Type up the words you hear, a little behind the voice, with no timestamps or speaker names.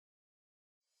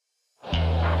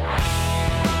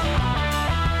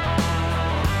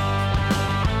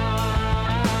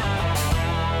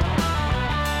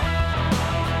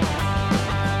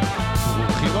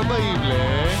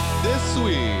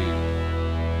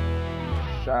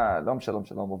שלום, שלום,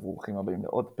 שלום, וברוכים הבאים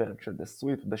לעוד פרק של The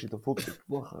Sweep בשיתוף פופ,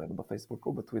 תעקבו אחרינו בפייסבוק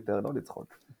ובטוויטר, לא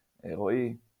לצחוק.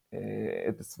 רועי,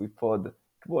 את The Sweep פוד,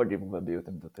 תעקבו הגיבו והביעו את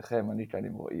עמדותיכם, אני כאן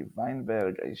עם רועי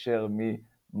ויינברג, הישר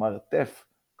ממרתף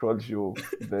כלשהו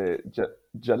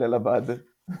בג'לל אבד.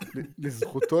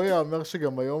 לזכותו יאמר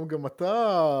שגם היום גם אתה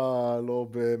לא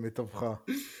במטבך.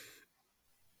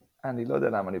 אני לא יודע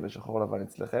למה אני בשחור לבן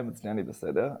אצלכם, אצלי אני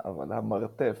בסדר, אבל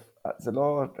המרתף, זה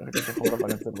לא רק שחור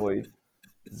לבן אצל רועי,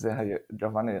 זה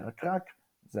הגוון הירקרק,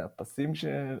 זה הפסים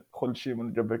שחולשים על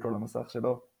גבי כל המסך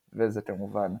שלו, וזה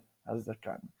כמובן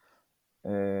הזקן.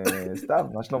 סתיו,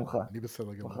 מה שלומך? אני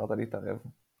בסדר גמור. בחרת להתערב.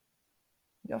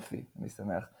 יופי, אני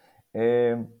שמח.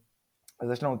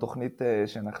 אז יש לנו תוכנית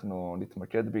שאנחנו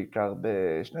נתמקד בעיקר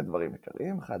בשני דברים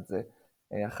עיקריים. אחד זה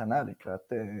הכנה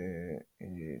לקראת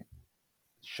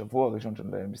שבוע ראשון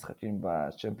של משחקים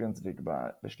בצ'מפיונס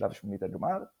בשלב שמינית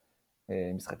הגמר.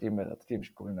 משחקים מרתקים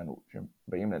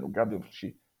שבאים לנו גם ביום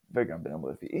שלישי וגם ביום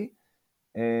רביעי.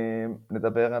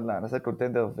 נדבר על נעשה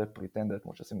קונטנדר ופריטנדר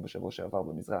כמו שעשינו בשבוע שעבר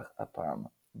במזרח, הפעם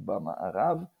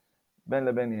במערב. בין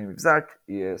לבין יהיה מבזק,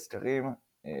 יהיה סקרים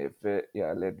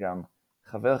ויעלה גם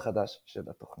חבר חדש של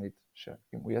התוכנית,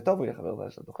 שאם הוא יהיה טוב הוא יהיה חבר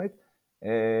חדש של התוכנית,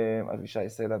 אבישי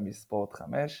סלע מספורט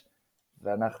 5,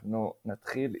 ואנחנו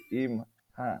נתחיל עם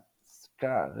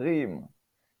הסקרים.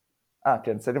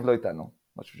 כן, סגב לא איתנו,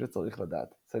 משהו שצריך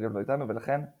לדעת. סגב לא איתנו,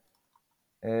 ולכן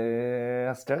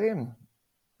הסקרים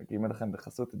מגיעים אליכם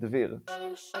בחסות דביר.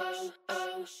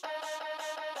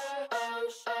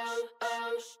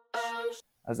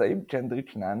 אז האם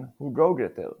קנדריק נאן הוא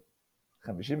גו-גטר? 58%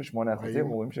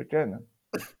 אומרים שכן.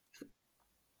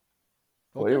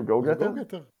 רואי הוא גו-גטר?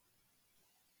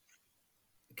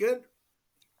 כן.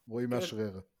 רואי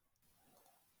מאשרר.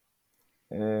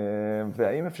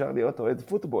 והאם אפשר להיות אוהד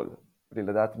פוטבול? בלי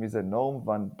לדעת מי זה נורם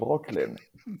ון ברוקלן.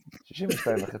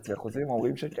 62.5%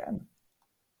 אומרים שכן.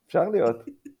 אפשר להיות.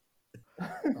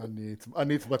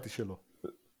 אני הצבעתי שלא.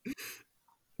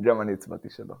 גם אני הצבעתי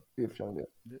שלא. אי אפשר להיות.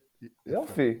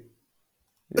 יופי.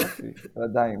 יופי.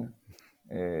 עדיין.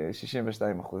 62%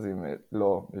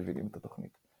 לא מבינים את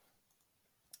התוכנית.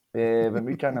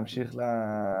 ומכאן נמשיך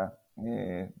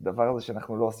לדבר הזה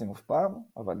שאנחנו לא עושים אף פעם,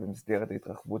 אבל במסגרת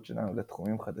ההתרחבות שלנו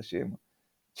לתחומים חדשים.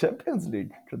 צ'מפיונס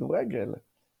ליג, כדורגל.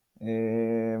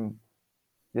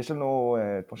 יש לנו,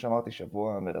 כמו שאמרתי,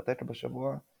 שבוע מרתק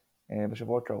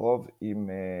בשבוע הקרוב עם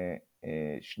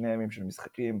 2 ימים של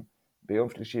משחקים. ביום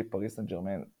שלישי פריס סן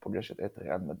ז'רמן פוגשת את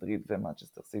ריאל מדריד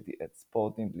ומנצ'סטר סיטי את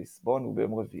ספורטינג ליסבון,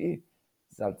 וביום רביעי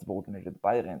זלצבורג נגד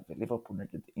ביירן וליברפול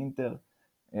נגד אינטר.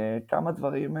 כמה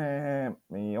דברים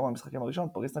מיום המשחקים הראשון,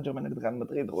 פריס סן ז'רמן נגד ריאל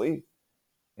מדריד. רואי,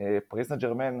 פריס סן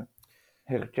ז'רמן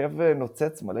הרכב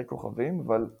נוצץ מלא כוכבים,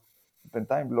 אבל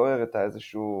בינתיים לא הראתה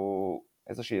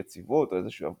איזושהי יציבות או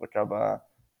איזושהי הברקה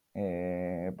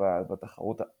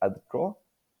בתחרות עד כה.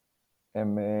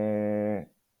 הם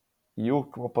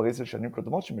יהיו כמו פריס של שנים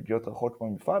קודמות שמגיעות רחוק כמו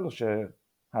מפעל, או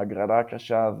שההגרלה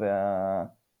הקשה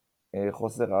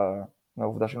והחוסר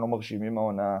מהעובדה שהם לא מרשימים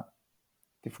העונה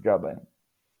תפגע בהם?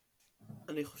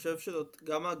 אני חושב שזאת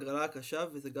גם ההגרלה הקשה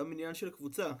וזה גם עניין של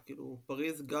קבוצה. כאילו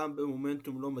פריז גם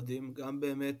במומנטום לא מדהים, גם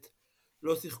באמת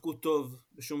לא שיחקו טוב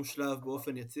בשום שלב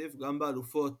באופן יציב, גם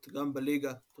באלופות, גם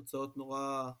בליגה, תוצאות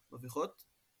נורא מביכות.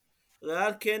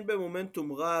 ריאל כן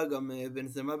במומנטום רע, גם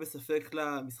בנזמה בספק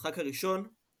למשחק הראשון,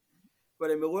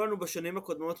 אבל הם הראו לנו בשנים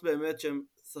הקודמות באמת שהם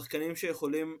שחקנים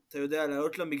שיכולים, אתה יודע,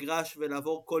 לעלות למגרש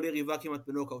ולעבור כל יריבה כמעט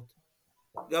בנוקאוט.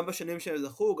 גם בשנים שהם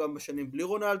זכו, גם בשנים בלי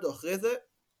רונלדו, אחרי זה.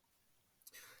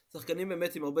 שחקנים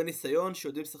באמת עם הרבה ניסיון,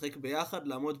 שיודעים לשחק ביחד,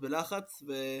 לעמוד בלחץ,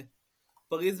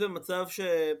 ופריז במצב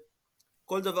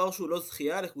שכל דבר שהוא לא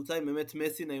זכייה, לקבוצה עם באמת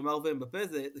מסי, ניימר ואמבפה,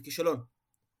 זה כישלון.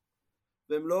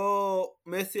 והם לא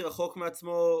מסי רחוק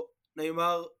מעצמו,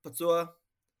 ניימר פצוע,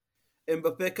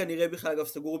 אמבפה כנראה בכלל אגב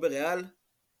סגור בריאל.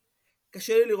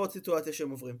 קשה לי לראות סיטואציה שהם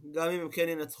עוברים, גם אם הם כן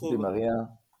ינצחו. דימריה.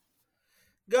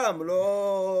 גם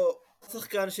לא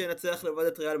שחקן שינצח לבד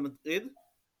את ריאל מדריד.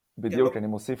 בדיוק,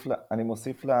 אני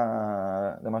מוסיף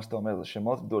למה שאתה אומר, זה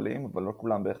שמות גדולים, אבל לא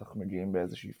כולם בהכרח מגיעים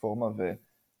באיזושהי פורמה,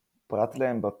 ופרט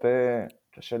להם בפה,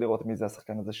 קשה לראות מי זה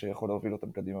השחקן הזה שיכול להוביל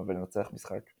אותם קדימה ולנצח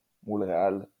משחק מול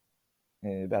ריאל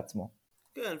בעצמו.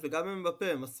 כן, וגם הם בפה,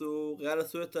 ריאל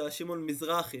עשו את השימון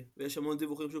מזרחי, ויש המון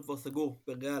דיווחים שהוא כבר סגור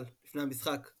בריאל לפני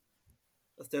המשחק.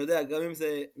 אז אתה יודע, גם אם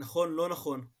זה נכון, לא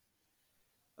נכון,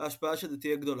 ההשפעה שזה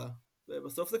תהיה גדולה.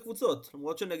 ובסוף זה קבוצות,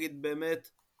 למרות שנגיד באמת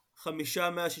 5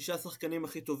 מה-6 שחקנים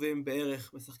הכי טובים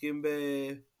בערך משחקים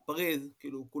בפריז,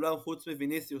 כאילו כולם חוץ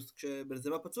מוויניסיוס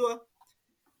כשבנזמה פצוע,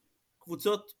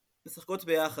 קבוצות משחקות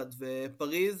ביחד,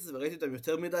 ופריז, וראיתי אותם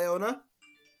יותר מדי העונה,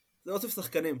 זה אוסף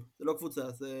שחקנים, זה לא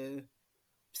קבוצה, זה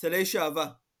פסלי שעבה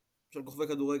של כוכבי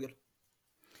כדורגל.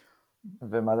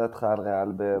 ומה דעתך על ריאל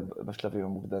בשלבים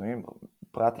המוקדמים?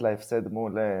 פרט להפסד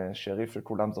מול שריף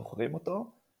שכולם זוכרים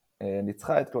אותו,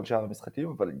 ניצחה את כל שאר המשחקים,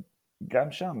 אבל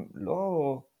גם שם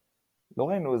לא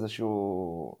ראינו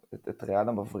איזשהו, את ריאל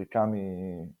המבריקה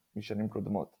משנים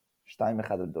קודמות. 2-1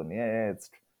 על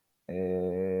דונייצק,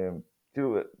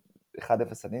 כאילו 1-0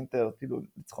 על אינטר, כאילו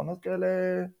ניצחונות כאלה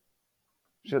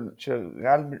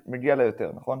שריאל מגיע לה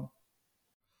יותר, נכון?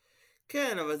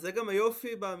 כן, אבל זה גם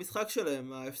היופי במשחק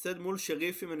שלהם. ההפסד מול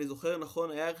שריף, אם אני זוכר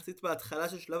נכון, היה יחסית בהתחלה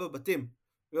של שלב הבתים.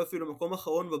 היו אפילו מקום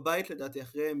אחרון בבית לדעתי,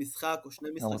 אחרי משחק או שני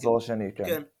משחקים. המחזור השני, כן.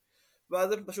 כן.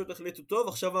 ואז הם פשוט החליטו טוב,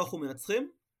 עכשיו אנחנו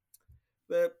מנצחים,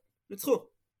 וניצחו.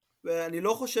 ואני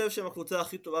לא חושב שהם הקבוצה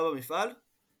הכי טובה במפעל,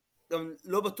 גם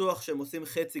לא בטוח שהם עושים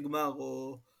חצי גמר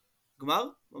או גמר,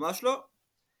 ממש לא,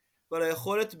 אבל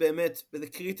היכולת באמת, וזה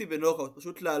קריטי בנוקאוט,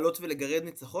 פשוט לעלות ולגרד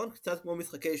ניצחון, קצת כמו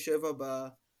משחקי 7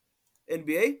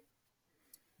 ב-NBA,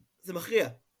 זה מכריע.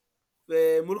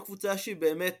 ומול קבוצה שהיא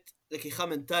באמת רכיחה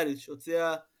מנטלית,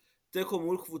 שהוציאה תיקו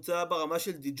מול קבוצה ברמה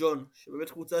של דיג'ון,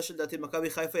 שבאמת קבוצה שלדעתי מכבי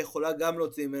חיפה יכולה גם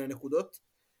להוציא ממנה נקודות,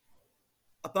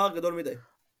 הפער גדול מדי,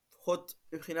 לפחות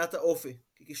מבחינת האופי,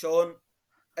 כי כישרון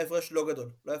ההפרש לא גדול,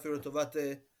 לא אפילו לטובת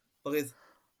פריז.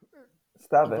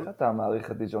 סתיו, איך אתה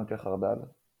מעריך את דיג'ון כחרדל?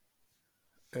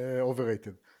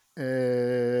 overrated.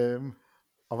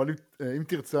 אבל אם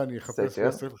תרצה אני אחפש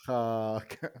לעשות לך...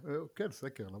 כן,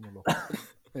 סקר, למה לא?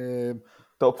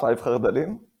 טופ 5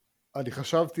 חרדלים? אני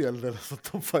חשבתי על לעשות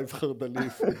טופ 5 חרדלים,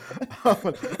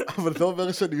 אבל זה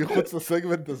אומר שאני מחוץ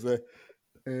לסגמנט הזה.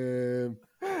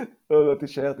 לא,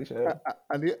 תישאר.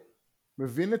 אני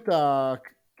מבין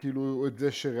כאילו את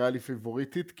זה שריאלי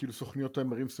פיבוריטית, כאילו סוכניות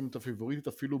האמרים שמים את הפיבוריטית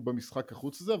אפילו במשחק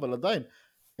החוץ הזה, אבל עדיין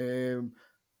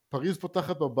פריז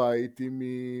פותחת בבית, אם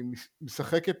היא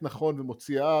משחקת נכון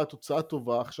ומוציאה תוצאה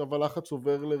טובה, עכשיו הלחץ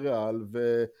עובר לריאל,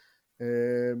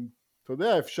 ואתה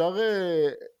יודע, אפשר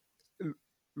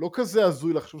לא כזה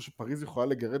הזוי לחשוב שפריז יכולה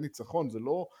לגרד ניצחון, זה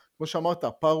לא, כמו שאמרת,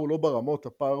 הפער הוא לא ברמות,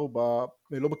 הפער הוא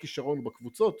לא בכישרון, הוא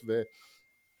בקבוצות,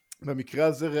 ובמקרה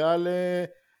הזה ריאל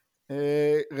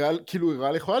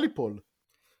יכולה ליפול.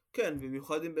 כן,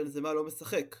 במיוחד אם בנזמה לא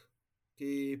משחק,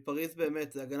 כי פריז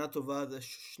באמת זה הגנה טובה, זה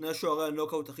שני שוערי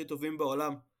הנוקאוט הכי טובים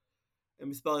בעולם, הם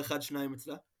מספר 1-2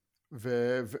 אצלה.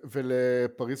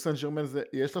 ולפריז סן ז'רמן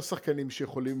יש לה שחקנים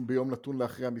שיכולים ביום נתון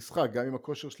לאחרי המשחק, גם אם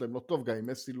הכושר שלהם לא טוב, גם אם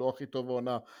מסי לא הכי טוב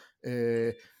העונה,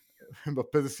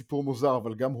 בפה זה סיפור מוזר,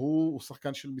 אבל גם הוא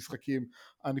שחקן של משחקים.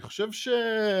 אני חושב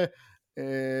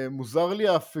שמוזר לי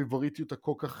הפיבוריטיות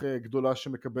הכל כך גדולה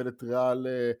שמקבלת ריאל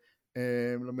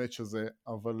למאץ' הזה,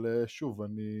 אבל שוב,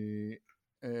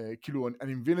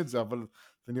 אני מבין את זה, אבל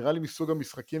זה נראה לי מסוג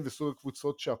המשחקים וסוג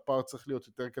הקבוצות שהפער צריך להיות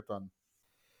יותר קטן.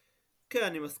 כן,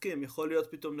 אני מסכים, יכול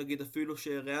להיות פתאום נגיד אפילו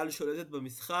שריאל שולטת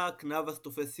במשחק, נאבס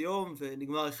תופס יום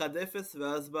ונגמר 1-0,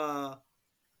 ואז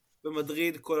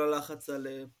במדריד כל הלחץ על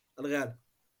ריאל.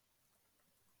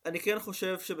 אני כן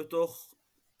חושב שבתוך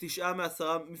 9 מ-10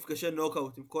 מפגשי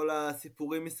נוקאוט עם כל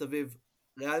הסיפורים מסביב,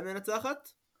 ריאל מנצחת,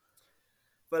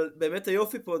 אבל באמת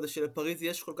היופי פה זה שלפריז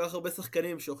יש כל כך הרבה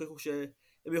שחקנים שהוכיחו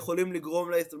שהם יכולים לגרום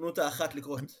להזדמנות האחת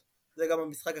לקרות. זה גם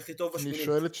המשחק הכי טוב בשמינית. אני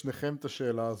שואל את שניכם את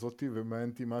השאלה הזאת,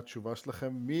 ומעניינתי מה התשובה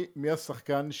שלכם. מי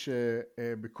השחקן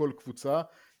שבכל קבוצה,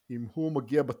 אם הוא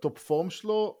מגיע בטופ פורם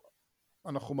שלו,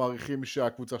 אנחנו מעריכים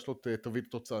שהקבוצה שלו תביא את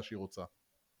התוצאה שהיא רוצה?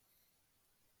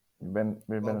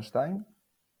 בין השתיים?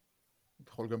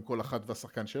 יכול גם כל אחת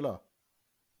והשחקן שלה.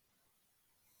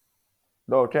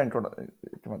 לא, כן,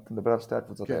 אתה מדבר על שתי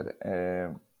הקבוצות האלה.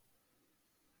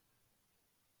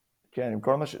 כן,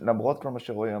 למרות כל מה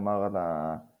שרועי אמר על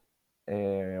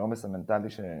העומס המנטלי,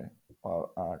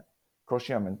 או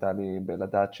הקושי המנטלי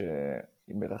בלדעת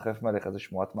שאם מרחף מעליך איזה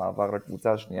שמועת מעבר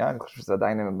לקבוצה השנייה, אני חושב שזה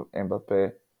עדיין הם בפה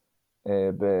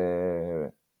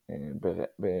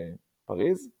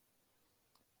בפריז.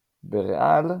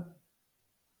 בריאל,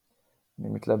 אני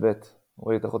מתלבט.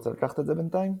 רועי, אתה רוצה לקחת את זה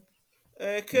בינתיים?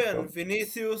 כן,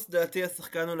 ויניסיוס דעתי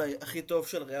השחקן אולי הכי טוב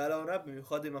של ריאל העונה,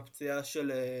 במיוחד עם הפציעה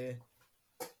של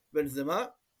בנזמה.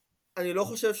 אני לא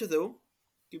חושב שזהו,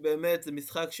 כי באמת זה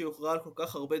משחק שיוכרע על כל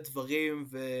כך הרבה דברים,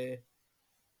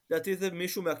 ודעתי זה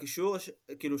מישהו מהקישור,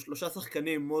 כאילו 3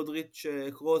 שחקנים, מודריץ',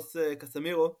 קרוס,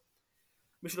 קסמירו,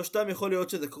 משלושתם יכול להיות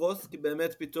שזה קרוס, כי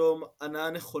באמת פתאום הנאה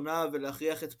נכונה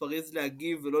ולהכריח את פריז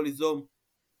להגיב ולא ליזום,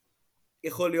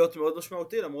 יכול להיות מאוד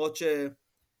משמעותי, למרות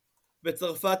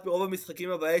שבצרפת ברוב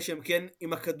המשחקים הבאים שהם כן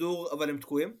עם הכדור אבל הם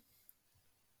תקועים.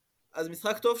 אז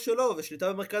משחק טוב שלו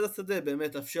ושליטה במרכז השדה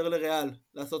באמת תאפשר לריאל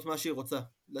לעשות מה שהיא רוצה.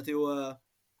 לדעתי הוא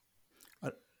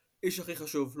האיש הכי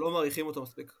חשוב, לא מעריכים אותו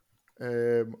מספיק.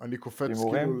 אני קופץ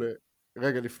כאילו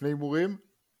רגע לפני הימורים,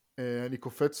 אני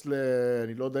קופץ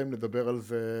אני לא יודע אם נדבר על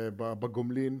זה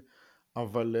בגומלין,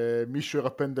 אבל מישהו יראה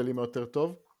פנדלים יותר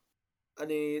טוב?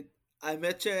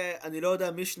 האמת שאני לא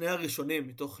יודע מי שני הראשונים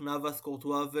מתוך נאבס,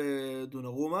 קורטואה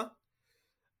ודונרומה.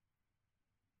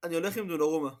 אני הולך עם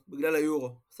דונרומה, בגלל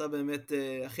היורו. עשה באמת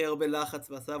הכי הרבה לחץ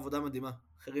ועשה עבודה מדהימה.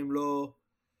 אחרים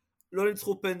לא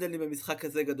ניצחו פנדלים במשחק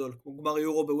כזה גדול, כמו גמר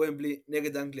יורו בוומבלי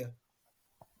נגד אנגליה.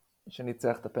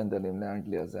 שניצח את הפנדלים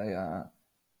לאנגליה, זה היה,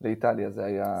 לאיטליה זה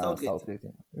היה סאוטגייט. סאוטגייט,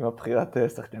 עם הבחירת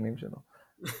שחקנים שלו.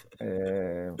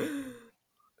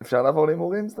 אפשר לעבור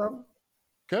להימורים סתם?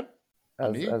 כן.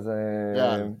 אז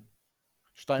ריאל.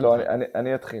 2-1. לא,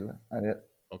 אני אתחיל.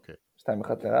 אוקיי. 2-1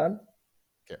 לריאל?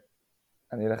 כן.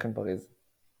 אני אלך עם פריז.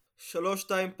 3-2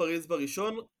 פריז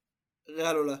בראשון,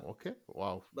 ריאל עולה. אוקיי,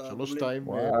 וואו. בגומלין. 3-2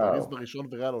 פריז בראשון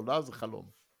וריאל עולה, זה חלום.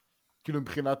 כאילו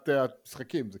מבחינת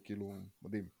המשחקים, זה כאילו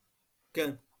מדהים.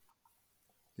 כן.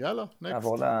 יאללה, נקסט.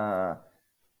 נעבור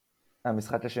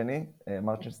למשחק השני,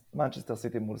 מנצ'סטר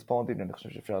סיטי מול ספורטינג, אני חושב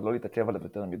שאפשר לא להתעכב עליו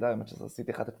יותר מדי, מנצ'סטר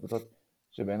סיטי אחת הקבוצות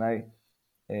שבעיניי,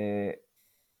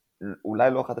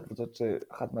 אולי לא אחת הקבוצות,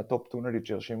 אחת מהטופ טונלית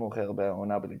שהרשימו אחרי הרבה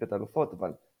העונה בליגת האלופות,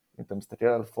 אבל אם אתה מסתכל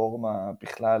על פורמה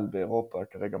בכלל באירופה,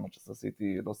 כרגע מנצ'סטר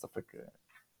סיטי לא ספק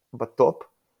בטופ,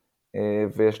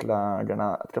 ויש לה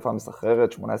הגנה, התקפה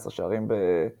מסחררת, 18 שערים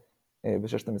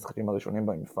בששת המשחקים הראשונים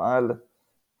במפעל,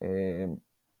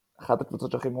 אחת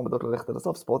הקבוצות שהכי מועמדות ללכת עד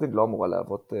הסוף, ספורטינג לא אמורה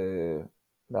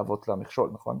להוות לה מכשול,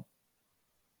 נכון?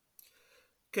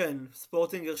 כן,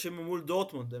 ספורטינג הרשימו מול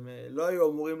דורטמונד, הם לא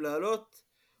היו אמורים לעלות,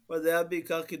 אבל זה היה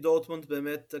בעיקר כי דורטמונד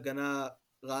באמת הגנה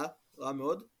רע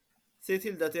מאוד.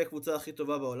 סיטי לדעתי הקבוצה הכי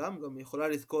טובה בעולם, גם יכולה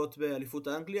לזכות באליפות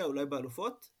האנגליה, אולי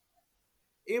באלופות.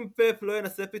 אם פפ לא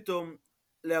ינסה פתאום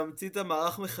להמציא את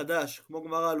המערך מחדש, כמו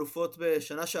גמר האלופות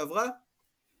בשנה שעברה,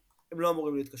 הם לא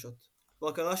אמורים להתקשות.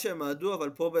 כבר קרה שהם מעדו, אבל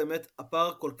פה באמת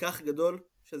הפער כל כך גדול,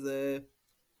 שזה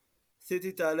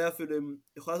סיטי תעלה אפילו אם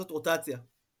יכולה לעשות רוטציה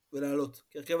ולעלות,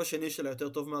 כי הרכב השני שלה יותר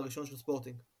טוב מהראשון של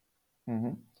ספורטינג.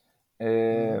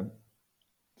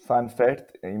 פאנ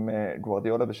פקט, אם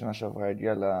גוארדיולה בשנה שעברה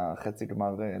הגיע לחצי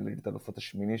גמר ליגת האלופות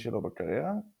השמיני שלו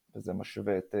בקריירה, וזה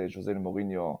משווה את ז'וזה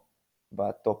מוריניו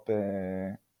בטופ,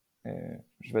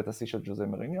 משווה את השיא של ז'וזה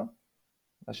מוריניו,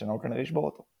 השנה הוא כנראה ישבור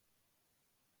אותו.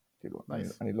 כאילו,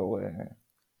 אני לא רואה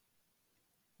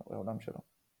עולם שלו.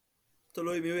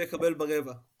 תלוי מי הוא יקבל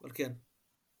ברבע, אבל כן.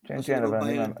 כן, אבל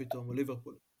ביירן פתאום, או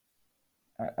ליברפול.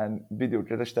 בדיוק,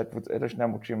 אלה שני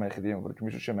המוקשים היחידים, אבל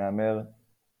כמישהו שמאמר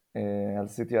על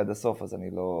סיטי עד הסוף, אז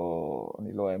אני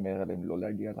לא אאמר עליהם לא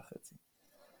להגיע לחצי.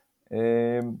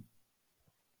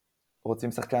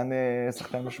 רוצים שחקן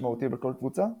משמעותי בכל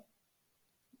קבוצה?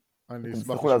 אני אשמח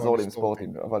תצטרכו לעזור לי עם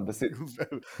ספורטינג, אבל בדיוק.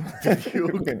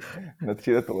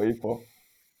 נתחיל את רועי פה.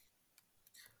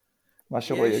 מה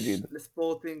שרועי יגיד. יש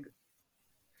לספורטינג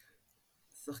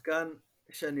שחקן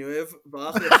שאני אוהב,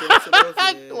 ברח לי השם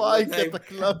שלו. וואי, קטע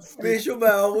קלאסי. מישהו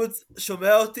מהערוץ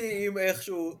שומע אותי, אם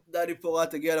איכשהו דני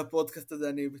פורט הגיע לפודקאסט הזה,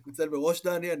 אני מתנצל בראש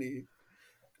דני, אני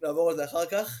נעבור על זה אחר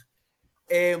כך.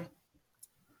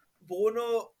 ברונו,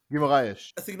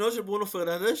 גימרייש. הסגנון של ברונו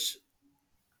פרננדש,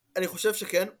 אני חושב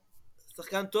שכן,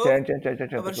 שחקן טוב,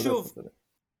 כן, אבל שוב,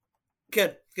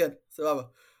 כן, סבבה.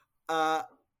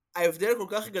 ההבדל כל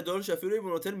כך גדול שאפילו אם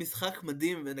הוא נותן משחק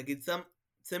מדהים, ונגיד שם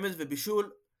צמד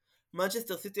ובישול,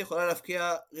 מנצ'סטר סיטי יכולה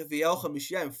להפקיע רביעייה או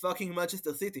חמישייה עם פאקינג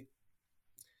מנצ'סטר סיטי.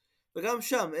 וגם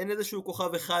שם אין איזשהו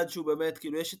כוכב אחד שהוא באמת,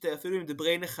 כאילו יש את, אפילו עם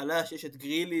דבריינה חלש, יש את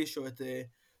גריליש או את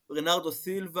ברנרדו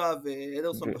סילבה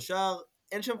ואדרסון בשער,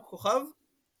 אין שם כוכב,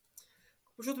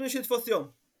 פשוט מי שיתפוס יום.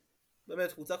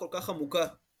 באמת, קבוצה כל כך עמוקה,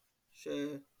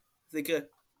 שזה יקרה.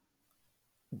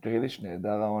 גריליש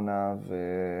נהדר העונה,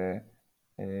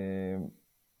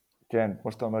 כן,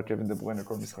 כמו שאתה אומר, קווין דבריינה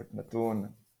כל משחק נתון,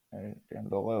 כן,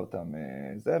 לא רואה אותם,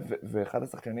 זה, ואחד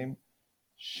השחקנים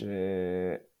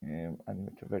שאני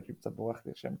מקווה כי קצת בורח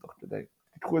לי השם תוך כדי,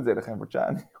 תיקחו את זה אליכם בבקשה,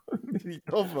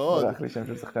 טוב מאוד. בורח לי שם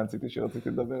של שחקן סיטי שרציתי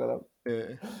לדבר עליו.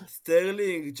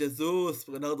 סטרלינג, ג'זוס,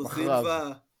 ברנרדו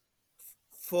סילבה,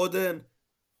 פודן.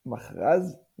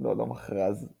 מכרז? לא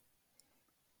מכרז.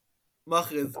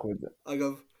 מחרז, תיקחו את זה.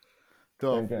 אגב.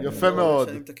 טוב, יפה מאוד.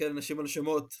 שאני מתקן אנשים על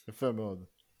שמות. יפה מאוד.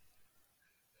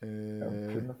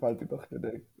 פשוט נפלתי תוך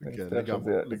כדי.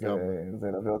 זה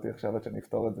ילווה אותי עכשיו עד שאני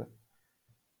אפתור את זה.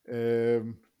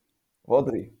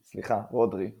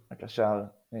 רודרי, הקשר.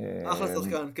 אחלה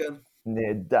שחקן, כן.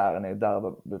 נהדר,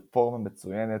 בפורמה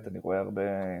מצוינת, אני רואה הרבה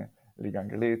ליגה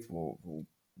אנגלית, והוא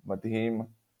מדהים,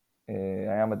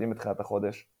 היה מדהים בתחילת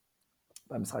החודש,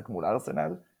 במשחק מול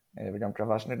ארסנל, וגם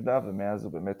כבש נגדה, ומאז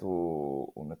הוא באמת,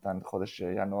 הוא נתן חודש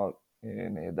ינואר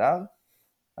נהדר,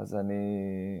 אז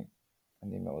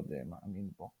אני מאוד מאמין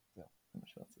בו. זה מה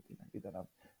שרציתי להגיד עליו.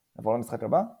 נעבור למשחק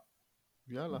הבא?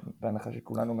 יאללה. בהנחה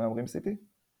שכולנו מהמרים סיטי?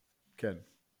 כן.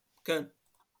 כן.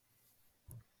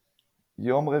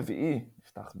 יום רביעי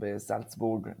נפתח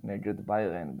בסלצבורג נגד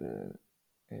ביירן,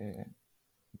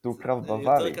 דו-קרב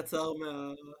בווארי. יותר קצר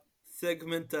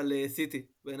מהסגמנט על סיטי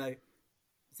בעיניי.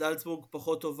 זלצבורג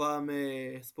פחות טובה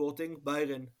מספורטינג,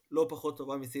 ביירן לא פחות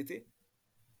טובה מסיטי.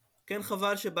 כן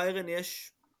חבל שביירן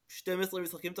יש 12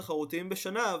 משחקים תחרותיים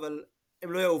בשנה, אבל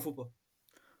הם לא יעופו פה.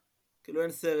 כאילו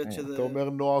אין סרט שזה... אתה אומר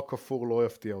נועה כפור לא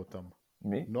יפתיע אותם.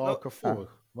 מי? נועה כפור.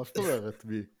 מה זאת אומרת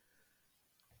מי?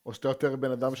 או שאתה יותר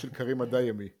בן אדם של קרים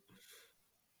הדיימי.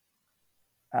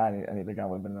 אני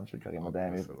לגמרי בן אדם של קרים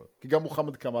הדיימי. כי גם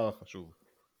מוחמד קמארה חשוב.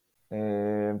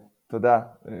 תודה,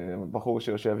 בחור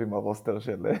שיושב עם הרוסטר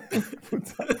של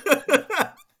קבוצה.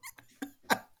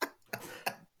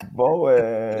 בואו...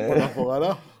 נעבור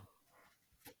הלאה?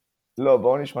 לא,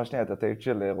 בואו נשמע שנייה את הטייק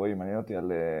של רועי, מעניין אותי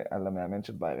על המאמן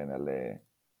של ביירן, על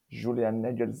ז'וליאן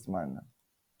נגלסמן.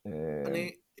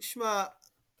 יש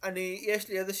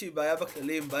לי איזושהי בעיה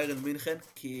בכללי עם ביירן מינכן,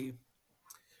 כי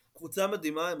קבוצה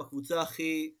מדהימה, הם הקבוצה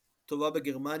הכי טובה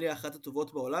בגרמניה, אחת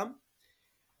הטובות בעולם,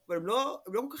 אבל הם לא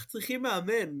כל כך צריכים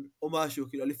מאמן או משהו,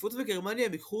 כאילו אליפות בגרמניה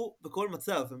הם ייקחו בכל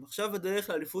מצב, הם עכשיו בדרך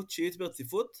לאליפות תשיעית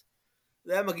ברציפות,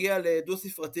 זה היה מגיע לדו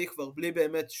ספרתי כבר, בלי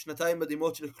באמת שנתיים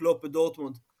מדהימות של קלופ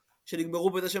בדורטמונד, שנגמרו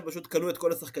בזה שהם פשוט קנו את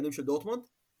כל השחקנים של דורטמונד,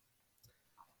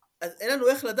 אז אין לנו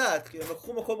איך לדעת, כי הם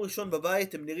לקחו מקום ראשון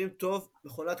בבית, הם נראים טוב,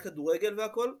 מכונת כדורגל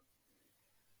והכל,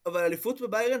 אבל אליפות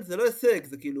בביירן זה לא הישג,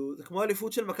 זה כאילו, זה כמו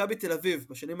אליפות של מכבי תל אביב,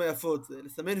 בשנים היפות, זה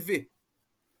לסמן וי.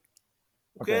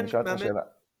 אוקיי, אני אשאל אותך שאלה.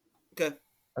 כן.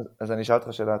 אז אני אשאל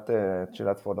אותך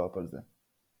שאלת פולו-אפ על זה.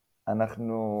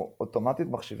 אנחנו אוטומטית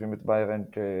מחשיבים את ביירן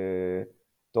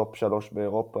כטופ 3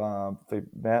 באירופה,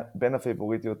 בין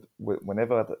הפייבוריטיות,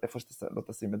 איפה שאתה לא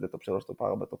תשים את זה, טופ 3, טופ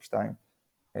 4, טופ 2,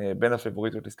 בין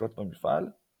הפייבוריטיות לזכות במפעל,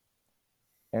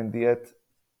 and yet,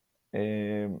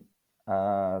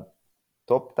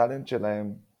 הטופ טלנט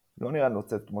שלהם לא נראה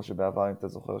נוצאת כמו שבעבר, אם אתה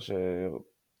זוכר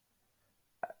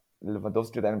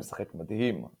שלבנדובסקי עדיין משחק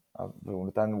מדהים, והוא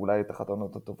נתן אולי את אחת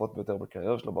העונות הטובות ביותר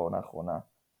בקריירה שלו בעונה האחרונה,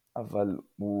 אבל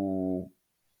הוא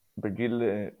בגיל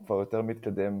כבר יותר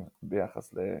מתקדם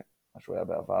ביחס למה שהוא היה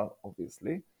בעבר,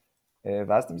 obviously,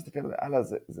 ואז אתה מסתכל,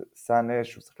 זה סאנה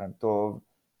שהוא שחקן טוב,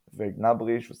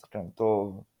 וגנברי שהוא שחקן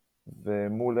טוב,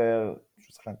 ומולר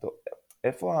שהוא שחקן טוב,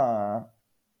 איפה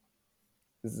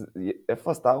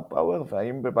הסטאר פאוור,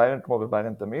 והאם בביירן כמו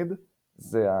בביירן תמיד,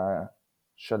 זה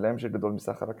השלם שגדול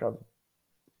מסך על הקו?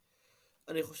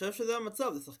 אני חושב שזה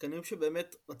המצב, זה שחקנים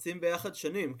שבאמת רצים ביחד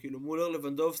שנים, כאילו מולר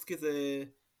לבנדובסקי זה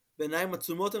בעיניים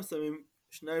עצומות הם שמים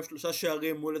 2-3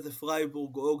 שערים מול איזה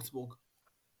פרייבורג או אוגסבורג.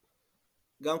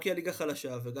 גם כי הליגה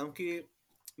חלשה וגם כי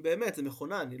באמת זה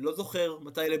מכונה, אני לא זוכר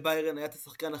מתי לביירן היה את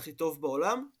השחקן הכי טוב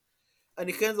בעולם,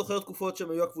 אני כן זוכר תקופות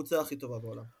שהם היו הקבוצה הכי טובה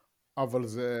בעולם. אבל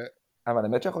זה... אבל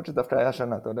האמת שיכול להיות שדווקא היה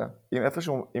השנה, אתה יודע.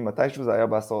 אם מתישהו זה היה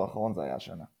בעשור האחרון, זה היה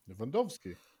השנה.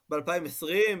 לבנדובסקי.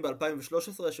 ב-2020,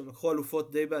 ב-2013, שהם לקחו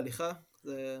אלופות די בהליכה.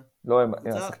 לא, הם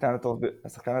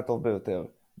השחקן הטוב ביותר.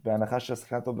 בהנחה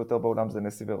שהשחקן הטוב ביותר בעולם זה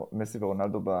מסי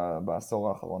ורונלדו בעשור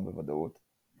האחרון בוודאות.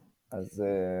 אז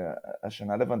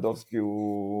השנה לבנדובסקי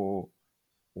הוא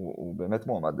באמת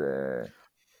מועמד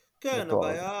כן,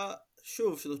 הבעיה,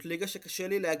 שוב, שזאת ליגה שקשה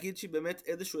לי להגיד שהיא באמת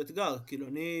איזשהו אתגר. כאילו,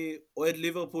 אני אוהד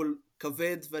ליברפול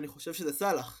כבד, ואני חושב שזה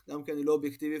סלח. גם כי אני לא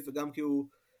אובייקטיבי, וגם כי הוא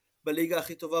בליגה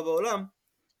הכי טובה בעולם.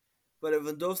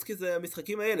 ולבנדובסקי זה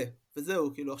המשחקים האלה,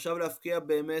 וזהו, כאילו עכשיו להפקיע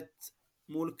באמת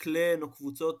מול קלן או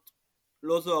קבוצות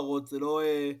לא זוהרות, זה לא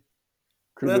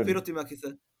יפיל אותי מהכיסא.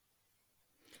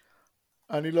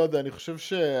 אני לא יודע, אני חושב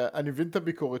שאני מבין את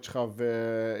הביקורת שלך,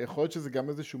 ויכול להיות שזה גם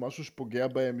איזשהו משהו שפוגע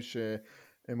בהם,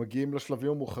 שהם מגיעים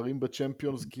לשלבים המאוחרים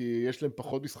בצ'מפיונס, כי יש להם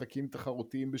פחות משחקים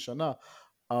תחרותיים בשנה,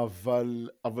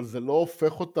 אבל זה לא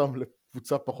הופך אותם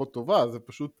לקבוצה פחות טובה, זה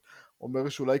פשוט אומר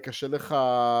שאולי קשה לך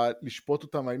לשפוט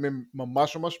אותם, האם הם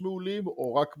ממש ממש מעולים,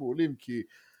 או רק מעולים, כי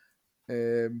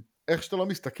איך שאתה לא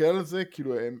מסתכל על זה,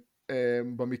 כאילו הם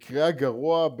במקרה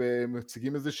הגרוע,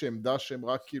 מציגים איזושהי עמדה שהם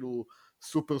רק כאילו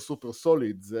סופר סופר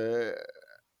סוליד,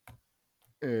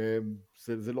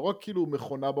 זה לא רק כאילו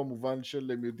מכונה במובן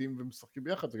של הם יודעים ומשחקים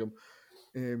ביחד, זה גם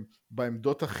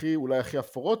בעמדות אולי הכי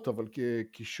אפורות, אבל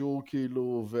קישור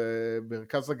כאילו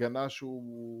ומרכז הגנה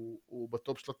שהוא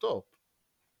בטופ של הטופ.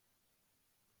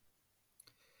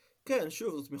 כן,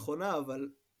 שוב, זאת מכונה, אבל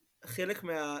חלק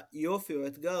מהיופי או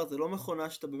האתגר זה לא מכונה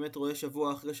שאתה באמת רואה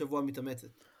שבוע אחרי שבוע מתאמצת.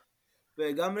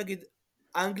 וגם נגיד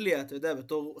אנגליה, אתה יודע,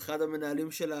 בתור אחד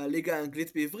המנהלים של הליגה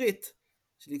האנגלית בעברית,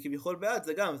 שלי כביכול בעד,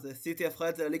 זה גם, זה סיטי הפכה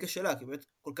את זה לליגה שלה, כי באמת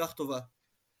כל כך טובה.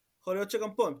 יכול להיות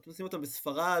שגם פה, אם אתם עושים אותם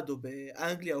בספרד או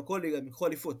באנגליה או כל ליגה, הם יקחו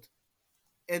אליפות.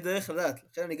 אין דרך לדעת,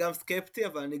 לכן אני גם סקפטי,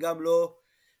 אבל אני גם לא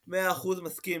 100%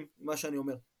 מסכים עם מה שאני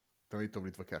אומר. תמיד טוב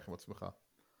להתווכח עם עצמך.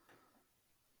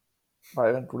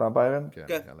 ביירן, כולם ביירן? כן,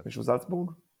 כן. יאללה. מישהו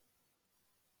זלצבורג?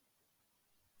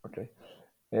 אוקיי.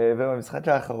 ובמשחק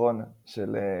האחרון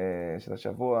של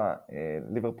השבוע,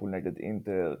 ליברפול נגד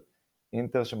אינטר,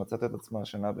 אינטר שמצאת את עצמה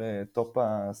השנה בטופ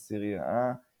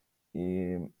הסירייה,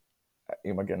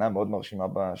 עם הגנה מאוד מרשימה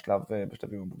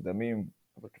בשלבים המוקדמים,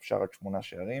 אבל אפשר רק 8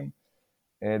 שערים,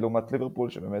 לעומת ליברפול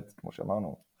שבאמת, כמו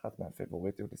שאמרנו, אחת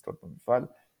מהפייבוריטיות לסלוט במפעל.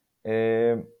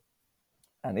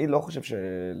 אני לא חושב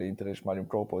שלאינטר יש מה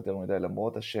למכור פה יותר מדי,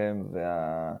 למרות השם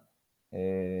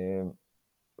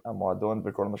המועדון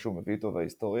וכל מה שהוא מביא איתו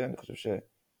וההיסטוריה. אני חושב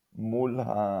שמול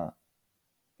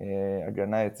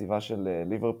ההגנה היציבה של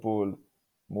ליברפול,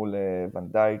 מול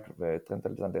ון דייק וטרנט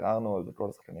אלכסנדר ארנולד וכל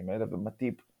השחקנים האלה,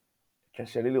 ומטיפ,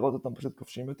 קשה לי לראות אותם פשוט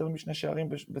כובשים יותר משני שערים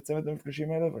בצמד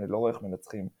המפגשים האלה, ואני לא רואה איך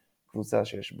מנצחים קבוצה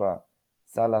שיש בה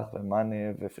סלאח ומאנה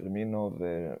ופירמינו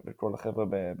וכל החבר'ה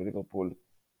בליברפול,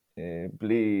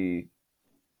 בלי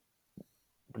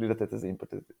לתת איזה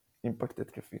אימפקט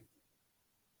התקפי.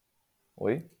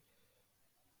 רואי?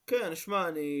 כן, נשמע,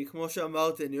 כמו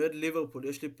שאמרתי, אני אוהד ליברפול,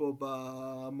 יש לי פה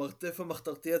במרתף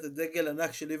המחתרתי הזה דגל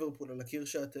ענק של ליברפול על הקיר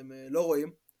שאתם לא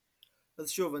רואים. אז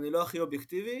שוב, אני לא הכי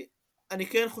אובייקטיבי. אני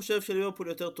כן חושב שליברפול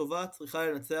יותר טובה, צריכה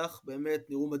לנצח, באמת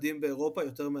נראו מדהים באירופה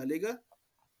יותר מהליגה.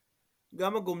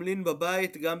 גם הגומלין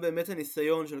בבית, גם באמת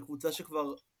הניסיון של קבוצה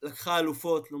שכבר לקחה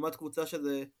אלופות, לעומת קבוצה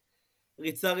שזה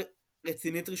ריצה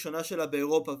רצינית ראשונה שלה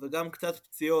באירופה, וגם קצת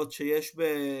פציעות שיש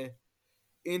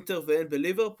באינטר ואין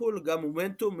בליברפול, גם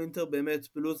מומנטום, אינטר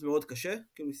באמת בלוז מאוד קשה,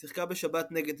 כאילו היא שיחקה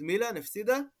בשבת נגד מילאן,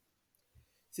 הפסידה,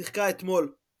 שיחקה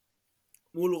אתמול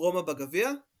מול רומא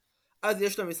בגביע, אז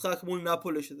יש לה משחק מול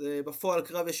נפולי, שזה בפועל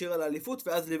קרב ישיר על האליפות,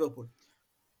 ואז ליברפול.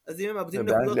 אז אם הם מאבדים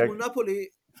נקודות מול נפולי,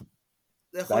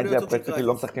 זה יכול להיות סוג של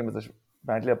קרייסיס.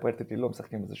 באנגליה פרקטיקלי לא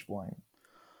משחקים בזה שבועיים.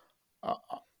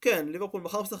 כן, ליברפול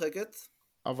מחר משחקת.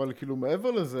 אבל כאילו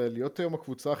מעבר לזה, להיות היום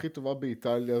הקבוצה הכי טובה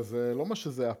באיטליה, זה לא מה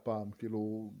שזה היה פעם.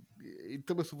 כאילו,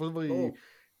 אינטר בסופו של דבר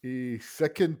היא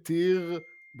second tier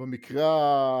במקרה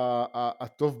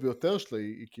הטוב ביותר שלה,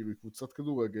 היא כאילו קבוצת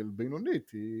כדורגל בינונית,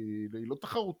 היא לא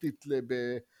תחרותית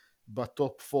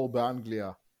בטופ 4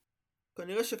 באנגליה.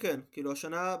 כנראה שכן, כאילו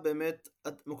השנה באמת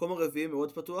המקום הרביעי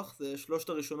מאוד פתוח, זה 3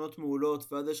 הראשונות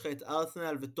מעולות, ואז יש לך את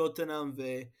ארסנל וטוטנהאם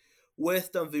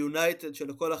וווסטהאם ויונייטד,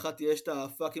 שלכל אחת יש את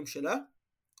הפאקים שלה,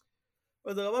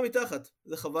 אבל זה רמה מתחת,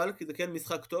 זה חבל, כי זה כן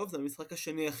משחק טוב, זה המשחק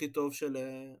השני הכי טוב של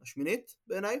השמינית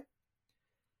בעיניי,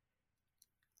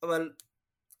 אבל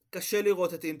קשה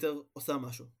לראות את אינטר עושה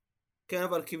משהו. כן,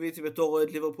 אבל קיוויתי בתור אוהד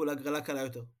ליברפול הגרלה קלה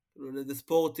יותר, כאילו לזה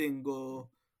ספורטינג או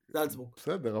זלצבורג.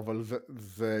 בסדר, אבל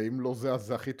זה, אם לא זה, אז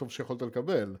זה הכי טוב שיכולת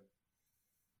לקבל.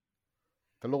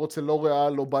 אתה לא רוצה לא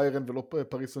ריאל, לא ביירן ולא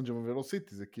פריס סן ז'רמן ולא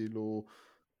סיטי, זה כאילו...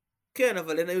 כן,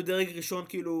 אבל הן היו דרג ראשון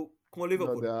כאילו כמו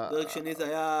ליברפול. לא דרג שני זה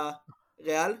היה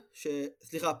ריאל,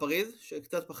 סליחה, פריז,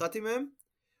 שקצת פחדתי מהם,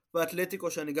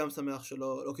 ואטלטיקו שאני גם שמח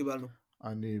שלא קיבלנו.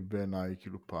 אני בעיניי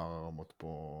כאילו פער הרמות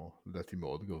פה לדעתי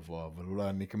מאוד גבוה, אבל אולי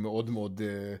אני מאוד מאוד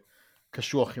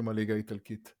קשוח עם הליגה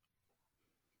האיטלקית.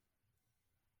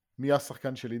 מי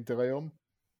השחקן של אינטר היום?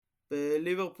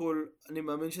 בליברפול אני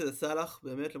מאמין שזה סלאח,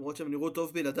 באמת, למרות שהם נראו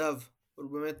טוב בלעדיו, אבל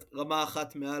הוא באמת רמה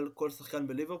אחת מעל כל שחקן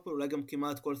בליברפול, אולי גם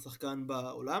כמעט כל שחקן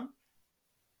בעולם.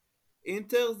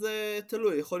 אינטר זה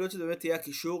תלוי, יכול להיות שזה באמת יהיה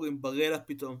הקישור עם ברלה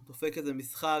פתאום, דופק איזה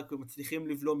משחק ומצליחים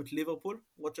לבלום את ליברפול,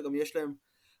 למרות שגם יש להם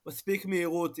מספיק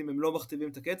מהירות אם הם לא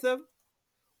מכתיבים את הקצב,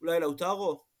 אולי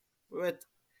לאוטרו, באמת,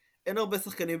 אין הרבה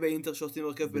שחקנים באינטר שעושים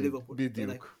הרכב בליברפול.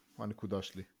 בדיוק, הנקודה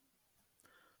שלי.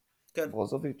 כן.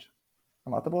 ברוזוביץ'.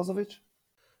 אמרת ברוזוביץ'?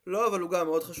 לא, אבל הוא גם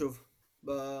מאוד חשוב,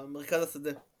 במרכז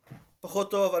השדה.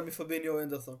 פחות טוב אבל מפביניו או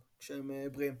אנדרסון, כשהם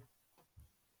בריאים.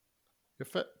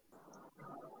 יפה.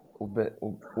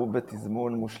 הוא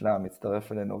בתזמון מושלם,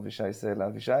 מצטרף אלינו אבישי סלע.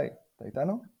 אבישי, אתה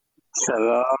איתנו?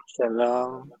 שלום,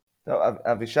 שלום. טוב,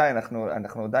 אבישי,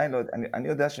 אנחנו עדיין לא... אני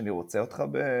יודע שאני רוצה אותך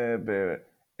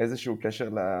באיזשהו קשר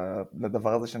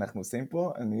לדבר הזה שאנחנו עושים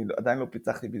פה, אני עדיין לא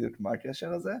פיצחתי בדיוק מה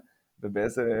הקשר הזה,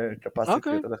 ובאיזה קפסיטי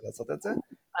אתה הולך לעשות את זה.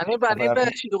 אני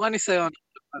בשידורי ניסיון.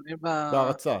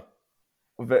 בהרצה.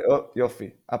 יופי,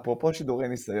 אפרופו שידורי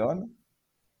ניסיון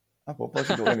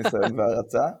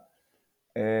והרצה,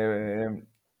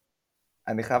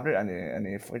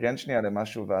 אני אפרגן שנייה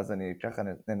למשהו, ואז אני ככה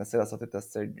ננסה לעשות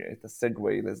את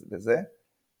הסגווי לזה.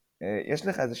 יש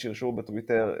לך איזה שרשור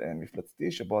בטוויטר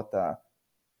מפלצתי, שבו אתה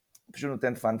פשוט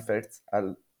נותן פאנ פקטס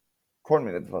על כל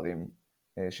מיני דברים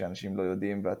שאנשים לא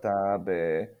יודעים, ואתה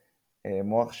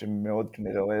במוח שמאוד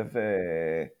כנראה אוהב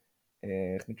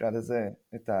איך נקרא לזה?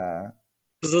 את ה...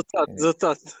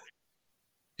 זוטות.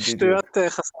 שטויות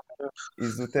חסר.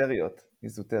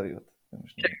 איזוטריות.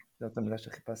 זאת המילה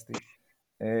שחיפשתי.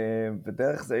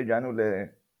 ודרך זה הגענו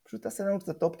פשוט תעשה לנו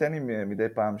קצת טופ 10 מדי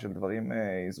פעם של דברים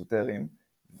איזוטריים,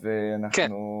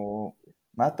 ואנחנו...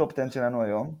 מה הטופ 10 שלנו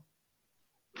היום?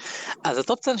 אז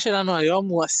הטופ 10 שלנו היום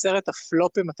הוא 10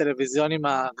 הפלופים הטלוויזיוניים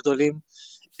הגדולים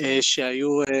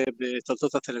שהיו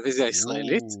בתולדות הטלוויזיה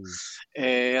הישראלית.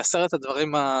 10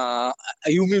 הדברים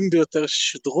האיומים ביותר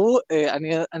ששודרו.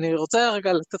 אני רוצה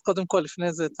רגע לתת קודם כל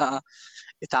לפני זה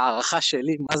את הערכה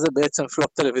שלי, מה זה בעצם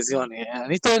פלופ טלוויזיוני.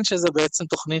 אני טוען שזה בעצם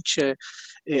תוכנית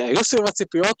שהיו סביב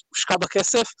הציפיות, הושקע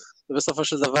בכסף, ובסופו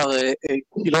של דבר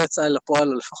היא לא יצאה לפועל,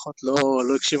 או לפחות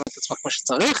לא הגשימה את עצמה כמו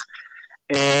שצריך.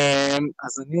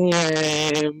 אז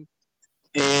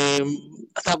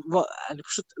אני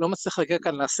פשוט לא מצליח להגיע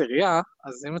כאן לעשירייה,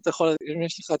 אז אם אתה יכול, אם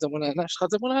יש לך את זה מול העיניים, יש לך את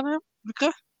זה מול העיניים? מקרה?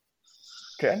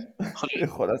 כן,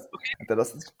 יכול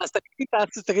לעשות. אז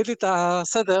תגיד לי את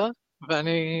הסדר,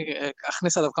 ואני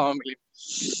אכניס עליו כמה מילים.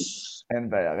 אין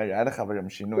בעיה, רגע, היה לך אבל גם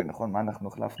שינוי, נכון? מה אנחנו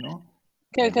החלפנו?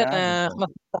 כן, החלפת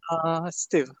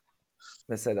סטיב.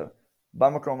 בסדר.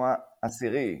 במקום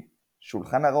העשירי,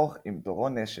 שולחן ארוך עם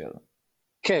דורון נשר.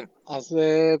 כן, אז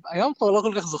היום כבר לא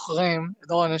כל כך זוכרים,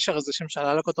 דורון נשר זה שם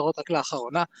שעלה לכותרות רק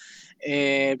לאחרונה,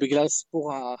 בגלל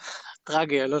הסיפור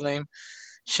הטרגי, הלא נעים,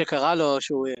 שקרה לו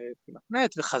שהוא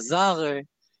מת וחזר,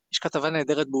 יש כתבה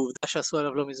נהדרת בעובדה שעשו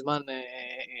עליו לא מזמן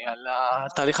על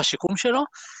תהליך השיקום שלו,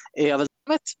 אבל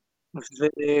באמת,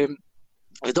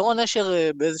 ודורון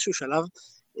נשר באיזשהו שלב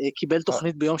קיבל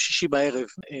תוכנית ביום שישי בערב,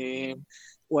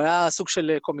 הוא היה סוג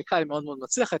של קומיקאי מאוד מאוד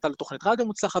מצליח, הייתה לו תוכנית רדיו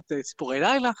מוצלחת, סיפורי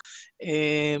לילה,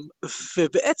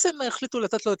 ובעצם החליטו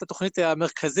לתת לו את התוכנית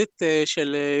המרכזית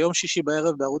של יום שישי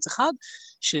בערב בערוץ אחד,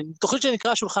 תוכנית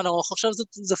שנקרא שולחן ארוך. עכשיו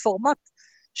זה פורמט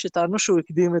שטענו שהוא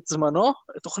הקדים את זמנו,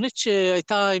 תוכנית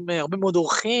שהייתה עם הרבה מאוד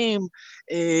אורחים,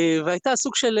 והייתה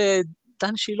סוג של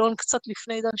דן שילון קצת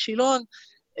לפני דן שילון,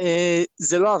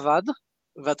 זה לא עבד,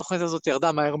 והתוכנית הזאת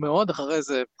ירדה מהר מאוד, אחרי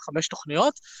איזה 5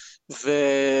 תוכניות,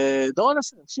 ודורון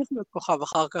נשר המשיך להיות כוכב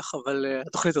אחר כך, אבל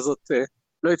התוכנית הזאת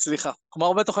לא הצליחה. כלומר,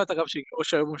 הרבה תוכניות אגב שהגיעו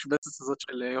שהיו במשבצת הזאת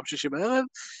של יום שישי בערב,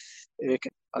 כן,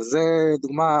 אז זה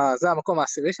דוגמה, זה המקום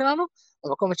העשירי שלנו,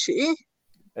 המקום התשיעי.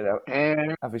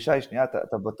 אבישי, שנייה,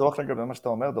 אתה בטוח לגבי מה שאתה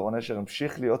אומר, דורון נשר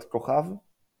המשיך להיות כוכב?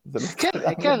 כן,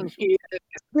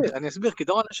 אני אסביר, כי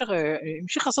דורון נשר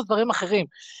המשיך לעשות דברים אחרים.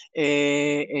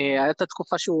 הייתה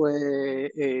תקופה שהוא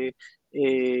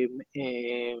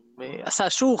עשה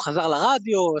שוב, חזר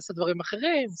לרדיו, עשה דברים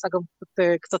אחרים, עשה גם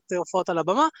קצת הופעות על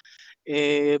הבמה.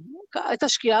 הייתה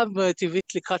שקיעה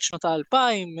טבעית לקראת שנות ה-2000,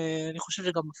 אני חושב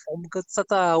שגם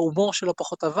קצת ההומור שלו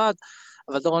פחות עבד,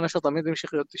 אבל דורון נשר תמיד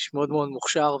המשיך להיות איש מאוד מאוד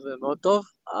מוכשר ומאוד טוב.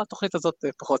 התוכנית הזאת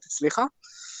פחות הצליחה.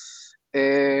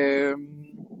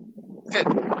 כן.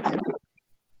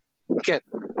 כן.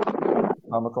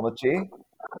 מה המקום התשיעי?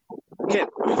 כן,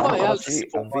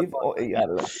 אביב או אייל?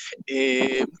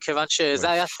 כיוון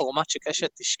שזה היה פורמט שקשת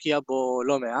השקיע בו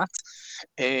לא מעט.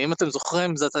 אם אתם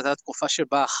זוכרים, זאת הייתה תקופה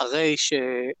שבה אחרי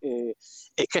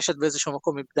שקשת באיזשהו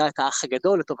מקום איבדה את האח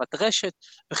הגדול לטובת רשת,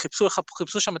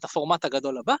 וחיפשו שם את הפורמט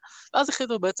הגדול הבא, ואז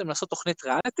החליטו בעצם לעשות תוכנית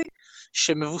ריאליטי,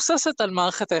 שמבוססת על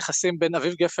מערכת היחסים בין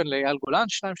אביב גפן לאייל גולן,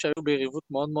 שניים שהיו ביריבות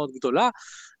מאוד מאוד גדולה.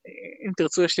 אם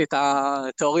תרצו, יש לי את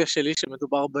התיאוריה שלי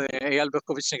שמדובר באייל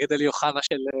ברקוביץ' נגד אלי אוחנה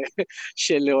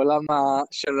של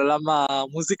עולם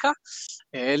המוזיקה.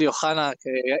 אלי אוחנה,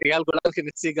 אייל גולן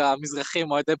כנציג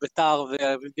המזרחים, אוהדי בית"ר,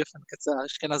 ואביב גפן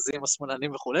כאשכנזים,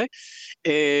 השמאלנים וכו'.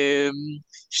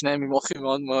 שניהם עם אופי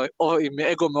מאוד מאוד, או עם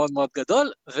אגו מאוד מאוד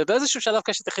גדול, ובאיזשהו שלב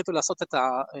קשת החליטו לעשות את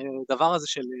הדבר הזה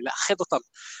של לאחד אותם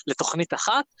לתוכנית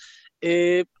אחת.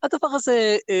 הדבר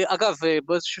הזה, אגב,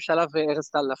 באיזשהו שלב ארז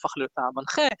טל הפך להיות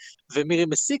המנחה, ומירי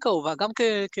מסיקה הובאה גם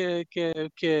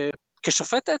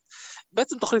כשופטת,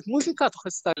 בעצם תוכנית מוזיקה,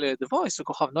 תוכנית סטייל The Voice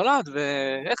וכוכב נולד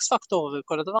ואקס פקטור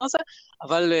וכל הדבר הזה,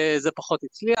 אבל זה פחות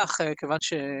הצליח, כיוון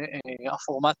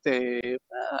שהפורמט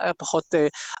היה פחות,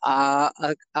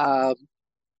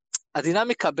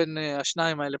 הדינמיקה בין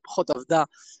השניים האלה פחות עבדה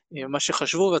מה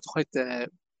שחשבו, והתוכנית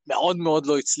מאוד מאוד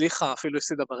לא הצליחה, אפילו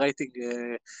הפסידה ברייטינג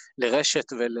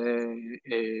לרשת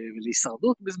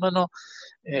ולהישרדות בזמנו,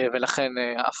 ולכן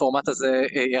הפורמט הזה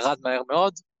ירד מהר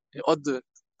מאוד. עוד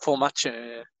פורמט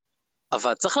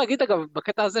שעבד. צריך להגיד אגב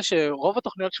בקטע הזה שרוב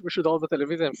התוכניות שמשודרות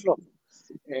בטלוויזיה הם פלופ.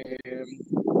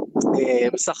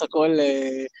 בסך הכל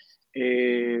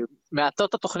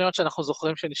מעטות התוכניות שאנחנו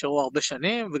זוכרים שנשארו הרבה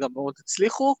שנים וגם מאוד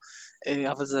הצליחו,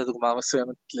 אבל זו דוגמה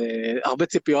מסוימת להרבה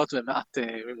ציפיות ומעט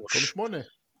מימוש. מקום 8.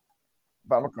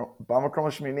 במקום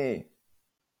השמיני,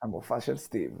 המופע של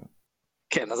סטיב.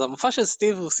 כן, אז המופע של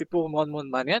סטיב הוא סיפור מאוד מאוד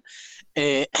מעניין.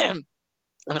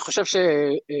 אני חושב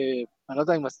אני לא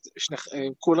יודע אם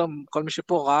כל מי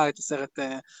שפה ראה את הסרט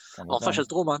המופע של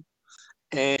טרומן,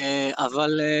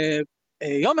 אבל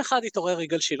יום אחד התעורר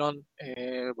יגאל שילון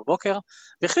בבוקר,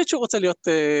 והחליט שהוא רוצה להיות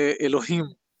אלוהים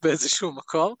באיזשהו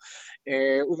מקום.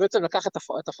 הוא בעצם לקח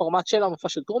את הפורמט של המופע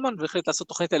של טרומן, והחליט לעשות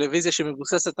תוכנית טלוויזיה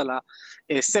שמבוססת על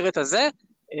הסרט הזה.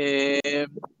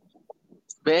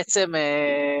 בעצם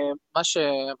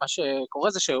מה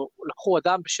שקורה זה שלקחו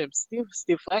אדם בשם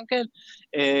סטיב פרנקל,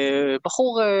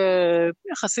 בחור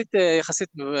יחסית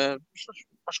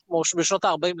משהו כמו בשנות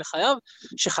ה-40 לחייו,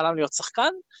 שחלם להיות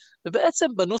שחקן, ובעצם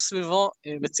בנו סביבו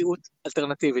מציאות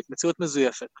אלטרנטיבית, מציאות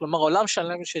מזויפת. כלומר, עולם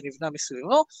שלם שנבנה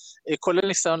מסביבו, כולל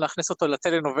ניסיון להכניס אותו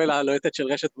לטלנובלה הלוהטת של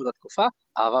רשת באותה תקופה,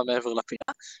 אהבה מעבר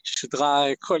לפינה, ששודרה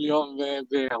כל יום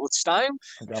בערוץ 2,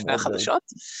 לפני החדשות.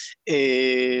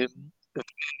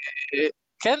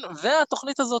 כן,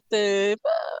 והתוכנית הזאת,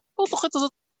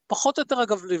 פחות או יותר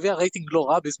אגב הביאה רייטינג לא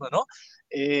רע בזמנו,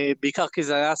 בעיקר כי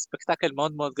זה היה ספקטקל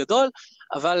מאוד מאוד גדול,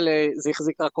 אבל זה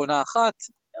החזיק רק עונה אחת,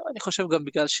 אני חושב גם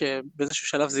בגלל שבאיזשהו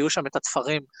שלב זיהו שם את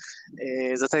התפרים,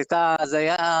 זה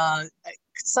היה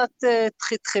קצת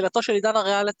תחילתו של עידן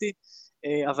הריאליטי,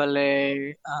 אבל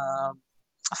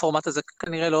הפורמט הזה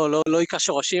כנראה לא היקע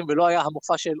שורשים, ולא היה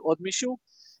המופע של עוד מישהו,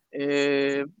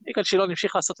 יגאל שילון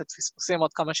המשיך לעשות את פספוסים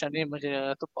עוד כמה שנים,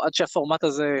 עד שהפורמט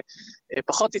הזה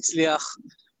פחות הצליח,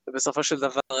 ובסופו של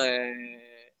דבר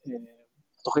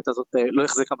התוכנית הזאת לא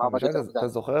החזיקה מעמד יותר מדי. אתה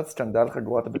זוכר את סקנדל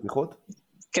חגורת הבטיחות?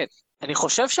 כן, אני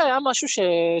חושב שהיה משהו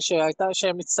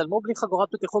שהם הצטלמו בלי חגורת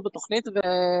בטיחות בתוכנית,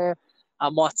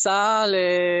 והמועצה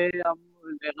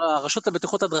לרשות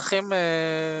לבטיחות הדרכים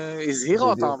הזהירה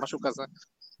אותה או משהו כזה,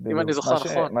 אם אני זוכר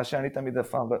נכון. מה שאני תמיד אף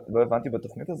פעם לא הבנתי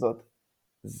בתוכנית הזאת,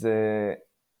 זה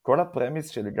כל הפרמיס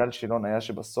של יגאל שילון היה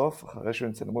שבסוף, אחרי שהוא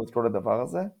יצלמו את כל הדבר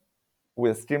הזה, הוא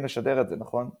יסכים לשדר את זה,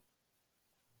 נכון?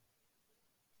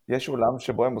 יש אולם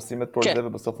שבו הם עושים את כל זה,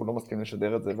 ובסוף הוא לא מסכים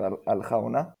לשדר את זה, והלכה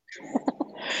עונה?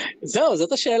 זהו,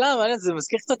 זאת השאלה, זה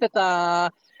מזכיר קצת את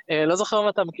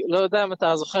לא יודע אם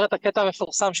אתה זוכר את הקטע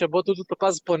המפורסם, שבו דודו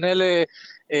טופז פונה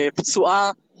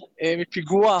לפצועה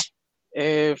מפיגוע,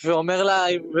 ואומר לה,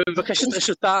 ומבקש את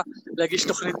רשותה להגיש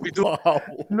תוכנית בידור.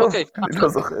 לא, אני לא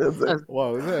זוכר את זה.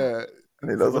 וואו,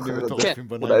 אני לא זוכר את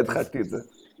זה. אולי הדחקתי את זה.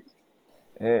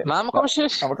 מה המקום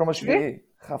השלישי? המקום השביעי,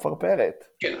 חפרפרת.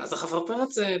 כן, אז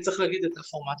החפרפרת זה צריך להגיד את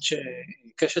הפורמט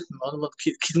שקשת מאוד מאוד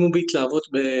קידמו בהתלהבות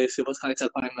בסביבות קיץ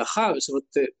 2001, בסביבות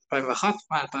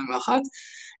 2001.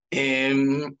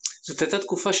 זאת הייתה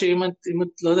תקופה שאם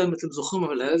לא יודע אם אתם זוכרים,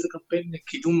 אבל היה איזה קמפיין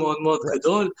קידום מאוד מאוד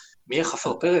גדול, מי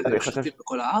החפרפרת, ושתים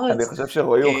בכל הארץ. אני חושב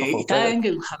שרואי הוא חפרפרת. איתי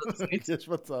אנגל אחד התוכנית. יש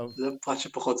מצב. זה פרט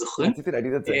שפחות זוכרים. רציתי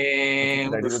להגיד את זה.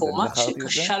 בפורמט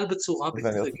שכשל בצורה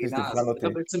בלתי רגילה, אז הייתה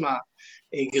בעצם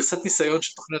גרסת ניסיון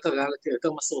של תוכניות הריאליטי יותר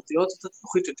מסורתיות, זאת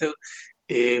תוכנית יותר,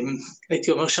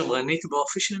 הייתי אומר שמרנית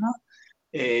באופי שלה,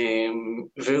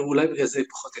 ואולי בגלל זה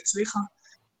פחות הצליחה.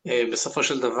 בסופו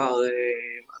של דבר,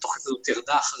 התוכנית הזאת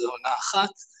ירדה אחרי עונה אחת,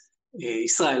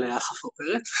 ישראל היה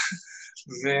חפרפרת,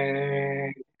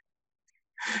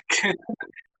 כן,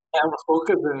 היה בחור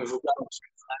כזה מבוגר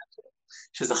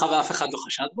שזכה ואף אחד לא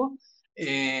חשד בו,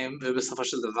 ובסופו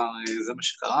של דבר זה מה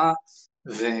שקרה,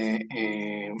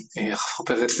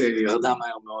 והחפרפרת ירדה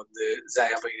מהר מאוד, זה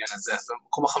היה בעניין הזה. אז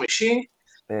במקום החמישי?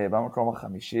 במקום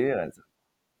החמישי,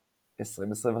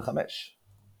 2025.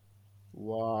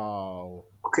 וואו.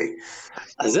 אוקיי,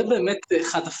 אז זה באמת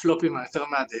אחד הפלופים היותר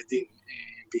מהדהדים,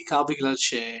 בעיקר בגלל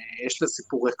שיש לה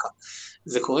סיפור רקע.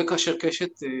 זה קורה כאשר קשת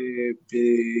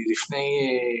לפני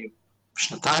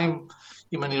שנתיים,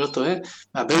 אם אני לא טועה,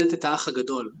 מאבדת את האח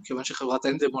הגדול, כיוון שחברת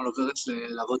אנדמול עוברת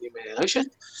לעבוד עם רשת,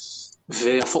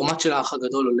 והפורמט של האח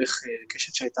הגדול הולך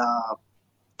קשת שהייתה,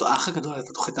 האח הגדול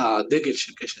הייתה תוכנית הדגל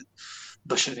של קשת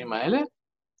בשנים האלה,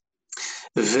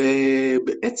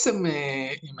 ובעצם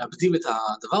הם מאבדים את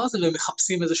הדבר הזה, והם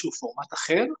מחפשים איזשהו פורמט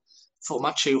אחר,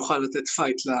 פורמט שיוכל לתת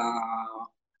פייט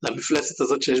למפלצת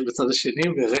הזאת שיש בצד השני,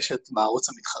 ורשת בערוץ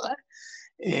המתחרה,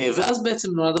 ואז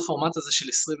בעצם נולד הפורמט הזה של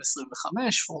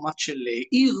 2025, פורמט של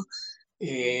עיר,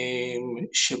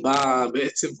 שבה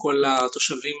בעצם כל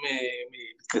התושבים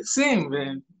מתכנסים,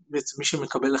 ובעצם מי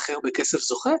שמקבל הכי הרבה כסף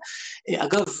זוכה.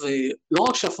 אגב, לא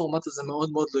רק שהפורמט הזה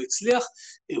מאוד מאוד לא הצליח,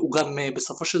 הוא גם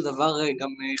בסופו של דבר גם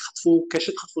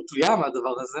חטפו תביעה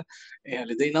מהדבר הזה,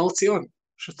 על ידי נאור ציון,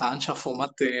 שטען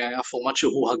שהפורמט היה פורמט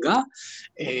שהוא הגה.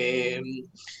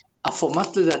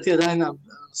 הפורמט לדעתי עדיין,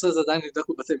 הנושא הזה עדיין נבדק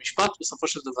בבתי משפט, בסופו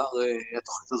של דבר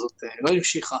התוכנית הזאת לא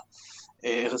המשיכה,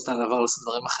 רצתה לעבור לעשות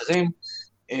דברים אחרים,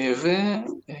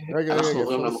 ואנחנו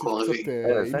עוברים למקום הרביעי.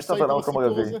 לפני שאתה עובר למקום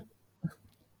הרביעי.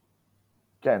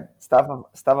 כן,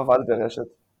 סתיו עבד ברשת.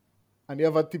 אני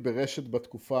עבדתי ברשת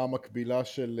בתקופה המקבילה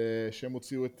שהם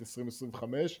הוציאו את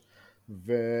 2025,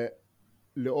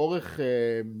 ולאורך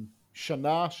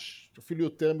שנה, אפילו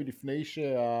יותר מלפני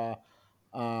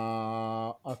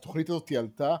שהתוכנית הזאת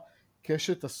עלתה,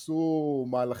 קשת עשו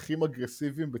מהלכים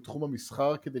אגרסיביים בתחום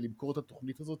המסחר כדי למכור את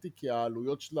התוכנית הזאת, כי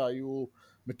העלויות שלה היו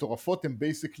מטורפות. הם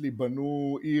בייסיקלי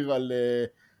בנו עיר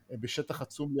בשטח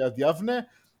עצום ליד יבנה,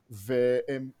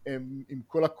 והם עם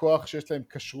כל הכוח שיש להם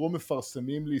קשרו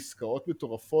מפרסמים לעסקאות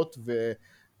מטורפות,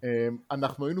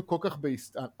 ואנחנו היינו כל כך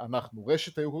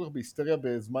רשת היו כל כך בהיסטריה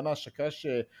בזמן ההשקה,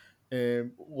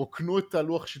 שרוקנו את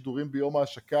הלוח שידורים ביום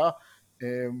ההשקה,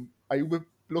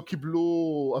 לא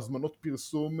קיבלו הזמנות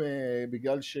פרסום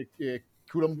בגלל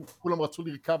שכולם רצו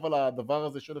לרכב על הדבר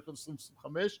הזה שהולך ל-2025,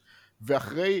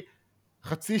 ואחרי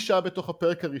חצי שעה בתוך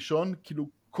הפרק הראשון, כאילו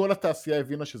כל התעשייה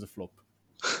הבינה שזה פלופ.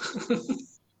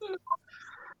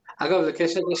 אגב,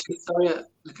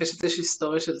 לקשת יש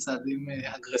היסטוריה של צעדים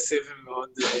אגרסיביים מאוד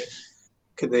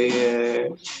כדי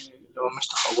לממש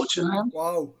תחרות שלהם.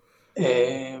 וואו.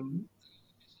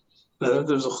 לא יודע אם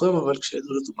אתם זוכרים, אבל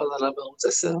כשדולדות עלה בערוץ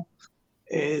 10,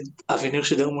 אבי ניר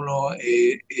שידר מולו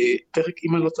פרק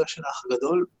עם הלוטה של האח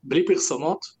הגדול, בלי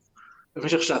פרסומות,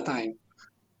 במשך 2 שעתיים,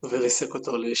 וריסק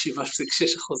אותו ל-7.6%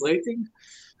 רייטינג,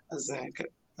 אז כן,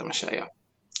 זה מה שהיה.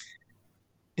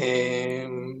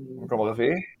 מקום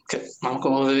הרביעי? כן, מה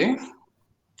המקום הרביעי?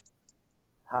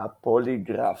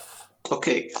 הפוליגרף.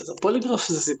 אוקיי, אז הפוליגרף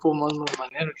זה סיפור מאוד מאוד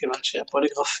מעניין, מכיוון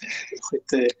שהפוליגרף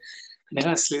תוכנית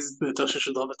כנראה הסליזית ביותר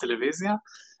ששודרה בטלוויזיה,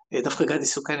 דווקא גדי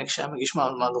סוכני, כשהיה מגיש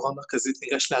מהדורה מרכזית,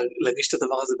 ניגש להגיש את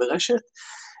הדבר הזה ברשת.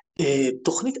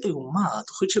 תוכנית איומה,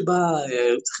 תוכנית שבה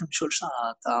היו צריכים לשאול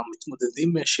את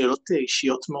המתמודדים שאלות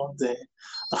אישיות מאוד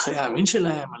על חיי המין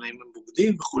שלהם, על האם הם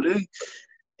בוגדים וכולי.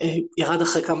 ירד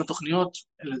אחרי כמה תוכניות,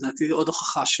 לדעתי עוד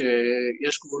הוכחה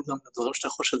שיש גבול גם לדברים שאתה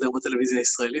יכול לשדר בטלוויזיה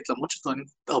הישראלית, למרות שטוענים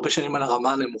הרבה שנים על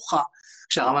הרמה הנמוכה,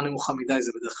 כשהרמה נמוכה מדי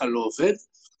זה בדרך כלל לא עובד,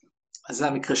 אז זה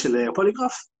המקרה של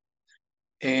הפוליגרף.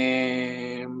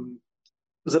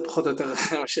 זה פחות או יותר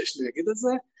מה שיש לי להגיד על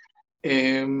זה.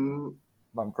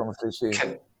 במקום השלישי.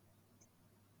 כן.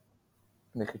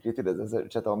 אני חיכיתי לזה,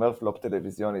 כשאתה אומר פלופ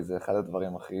טלוויזיוני, זה אחד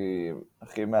הדברים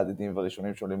הכי מעדידים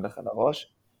והראשונים שעולים לך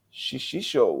לראש. שישי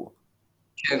שואו.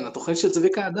 כן, התוכנית של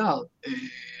צביקה הדר.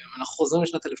 אנחנו חוזרים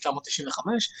לשנת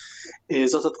 1995,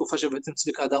 זאת התקופה שבעצם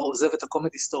צביקה הדר עוזב את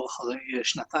הקומדי סטור אחרי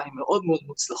 2 מאוד מאוד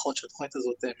מוצלחות שהתוכנית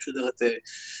הזאת משודרת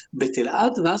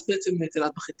בתלעד, ואז בעצם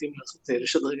תלעד מחליטים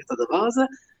לשדרג את הדבר הזה,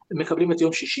 הם מקבלים את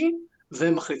יום שישי,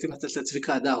 והם מחליטים לתת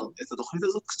לצביקה הדר את התוכנית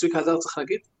הזאת. צביקה הדר צריך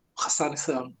להגיד, חסר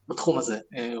ניסיון בתחום הזה,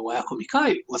 הוא היה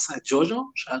קומיקאי, הוא עשה את ג'וז'ו,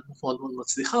 שהיה מאוד מאוד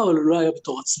מצליחה, אבל הוא לא היה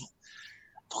בתור עצמו.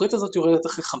 התוכנית הזאת יורדת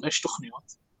אחרי 5 תוכניות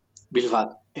בלבד.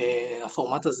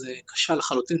 הפורמט הזה קשה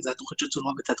לחלוטין, זה היה תוכנית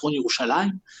שצולמה בתיאטרון ירושלים,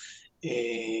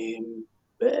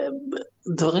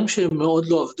 דברים שמאוד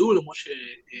לא עבדו, למרות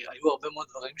שהיו הרבה מאוד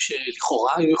דברים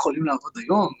שלכאורה היו יכולים לעבוד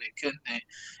היום, כן,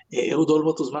 אהוד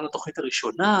אולמרט הוזמן לתוכנית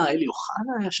הראשונה, אלי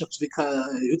אוחנה היה שם, צביקה,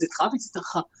 יהודית רביץ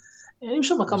התארחה, היו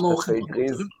שם כמה אורחים,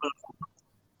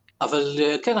 אבל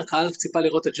כן, הקהל ציפה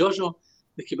לראות את ג'וז'ו,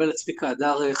 וקיבל את צביקה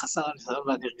הדר חסר הניסיון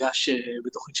והנרגש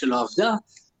בתוכנית שלא עבדה.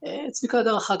 צביקה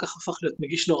הדר אחר כך הפך להיות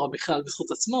מגיש לא רע בכלל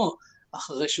בזכות עצמו,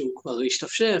 אחרי שהוא כבר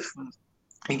השתפשף,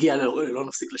 הגיע לא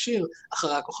נפסיק לשיר,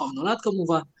 אחרי הכוכב נולד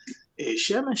כמובן,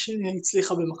 שמש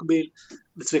הצליחה במקביל,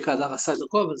 וצביקה הדר עשה את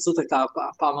דרכו, אבל זאת הייתה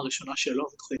הפעם הראשונה שלו,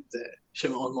 בתוכנית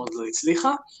שמאוד מאוד לא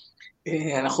הצליחה.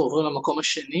 אנחנו עוברים למקום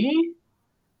השני.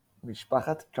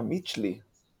 משפחת קמיצ'לי.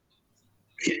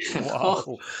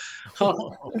 וואו.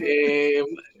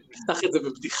 נפתח את זה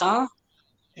בבדיחה.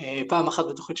 פעם אחת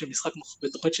בתוכנית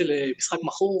של משחק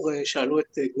מכור, שאלו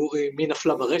את גורי מי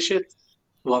נפלה ברשת,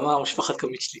 הוא אמר משפחת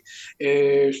קמיצ'לי.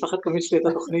 משפחת קמיצ'לי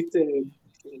הייתה תוכנית,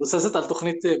 מבוססת על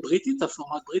תוכנית בריטית,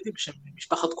 הפורמט בריטי בשם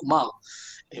משפחת קומר,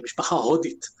 משפחה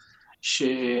הודית,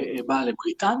 שבאה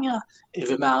לבריטניה,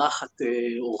 ומארחת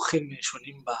אורחים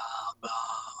שונים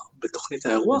בתוכנית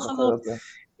האירוח הזאת.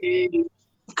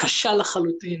 קשה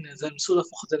לחלוטין, זה ניסו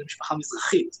להפוך את זה למשפחה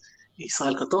מזרחית.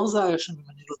 ישראל קטורזה היה שם, אם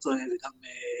אני לא טועה, וגם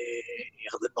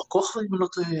ירדן בר כוכבא, אם אני לא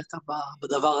טועה, הייתה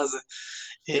בדבר הזה.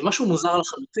 משהו מוזר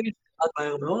לחלוטין, עד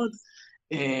מהר מאוד,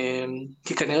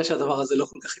 כי כנראה שהדבר הזה לא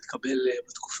כל כך התקבל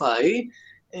בתקופה ההיא,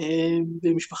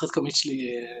 ומשפחת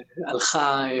קמיצ'לי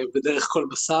הלכה בדרך כל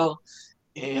בשר,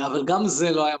 אבל גם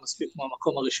זה לא היה מספיק כמו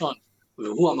המקום הראשון,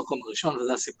 והוא המקום הראשון,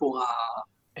 וזה הסיפור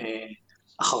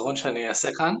האחרון שאני אעשה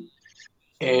כאן.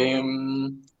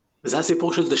 וזה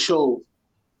הסיפור של The Show,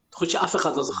 תוכנית שאף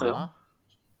אחד לא זוכר,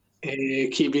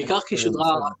 כי בעיקר כי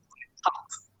שודרה אחת,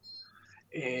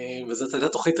 וזאת הייתה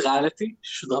תוכנית ריאליטי,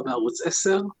 ששודרה בערוץ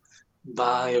 10,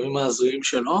 בימים ההזויים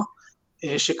שלו,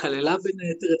 שכללה בין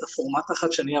היתר את הפורמט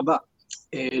החדשני הבא.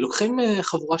 לוקחים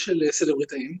חבורה של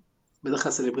סלבריטאים, בדרך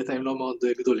כלל סלבריטאים לא מאוד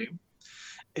גדולים,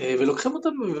 ולוקחים אותם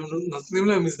ונותנים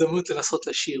להם הזדמנות לנסות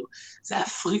לשיר. זה היה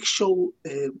פריק שואו,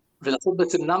 ולעשות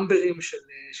בעצם נאמברים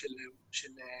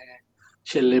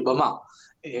של במה.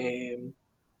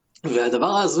 והדבר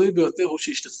ההזוי ביותר הוא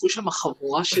שהשתתפו שם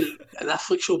חבורה של, זה היה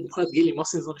פריק שואו מוחלט, גילי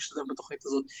מוסינזון השתתף בתוכנית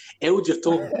הזאת, אהוד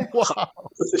ג'טור,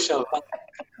 שעבר,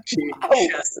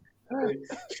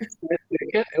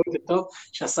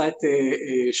 שעשה את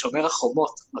שומר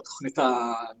החומות בתוכנית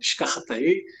הנשכחת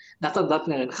ההיא, נתן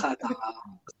דטנר הנחה את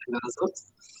התוכנית הזאת,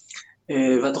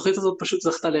 והתוכנית הזאת פשוט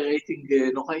זכתה לרייטינג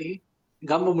נוראי,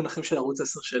 גם במונחים של ערוץ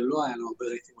 10 שלא היה לו הרבה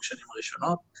רייטינג בשנים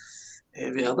הראשונות,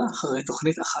 וירדה אחרי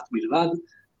תוכנית אחת בלבד,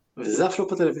 וזה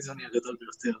הפלופ הטלוויזיוני הגדול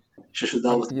ביותר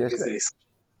ששודר בתוכנית.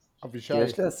 אבישי.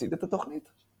 יש להשיג את התוכנית?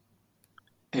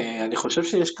 אני חושב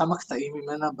שיש כמה קטעים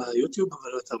ממנה ביוטיוב, אבל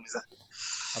לא יותר מזה.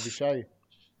 אבישי.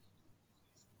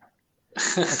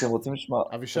 אתם רוצים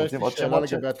לשמוע? אבישי, יש לי שאלה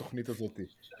לגבי התוכנית הזאת.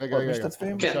 רגע,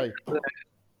 משתתפים? אבישי.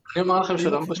 אני אומר לכם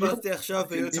שלא פשוט. חפשתי עכשיו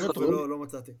ביוטיוב ולא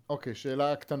מצאתי. אוקיי,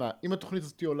 שאלה קטנה. אם התוכנית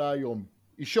הזאת עולה היום,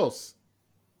 אישוס?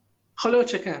 יכול להיות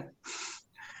שכן.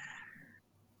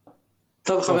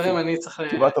 טוב חברים, אני צריך...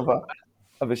 תשובה טובה.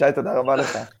 אבישי, תודה רבה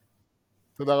לך.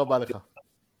 תודה רבה לך.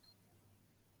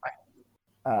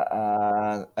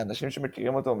 האנשים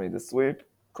שמכירים אותו מ-The Sweep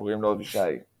קוראים לו אבישי.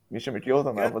 מי שמכיר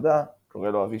אותו מהעבודה קורא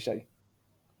לו אבישי.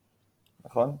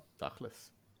 נכון?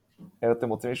 תכלס. אתם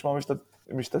רוצים לשמוע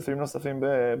משתתפים נוספים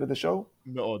ב-The Show?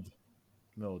 מאוד.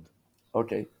 מאוד.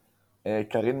 אוקיי.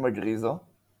 קרין מגריזו,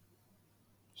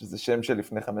 שזה שם של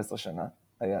לפני 15 שנה,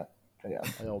 היה קיים.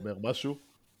 היה אומר משהו?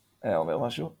 היה אומר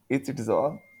משהו. איציק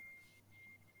זוהר,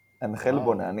 אנחל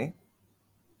בונני,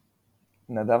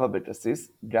 נדב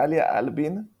אבקסיס, גליה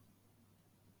אלבין,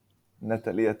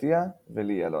 נטלי עטיה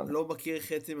ולי אלון. לא מכיר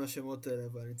חצי מהשמות האלה,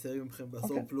 אבל אני צעיר ממכם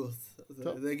בעשור פלוס.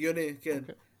 זה הגיוני, כן.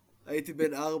 הייתי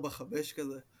בין 4-5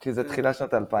 כזה. כי זה תחילה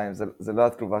שנות 2000, זה לא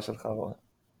התקופה שלך, רון.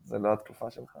 זה לא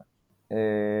התקופה שלך.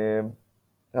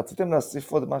 רציתם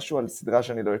להוסיף עוד משהו על סדרה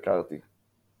שאני לא הכרתי.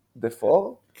 The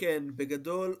Four? כן,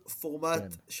 בגדול פורמט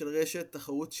של רשת,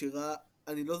 תחרות שירה,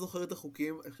 אני לא זוכר את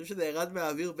החוקים, אני חושב שזה ירד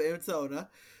מהאוויר באמצע העונה.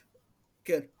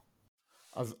 כן.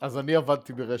 אז אני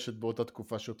עבדתי ברשת באותה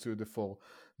תקופה שהוציאו The Four.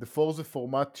 The Four זה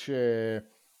פורמט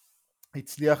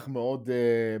שהצליח מאוד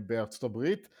בארצות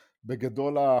הברית.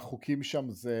 בגדול החוקים שם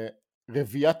זה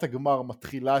רביעיית הגמר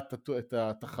מתחילה את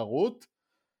התחרות,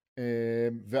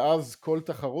 ואז כל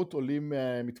תחרות עולים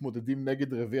מתמודדים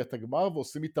נגד רביעיית הגמר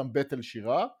ועושים איתם בטל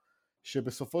שירה,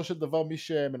 שבסופו של דבר מי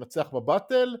שמנצח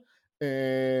בבטל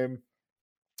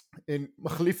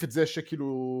מחליף את זה שכאילו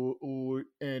הוא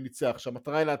ניצח.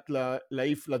 שהמטרה היא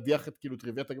להדיח את כאילו את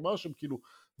רביעיית הגמר שהם כאילו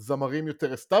זמרים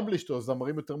יותר established או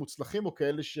זמרים יותר מוצלחים או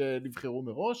כאלה שנבחרו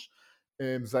מראש.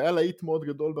 זה היה להיט מאוד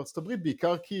גדול בארצות הברית,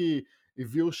 בעיקר כי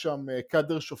הביאו שם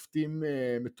קאדר שופטים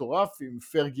מטורף, עם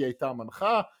פרגי הייתה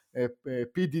המנחה,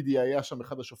 PDD היה שם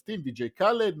אחד השופטים, DJ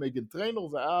קאלד, מייגן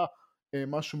טריינור, זה היה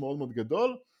משהו מאוד מאוד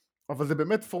גדול, אבל זה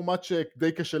באמת פורמט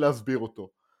שדי קשה להסביר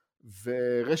אותו.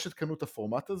 ורשת קנו את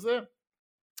הפורמט הזה,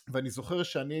 ואני זוכר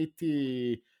שאני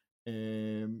הייתי,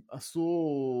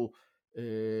 עשו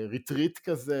ריטריט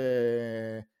כזה,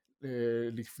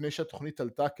 לפני שהתוכנית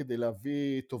עלתה כדי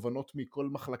להביא תובנות מכל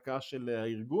מחלקה של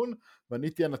הארגון, ואני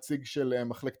הייתי הנציג של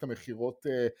מחלקת המחירות,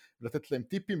 לתת להם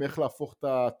טיפים איך להפוך את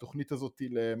התוכנית הזאת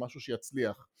למשהו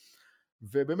שיצליח.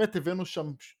 ובאמת הבאנו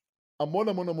שם המון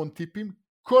המון המון טיפים,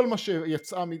 כל מה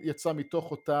שיצא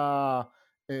מתוך אותה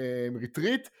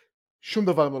ריטריט, שום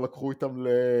דבר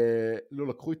לא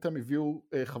לקחו איתם, הביאו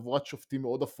חבורת שופטים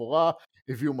מאוד אפורה,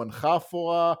 הביאו מנחה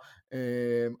אפורה,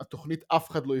 התוכנית אף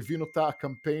אחד לא הבין אותה,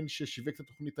 הקמפיין ששיווק את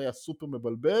התוכנית היה סופר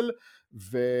מבלבל,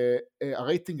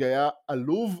 והרייטינג היה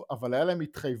עלוב, אבל היה להם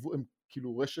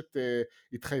כאילו רשת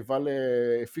התחייבה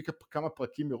להפיקה כמה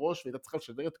פרקים מראש, והייתה צריכה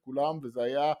לשדר את כולם, וזה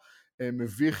היה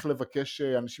מביך לבקש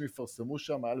שאנשים יפרסמו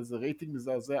שם, היה לזה רייטינג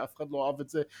מזעזע, אף אחד לא אהב את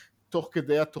זה. תוך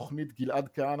כדי התוכנית גלעד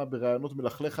כהנא ברעיונות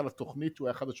מלכלך על התוכנית, הוא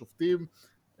היה אחד השופטים,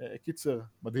 קיצר,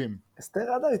 מדהים.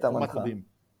 אסתר עדה הייתה מנחה. מדהים.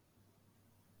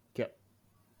 כן.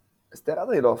 אסתר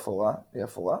עדה היא לא אפורה, היא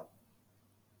אפורה?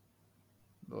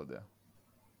 לא יודע.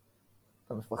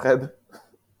 אתה מפחד?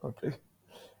 אוקיי.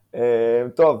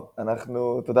 טוב,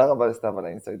 תודה רבה לסתיו על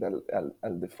האינסייד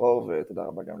על The Four, ותודה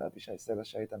רבה גם לאבישי סלע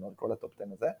שהייתנו על כל הטופ 10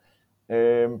 הזה.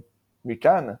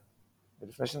 מכאן,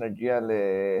 ולפני שנגיע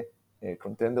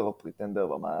קונטנדר או פריטנדר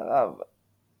במערב,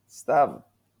 סתיו,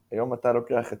 היום אתה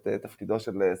לוקח את תפקידו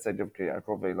של סגב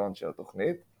כיעקב ואילון של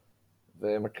התוכנית,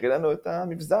 ומקריא לנו את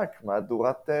המבזק,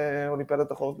 מהדורת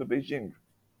אולימפיאדת החורף בבייג'ינג.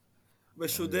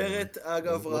 משודרת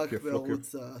אגב לא רק כיף, לא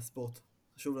בערוץ הספורט,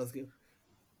 חשוב להזכיר.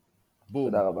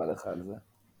 בום. תודה רבה לך על זה.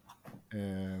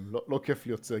 לא כיף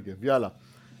להיות שגב, יאללה.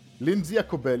 לינזי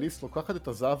הקובליס לוקחת את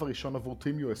הזהב הראשון עבור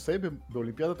טים USA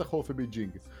באולימפיאדת החורף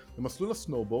בבייג'ינג. במסלול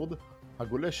הסנואובורד,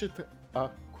 הגולשת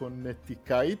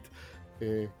הקונטיקאית,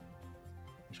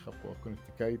 יש לך פה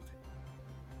הקונטיקאית,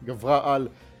 גברה על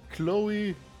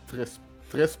קלואי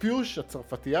טרספיוש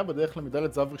הצרפתייה בדרך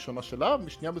למדליית זהב ראשונה שלה,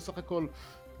 משנייה בסך הכל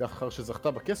לאחר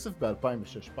שזכתה בכסף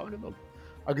ב-2006, פער גדול.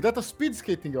 אגדת הספיד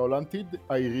סקייטינג ההולנדית,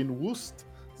 איירין ווסט,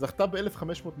 זכתה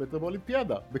ב-1500 מטר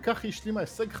באולימפיאדה. בכך היא השלימה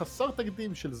הישג חסר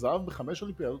תקדים של זהב ב5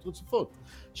 אולימפיאדות רצופות,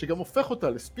 שגם הופך אותה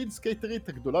לספיד סקייטרית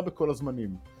הגדולה בכל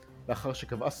הזמנים. לאחר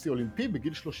שקבעה שיא אולימפי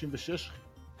בגיל 36,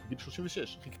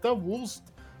 חיכתה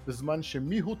וורסט בזמן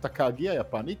שמיהו טקאגי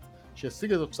היפנית,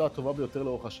 שהשיגה את התוצאה הטובה ביותר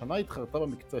לאורך השנה, התחרתה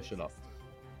במקצוע שלה.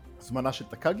 זמנה של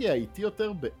טקאגי היה איטי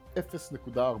יותר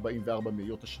ב-0.44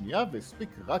 מאיות השנייה, והספיק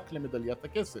רק למדליית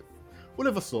הכסף.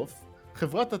 ולבסוף,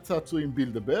 חברת הצעצועים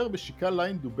בילדבר בשיקה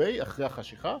ליין דובי אחרי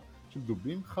החשיכה של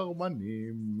דובים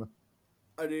חרמנים.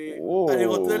 אני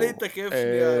רוצה להתעכב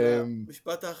שנייה על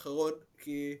המשפט האחרון,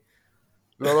 כי...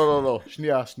 לא,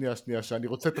 שנייה, שאני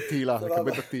רוצה את התהילה,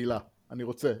 לקבל את התהילה. אני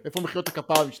רוצה. איפה מחיאות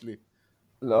הכפיים שלי?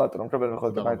 לא, אתה לא מקבל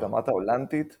מחיאות הכפיים, אתה אמרת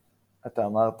הולנדית, אתה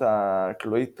אמרת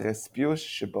קלואי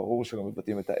טרספיוש, שברור שלא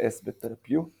מבטאים את ה-S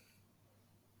בטרפיו.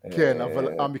 כן,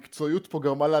 אבל המקצועיות פה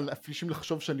גרמה לאנשים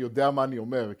לחשוב שאני יודע מה אני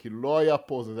אומר, כאילו לא היה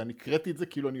פה זה, אני קראתי את זה,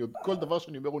 כאילו כל דבר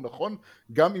שאני אומר הוא נכון,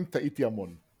 גם אם טעיתי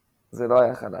המון. זה לא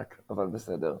היה חלק, אבל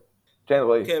בסדר. כן,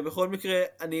 רועי. כן, בכל מקרה,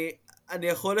 אני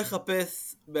יכול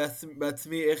לחפש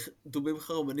בעצמי איך דובים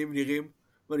חרמנים נראים,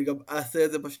 ואני גם אעשה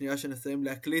את זה בשנייה שנסיים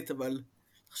להקליט, אבל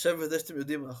עכשיו בזה שאתם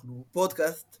יודעים, אנחנו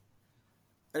פודקאסט,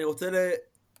 אני רוצה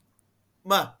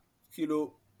מה?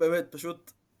 כאילו, באמת,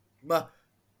 פשוט, מה?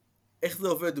 איך זה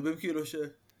עובד? דובים כאילו ש...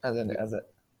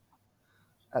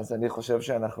 אז אני חושב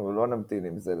שאנחנו לא נמתין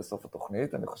עם זה לסוף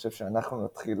התוכנית, אני חושב שאנחנו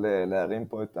נתחיל להרים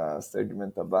פה את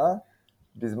הסגמנט הבא,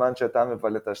 בזמן שאתה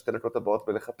מבלה את השתי דקות הבאות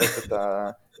בלחפש את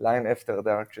ה-line after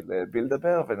dark של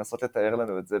בילדבר, ולנסות לתאר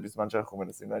לנו את זה בזמן שאנחנו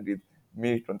מנסים להגיד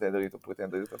מי קונטנדרית או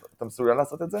פריטנדרית. אתה מסוגל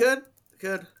לעשות את זה? כן,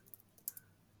 כן.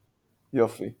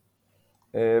 יופי.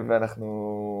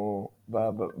 ואנחנו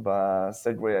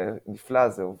בסגווי הנפלא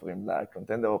הזה עוברים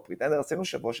לקונטנדר או פריטנדר. עשינו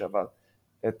שבוע שעבר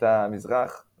את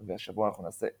המזרח, והשבוע אנחנו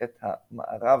נעשה את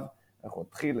המערב. אנחנו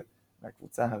נתחיל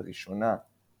מהקבוצה הראשונה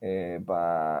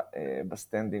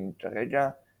בסטנדינג כרגע,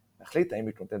 נחליט האם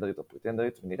היא קונטנדרית או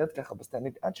פריטנדרית, ונראית ככה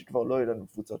בסטנדינג עד שכבר לא יהיו לנו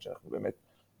קבוצות שאנחנו באמת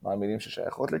מאמינים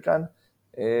ששייכות לכאן.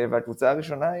 והקבוצה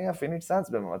הראשונה היא הפיניקס סאנס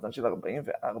במאזן של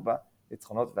 44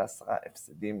 ניצחונות ו10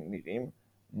 הפסדים. נראים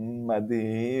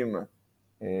מדהים.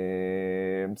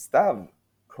 סתיו,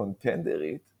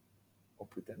 קונטנדרית או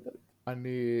פריטנדרית?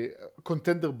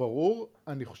 קונטנדר ברור.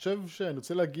 אני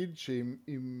רוצה להגיד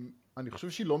אני חושב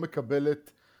שהיא לא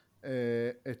מקבלת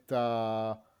את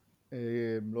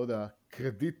לא יודע,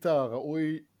 קרדיט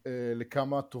הראוי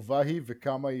לכמה טובה היא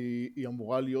וכמה היא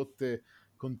אמורה להיות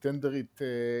קונטנדרית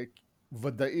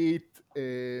ודאית,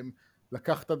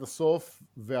 לקחת עד הסוף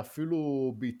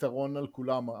ואפילו ביתרון על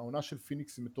כולם. העונה של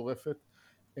פיניקס היא מטורפת,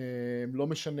 לא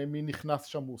משנה מי נכנס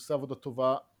שם, הוא עושה עבודה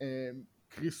טובה.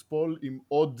 קריס פול עם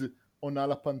עוד עונה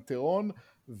לפנתיאון,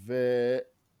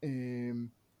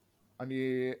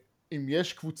 אם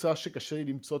יש קבוצה שקשה לי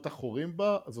למצוא את החורים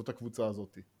בה, אז זאת הקבוצה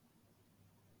הזאת.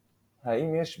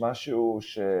 האם יש משהו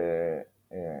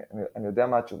אני יודע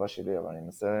מה התשובה שלי, אבל אני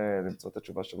אנסה למצוא את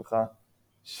התשובה שלך,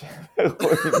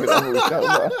 שרואי נראה מאושר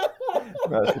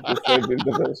מהחיפושי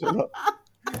בילדבר שלו.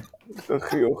 זה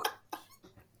חיוך.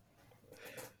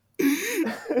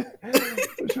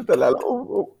 פשוט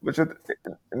פשוט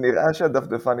נראה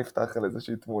שהדפדפה נפתח על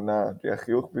איזושהי תמונה, כי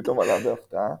החיוך פתאום עלה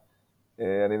בהפתעה.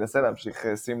 אני אנסה להמשיך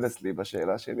סימלסלי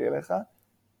בשאלה שלי אליך.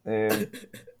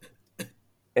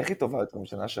 איך היא טובה יותר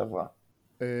משנה שעברה?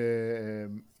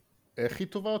 איך היא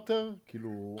טובה יותר?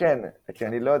 כאילו... כן, כי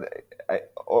אני לא יודע,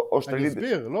 או שתגיד... אני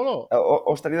אסביר, לא.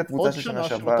 או שתגיד את קבוצה של שנה שעברה. עוד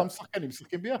שנה של אותם שחקנים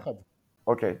משחקים ביחד.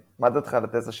 אוקיי, מה דעתך על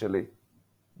התזה שלי?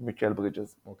 מיקל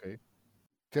ברידג'ס. אוקיי.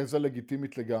 תזה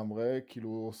לגיטימית לגמרי,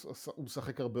 כאילו הוא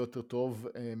משחק הרבה יותר טוב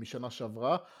משנה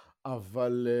שעברה,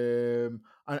 אבל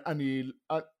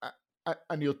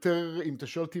אני יותר, אם אתה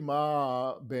שואל אותי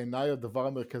מה בעיניי הדבר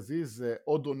המרכזי, זה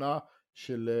עוד עונה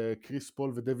של קריס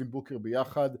פול ודווין בוקר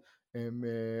ביחד. הם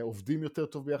עובדים יותר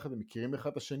טוב ביחד, הם מכירים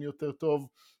אחד את השני יותר טוב,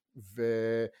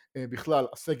 ובכלל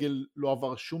הסגל לא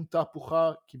עבר שום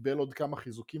תהפוכה, קיבל עוד כמה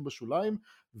חיזוקים בשוליים,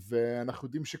 ואנחנו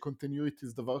יודעים שקונטיניויטי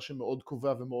זה דבר שמאוד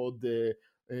קובע ומאוד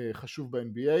חשוב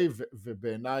ב-NBA,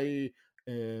 ובעיניי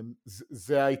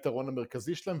זה היתרון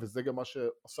המרכזי שלהם, וזה גם מה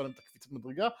שעושה להם את הקפיצת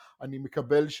מדרגה. אני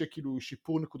מקבל שכאילו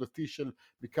שיפור נקודתי של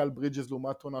מיקל ברידג'ס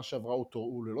לעומת עונה שעברה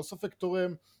הוא ללא ספק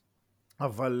תורם,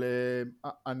 אבל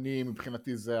אני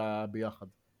מבחינתי זה ביחד.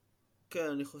 כן,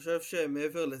 אני חושב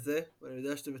שמעבר לזה, ואני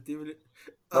יודע שאתם מתאים לי...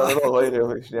 לא, רואי,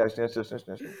 שנייה.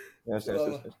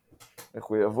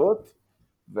 מחויבות,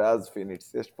 ואז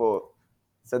פיניקס. יש פה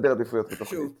סדר עדיפויות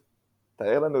בתוכנית.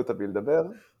 תאר לנו את הביל דבר.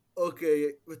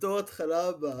 אוקיי, בתור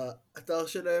התחלה באתר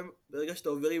שלהם, ברגע שאתה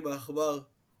עובר עם העכבר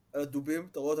על הדובים,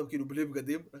 אתה רואה אותם כאילו בלי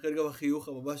בגדים, לכן גם החיוך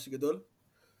הממש גדול.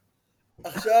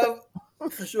 עכשיו,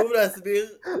 חשוב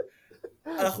להסביר,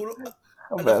 אנחנו לא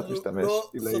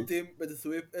סוטים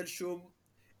בדסוויפ, אין שום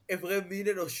אברי מין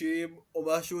אנושיים או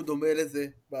משהו דומה לזה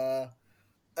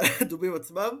בדובים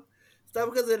עצמם. סתם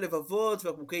כזה לבבות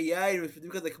ועמוקי יין, משפטים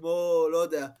כזה כמו, לא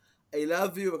יודע, I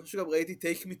love you, ואני חושב שגם ראיתי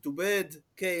take me to bed,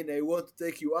 כן, I want to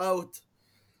take you out.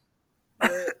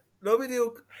 לא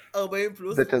בדיוק 40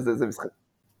 פלוס. זה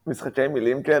משחקי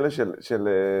מילים כאלה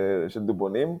של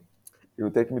דובונים, you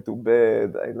take me to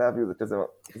bed, I love you,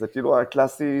 זה כאילו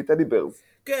הקלאסי טדי ברס.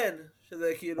 כן,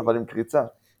 שזה כאילו... אבל עם קריצה.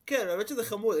 כן, האמת שזה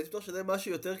חמוד, הייתי בטוח שזה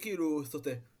משהו יותר כאילו סוטה.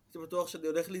 הייתי בטוח שאני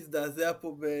הולך להזדעזע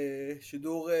פה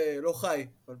בשידור לא חי,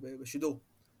 אבל בשידור.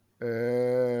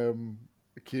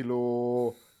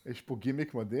 כאילו, יש פה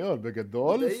גימיק מדהים, אבל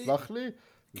בגדול, סלח לי,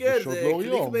 כן, זה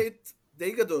קליק בייט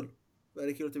די גדול.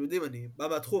 ואני כאילו, אתם יודעים, אני בא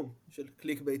מהתחום של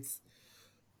קליק בייטס.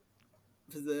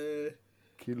 וזה...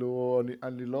 כאילו,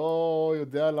 אני לא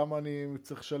יודע למה אני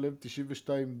צריך לשלם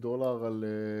 $92 על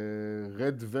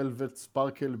Red Velvet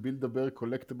Sparkle Build-A-Bear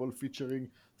Collectible Featuring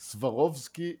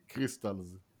סברובסקי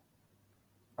קריסטלס.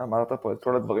 אמרת פה את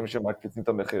כל הדברים שמקפיצים את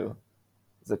המחיר.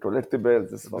 זה קולקטיבל,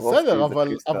 זה סברובסקי, בסדר,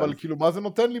 אבל כאילו מה זה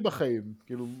נותן לי בחיים?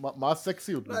 כאילו, מה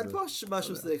הסקסיות לזה? אין פה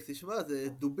משהו סקסי, שמע, זה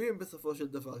דובים בסופו של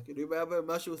דבר. כאילו, אם היה בהם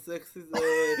משהו סקסי, זה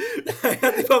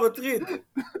היה טיפה מטריד.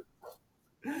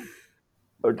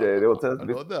 אוקיי, אני רוצה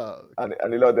להסביר.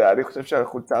 אני לא יודע, אני חושב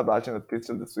שהחולצה הבאה שנדפיס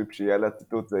של דסוויפ שיהיה לה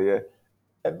ציטוט זה יהיה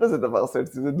אין בזה דבר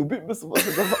סקסי, זה דובים בסופו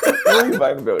של דבר. רועי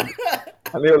ויינברג.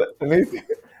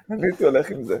 אני הייתי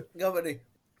הולך עם זה.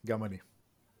 גם אני.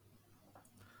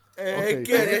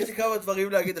 כן, יש לי כמה דברים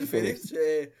להגיד על פיניקס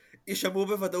שישמעו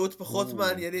בוודאות פחות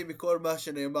מעניינים מכל מה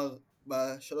שנאמר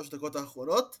בשלוש דקות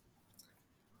האחרונות,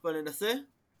 אבל ננסה.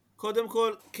 קודם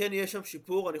כל, כן יש שם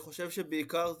שיפור, אני חושב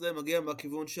שבעיקר זה מגיע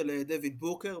מהכיוון של דויד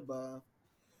בוקר.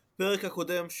 בפרק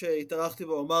הקודם שהתארחתי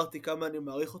בו אמרתי כמה אני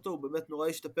מעריך אותו, הוא באמת נורא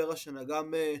השתפר השנה,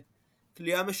 גם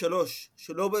קליעה מ3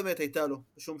 שלא באמת הייתה לו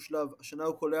בשום שלב, השנה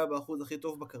הוא קולע באחוז הכי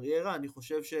טוב בקריירה, אני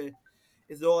חושב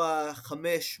שאזור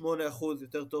ה-5-8%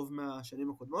 יותר טוב מהשנים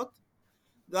הקודמות.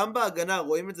 גם בהגנה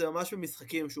רואים את זה ממש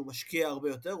במשחקים שהוא משקיע הרבה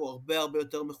יותר, הוא הרבה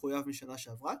יותר מחויב משנה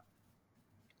שעברה.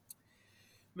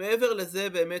 מעבר לזה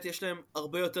באמת יש להם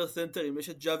הרבה יותר סנטרים, יש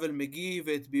את ג'אבל מגי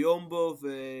ואת ביומבו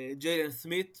וג'יילן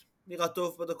סמית, נראה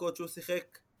טוב בדקות שהוא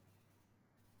שיחק.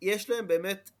 יש להם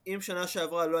באמת, אם שנה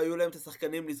שעברה לא היו להם את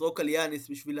השחקנים לזרוק על יאניס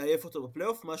בשביל להעיף אותו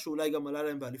בפלייאוף, משהו אולי גם עלה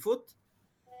להם באליפות,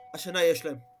 השנה יש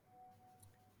להם.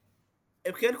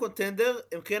 הם כן קונטנדר,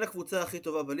 הם כן הקבוצה הכי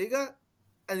טובה בליגה,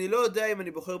 אני לא יודע אם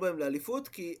אני בוחר בהם לאליפות,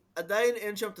 כי עדיין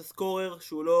אין שם את הסקורר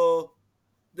שהוא לא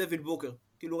דויד בוקר.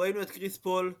 כאילו ראינו את קריס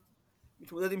פול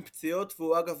מתמודד עם פציעות,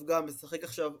 והוא אגב גם משחק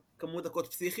עכשיו כמות דקות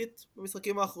פסיכית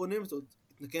במשחקים האחרונים, זאת אומרת,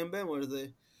 התנקם בהם, או על זה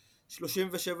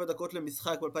 37 דקות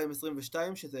למשחק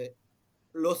ב-2022, שזה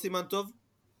לא סימן טוב.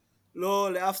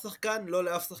 לא לאף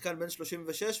שחקן בין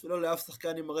 36, ולא לאף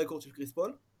שחקן עם הרקורד של קריס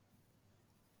פול.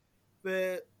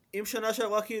 ואם שנה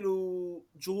שעברה כאילו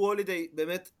ג'רו הולידיי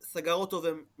באמת סגר אותו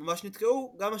והם ממש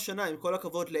נתקעו, גם השנה, עם כל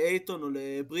הכבוד לאייטון או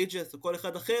לברידג'ס או כל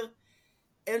אחד אחר,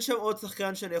 אין שם עוד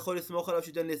שחקן שאני יכול לסמוך עליו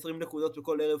שייתן לי 20 נקודות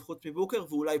בכל ערב חוץ מבוקר,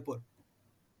 ואולי פול.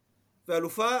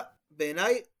 ואלופה,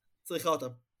 בעיניי, צריכה אותם.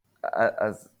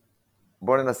 אז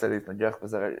בוא ננסה להתנגח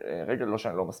בזה רגע, לא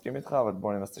שאני לא מסכים איתך, אבל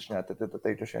בוא ננסה שנייה לתת את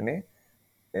הטייק השני.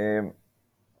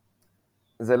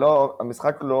 זה לא,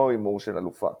 המשחק לא הימור של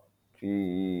אלופה, כי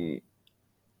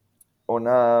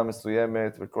עונה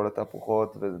מסוימת וכל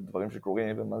התהפוכות ודברים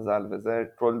שקורים ומזל וזה,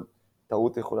 כל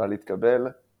טעות יכולה להתקבל.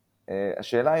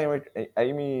 השאלה היא,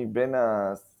 האם היא בין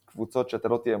הקבוצות שאתה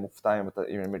לא תהיה מופתע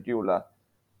אם הם הגיעו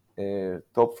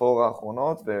לטופ 4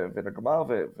 האחרונות ולגמר,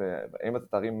 והאם אתה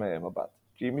תרים מבט.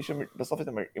 כי בסוף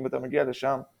אם אתה מגיע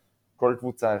לשם, כל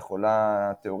קבוצה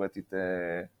יכולה תיאורטית,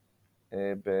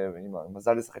 עם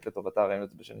מזל לשחק לטובתה, ראינו את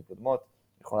זה בשנים קודמות,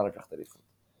 יכולה לקחת אליפות.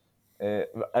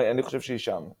 אני חושב שהיא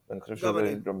שם, ואני חושב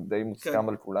שזה גם די מוסכם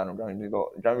על כולנו, גם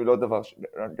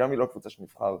אם היא לא קבוצה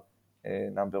שנבחר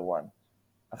נאמבר 1.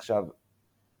 עכשיו,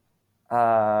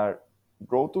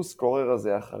 ה-go to scorer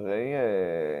הזה אחרי,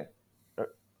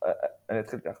 אני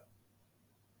אתחיל ככה.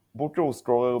 בוקר הוא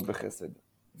סקורר בחסד,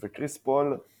 וקריס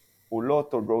פול הוא לא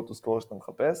אותו go to scorer שאתה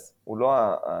מחפש, הוא לא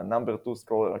ה-number 2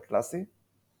 scorer הקלאסי,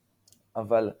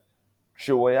 אבל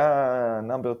כשהוא היה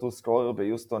number 2 scorer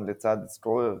ביוסטון לצד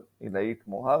סקורר עילאי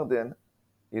כמו הרדן,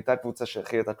 היא הייתה קבוצה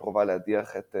שהכי הייתה קרובה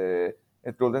להדיח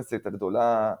את גולדן סטייט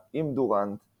הגדולה עם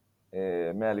דורנט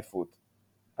מאליפות.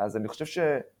 אז אני חושב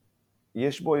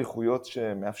שיש בו איכויות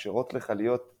שמאפשרות לך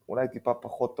להיות אולי טיפה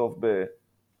פחות טוב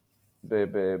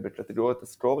בקטגוריית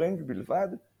הסקורינג בלבד,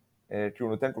 כי הוא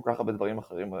נותן כל כך הרבה דברים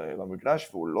אחרים במגרש,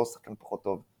 והוא לא שחקן פחות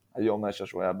טוב היום מאשר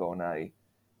שהוא היה בעונה ההיא.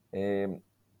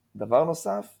 דבר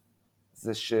נוסף,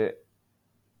 זה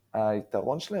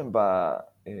שהיתרון שלהם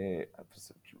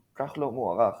זה כל כך לא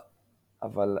מוערך,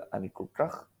 אבל אני כל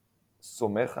כך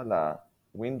סומך על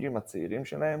הווינגים הצעירים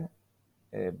שלהם,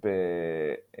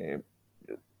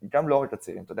 גם לא רק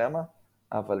הצעירים, אתה יודע מה?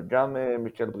 אבל גם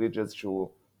מיקל ברידג'ס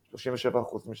שהוא 37%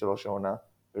 משלוש העונה,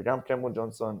 וגם קמרון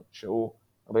ג'ונסון שהוא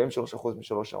 43%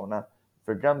 משלוש העונה,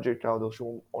 וגם ג'יי קראודר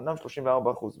שהוא אומנם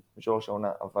 34% משלוש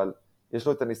העונה, אבל יש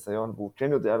לו את הניסיון והוא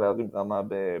כן יודע להרים רמה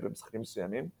במשחקים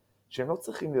מסוימים, שהם לא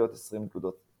צריכים להיות 20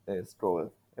 נקודות סקורר,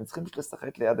 הם צריכים פשוט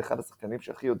לשחק ליד אחד השחקנים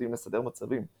שהכי יודעים לסדר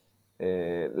מצבים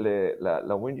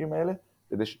לווינגים האלה,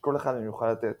 כדי שכל אחד מהם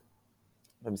יוכל לתת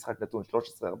במשחק נתון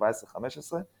 13, 14,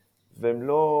 15, והם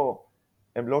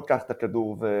לא קח את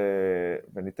הכדור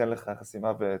וניתן לך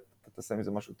חסימה ותעשה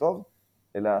מזה משהו טוב,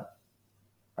 אלא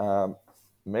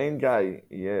המיין גאי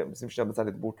יהיה, נשים שנייה בצד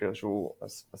את בוקר שהוא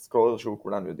הסקורר שהוא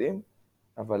כולם יודעים,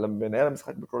 אבל מנהל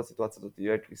המשחק בכל הסיטואציה הזאת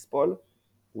יהיה קריס פול,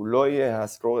 הוא לא יהיה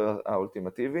הסקורר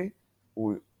האולטימטיבי,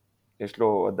 יש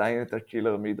לו עדיין את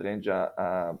הקילר מיד ריינג'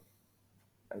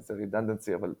 איזה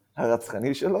רידנדנסי, אבל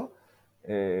הרצחני שלו,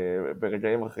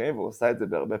 ברגעים אחרים, והוא עושה את זה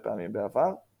בהרבה פעמים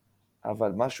בעבר,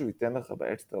 אבל משהו ייתן לך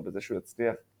באקסטרה בזה שהוא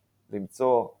יצליח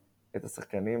למצוא את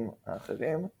השחקנים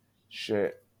האחרים,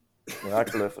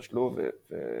 שרק לא יפשלו,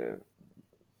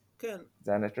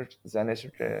 זה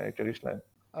הנשק העיקרי שלהם.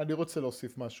 אני רוצה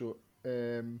להוסיף משהו.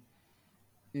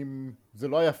 אם זה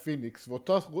לא היה פיניקס,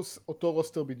 ואותו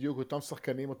רוסטר בדיוק, אותם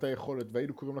שחקנים, אותה יכולת,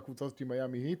 והיינו קוראים לקבוצה הזאת עם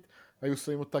מיאמי היט, היו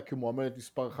שמים אותה כמועמדת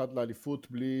מספר 1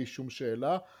 לאליפות בלי שום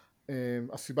שאלה.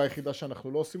 הסיבה היחידה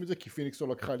שאנחנו לא עושים את זה, כי פיניקס לא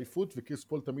לקחה אליפות, וקריס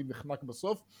פול תמיד נחנק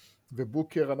בסוף,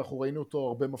 ובוקר אנחנו ראינו אותו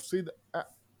הרבה מפסיד.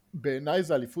 בעיניי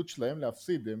זה האליפות שלהם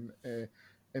להפסיד,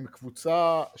 הם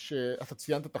קבוצה שאתה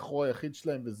ציינת את החור היחיד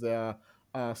שלהם, וזה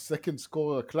הסקנד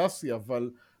סקורר הקלאסי,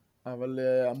 אבל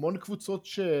המון קבוצות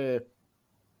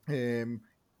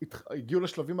הגיעו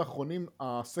לשלבים האחרונים,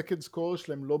 הסקנד סקורר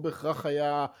שלהם לא בהכרח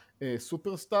היה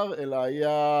סופרסטאר, אלא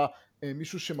היה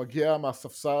מישהו שמגיע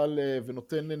מהספסל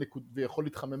ונותן ויכול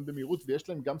להתחמם במהירות, ויש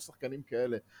להם גם שחקנים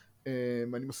כאלה.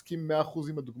 אני מסכים 100%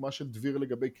 עם הדוגמה של דביר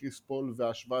לגבי קריס פול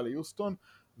וההשוואה ליוסטון,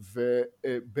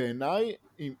 ובעיניי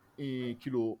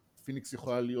כאילו פיניקס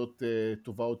יכולה להיות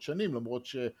טובה עוד שנים, למרות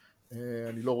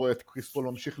שאני לא רואה את קריס פול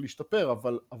ממשיך להשתפר,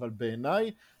 אבל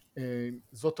בעיניי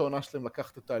זאת העונה שלהם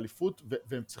לקחת את האליפות,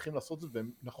 והם צריכים לעשות את זה,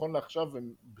 והם נכון לעכשיו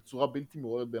הם בצורה בלתי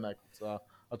מעוררת בעיניי קבוצה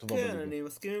הטובה בליגה. כן, אני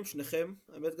מסכים עם שניכם,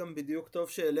 האמת גם בדיוק טוב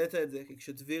שהעלית את זה, כי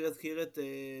כשדביר הזכיר את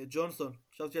ג'ונסון,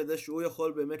 חשבתי על זה שהוא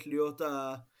יכול באמת להיות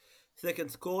הסקנד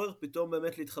סקורר, פתאום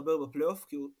באמת להתחבר בפלייאוף,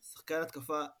 כי הוא שחקן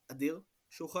התקפה אדיר,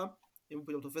 שוחם, אם הוא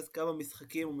פתאום תופס כמה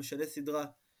משחקים הוא משנה סדרה,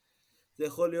 זה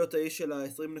יכול להיות האיש של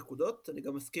ה-20 נקודות, אני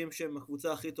גם מסכים שהם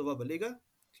הקבוצה הכי טובה בליגה,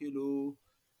 כאילו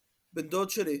בן דוד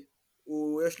שלי,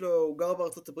 הוא הוא גר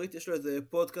בארצות הברית, יש לו איזה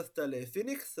פודקאסט על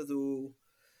פיניקס, אז הוא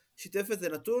שיתף איזה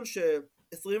נתון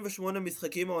ש28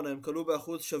 משחקים העונה הם קלו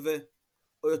באחוז שווה,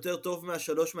 או יותר טוב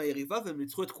מהשלוש מהיריבה, והם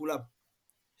ניצחו את כולם.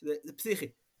 זה פסיכי.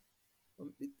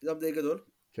 גם די גדול.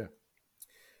 כן.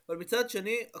 אבל מצד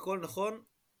שני, הכל נכון,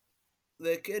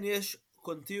 וכן יש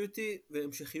קונטיוטי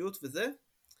והמשכיות וזה.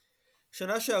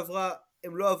 שנה שעברה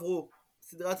הם לא עברו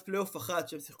סדרת פלייאוף אחת,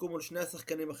 שהם שיחקו מול שני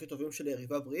השחקנים הכי טובים של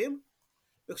היריבה בריאים,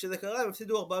 וכשזה קרה הם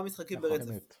הפסידו 4 משחקים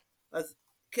ברצף. אז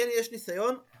כן יש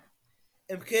ניסיון,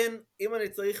 הם כן, אם אני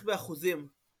צריך באחוזים,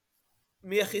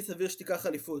 מי הכי סביר שתיקח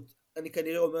אליפות, אני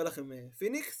כנראה אומר לכם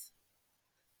פיניקס,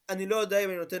 אני לא יודע אם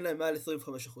אני נותן להם מעל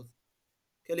 25%.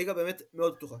 כי הליגה באמת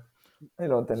מאוד פתוחה. אני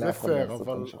לא נותן לאף אחד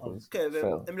מעל 25%. כן,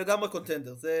 והם לגמרי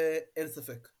קונטנדר, זה אין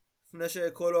ספק. לפני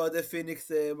שכל אוהדי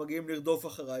פיניקס מגיעים לרדוף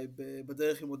אחריי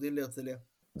בדרך עם מודיעין להרצליה.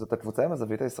 זאת הקבוצה עם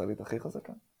הזווית הישראלית הכי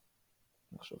חזקה?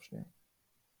 נחשוב שנייה.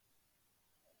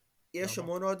 יש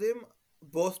המון אוהדים,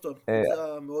 בוסטון,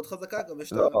 קבוצה מאוד חזקה, גם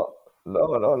יש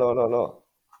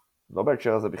לא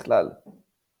בהקשר הזה בכלל.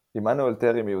 עמנואל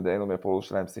טרי מיודענו מהפועל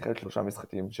שלהם שיחק 3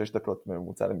 משחקים, 6 דקות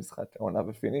ממוצע למשחק העונה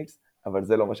בפיניקס, אבל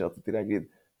זה לא מה שרציתי להגיד.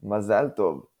 מזל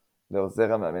טוב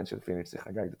לעוזר המאמן של פיניקס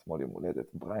שחגג אתמול יום הולדת,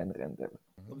 בריין רנדל.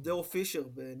 אבדרו פישר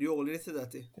בניו אורלינס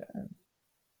לדעתי.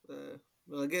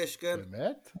 מרגש, כן?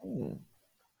 באמת?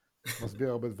 מסביר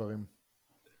הרבה דברים.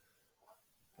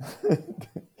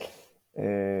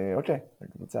 אוקיי,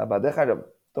 הקבוצה הבאה. דרך אגב,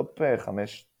 טופ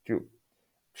 5, כאילו,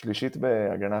 שלישית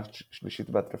בהגנה, שלישית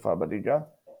בהתקפה בליגה,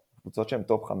 קבוצות שהן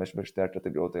טופ 5 בשתי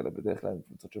הקטגוריות האלה, בדרך כלל הן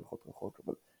קבוצות שהולכות רחוק,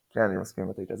 אבל כן, אני מסכים עם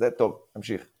התהית הזה. טוב,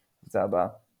 נמשיך. קבוצה הבאה,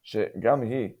 שגם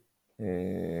היא,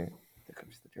 תכף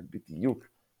נסתכל בדיוק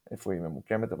איפה היא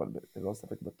ממוקמת, אבל לא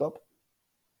ספק בטופ,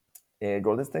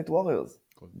 גולדן סטייט ווריורס,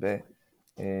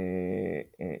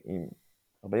 עם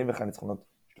 41 ניצחונות,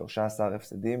 13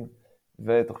 הפסדים,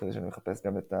 ותוך כדי שאני מחפש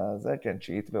גם את זה, כן,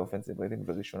 תשיעית באופנסיב רייטינג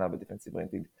וראשונה בדיפנסיב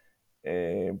רייטינג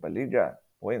בליגה.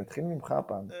 רואי, נתחיל ממך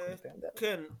הפעם.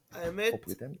 כן, האמת,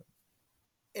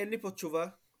 אין לי פה תשובה.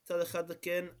 צד אחד,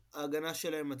 כן, ההגנה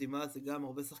שלהם מדהימה, זה גם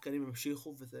הרבה שחקנים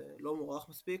המשיכו, וזה לא מוערך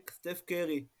מספיק. סטף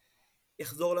קרי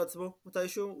יחזור לעצמו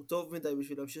מתישהו, הוא טוב מדי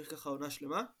בשביל להמשיך ככה עונה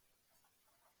שלמה.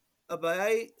 הבעיה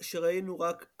היא שראינו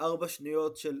רק 4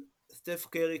 שניות של סטף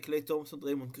קרי, קליי תומפסון,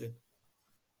 דריימונד גרין.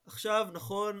 עכשיו,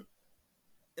 נכון,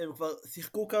 הם כבר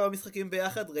שיחקו כמה משחקים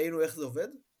ביחד, ראינו איך זה עובד,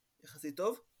 יחסית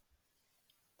טוב.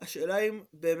 השאלה אם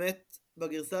באמת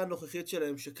בגרסה הנוכחית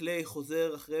שלהם, שקליי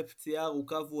חוזר אחרי פציעה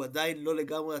ארוכה והוא עדיין לא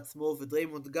לגמרי עצמו,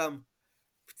 ודריימונד גם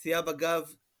פציעה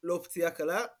בגב, לא פציעה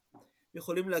קלה,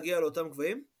 יכולים להגיע לאותם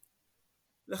גבהים.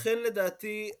 לכן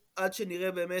לדעתי, עד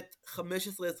שנראה באמת 15-20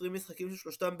 משחקים של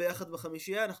שלושתם ביחד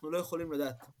בחמישייה, אנחנו לא יכולים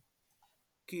לדעת.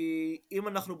 כי אם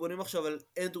אנחנו בונים עכשיו על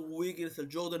אנדרו ויגינס, על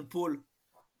ג'ורדן פול,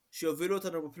 שיובילו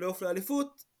אותנו בפלייאוף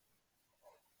לאליפות,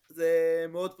 זה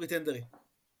מאוד פריטנדרי.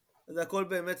 זה הכל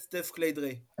באמת סטף קליי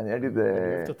דריי. אני אגיד...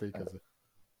 אני אוהב את הטייק הזה.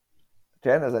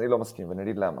 כן, אז אני לא מסכים, ואני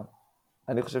אגיד למה.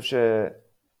 אני חושב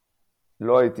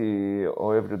שלא הייתי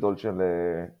אוהב גדול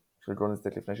של גולדן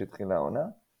סטייט לפני שהתחילה העונה,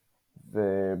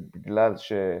 ובגלל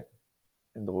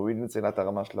שאנדרו ויגינס העלה את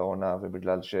הרמה של העונה,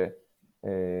 ובגלל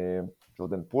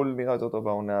שג'ורדן פול נראה יותר טוב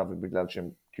בעונה, ובגלל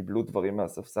שהם קיבלו דברים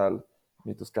מהספסל,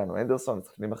 מטוסקנו אנדרסון,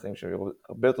 שחקנים אחרים שהיו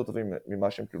הרבה יותר טובים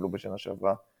ממה שהם קיבלו בשנה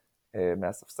שעברה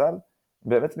מהספסל,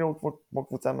 באמת נראו כמו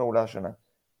קבוצה מעולה השנה.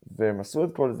 והם עשו את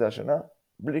כל זה השנה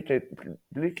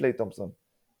בלי קליי תומפסון.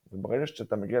 וברגע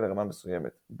שאתה מגיע לרמה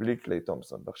מסוימת, בלי קליי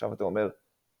תומפסון, ועכשיו אתה אומר,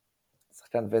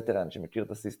 שחקן וטרן שמכיר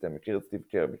את הסיסטם, מכיר את סטיב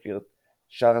קר, מכיר את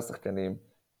שאר השחקנים,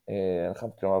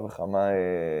 כמה וכמה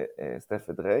סטף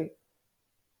ודריי,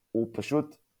 הוא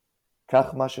פשוט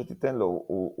כך מה שתיתן לו,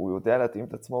 הוא יודע להתאים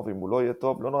את עצמו, ואם הוא לא יהיה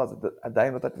טוב, לא נורא, זה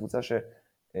עדיין אותה קבוצה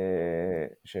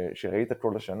שראית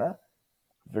כל השנה,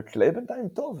 וקליי בינתיים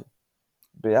טוב.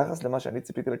 ביחס למה שאני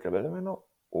ציפיתי לקבל ממנו,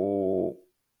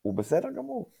 הוא בסדר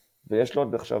גמור. ויש לו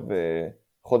עוד עכשיו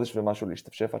חודש ומשהו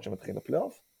להשתפשף עד שמתחיל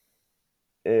הפלייאוף.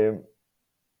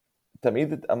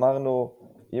 תמיד אמרנו,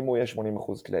 אם הוא יהיה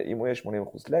 80% קליי, אם הוא יהיה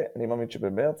 80% קליי, אני מאמין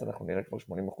שבמרץ אנחנו נראה כבר 80%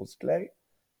 קליי,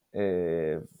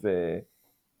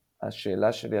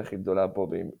 השאלה שלי הכי גדולה פה,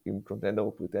 אם קונטנדר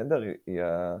או פריטנדר,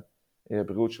 היא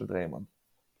הבריאות של דריימונד.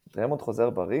 דריימונד חוזר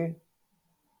בריא,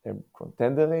 הם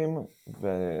קונטנדרים,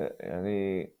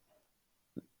 ואני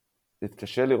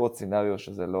אתקשה לראות סינריו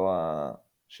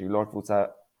שהיא לא הקבוצה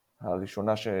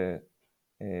הראשונה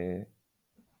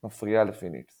שמפריעה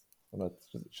לפיניקס. זאת אומרת,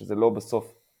 שזה לא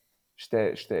בסוף שתי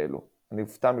אלו. אני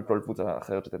אופתע מכל קבוצה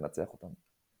אחרת שתנצח אותם.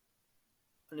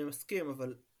 אני מסכים,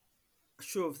 אבל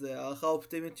שוב, זה הערכה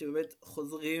אופטימית שבאמת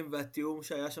חוזרים, והתיאום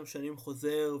שהיה שם שנים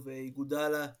חוזר,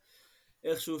 ואיגודלה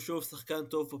איכשהו שוב שחקן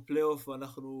טוב בפלייאוף,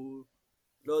 ואנחנו,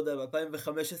 לא יודע,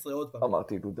 ב-2015 עוד פעם.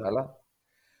 אמרתי איגודלה?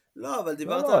 לא, אבל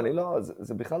דיברת... לא, אני לא,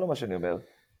 זה בכלל לא מה שאני אומר.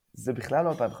 זה בכלל לא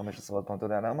 2015 עוד פעם, אתה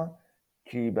יודע למה?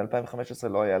 כי ב-2015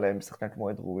 לא היה להם שחקן כמו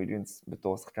אנדרו ויגינס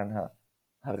בתור השחקן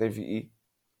הרביעי.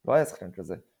 לא היה שחקן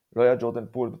כזה. לא היה ג'ורדן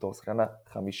פול בתור השחקן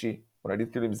החמישי. בוא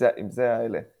נגיד כאילו אם זה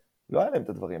האלה. לא היה להם את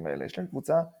הדברים האלה. יש להם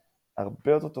קבוצה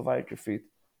הרבה יותר טובה היקפית,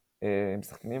 עם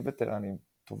שחקנים וטרנים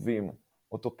טובים.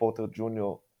 אוטו פורטר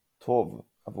ג'וניור טוב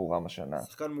עבורם השנה.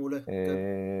 שחקן מעולה.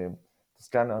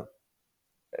 שחקן,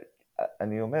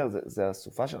 אני אומר, זה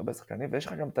הסופה של הרבה שחקנים, ויש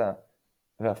לך גם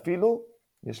ואפילו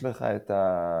יש לך את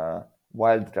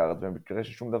הווילד קארד, במקרה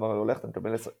ששום דבר לא הולך, אתה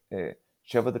מקבל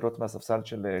 7 דקות מהספסל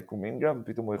של קומינגה,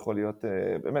 ופתאום הוא יכול להיות,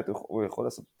 באמת, הוא יכול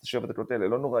לעשות את 7 דקות האלה,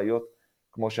 לא נוראיות,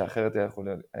 כמו שאחרת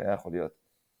היה יכול להיות.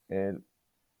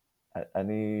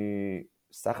 אני,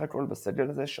 סך הכל בסגל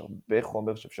הזה, יש הרבה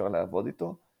חומר שאפשר לעבוד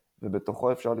איתו,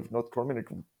 ובתוכו אפשר לבנות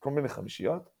כל מיני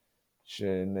חמישיות,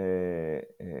 שהן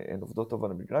עובדות טוב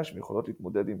על המגרש, ויכולות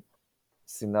להתמודד עם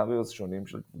סינריוס שונים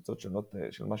של קבוצות שונות,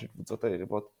 של מה שקבוצות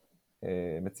היריבות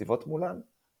מציבות מולן.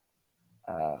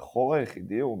 החור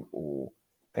היחידי הוא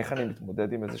איך אני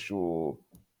מתמודד עם איזשהו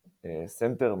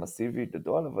סנטר מסיבי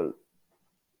גדול, אבל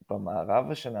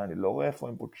במערב השנה, אני לא רואה איפה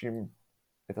הם פוגשים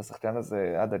את השחקן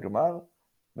הזה עד הגמר,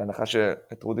 בהנחה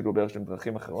שאת רודי גובר יש להם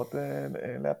דרכים אחרות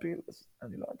להפיל, אז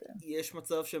אני לא יודע. יש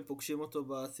מצב שהם פוגשים אותו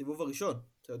בסיבוב הראשון,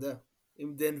 אתה יודע,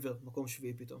 עם דנבר, מקום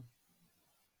שביעי פתאום.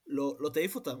 לא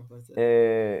תעיף אותם, אבל זה...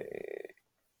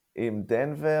 עם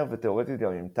דנבר ותיאורטית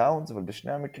גם עם טאונס, אבל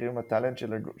בשני המקרים הטלנט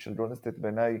של גולדן סטייט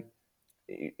בעיניי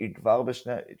יגבר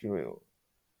בשני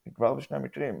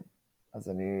המקרים. אז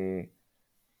אני,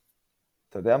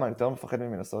 אתה יודע מה, אני יותר מפחד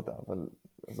ממינסוטה, אבל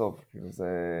עזוב, כאילו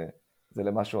זה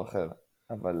למשהו אחר.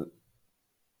 אבל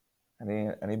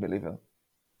אני בליבר.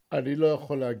 אני לא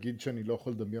יכול להגיד שאני לא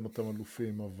יכול לדמיין אותם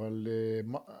אלופים, אבל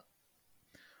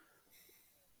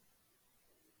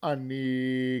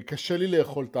קשה לי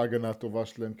לאכול את ההגנה הטובה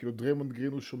שלהם. כאילו דריימונד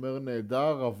גרין הוא שומר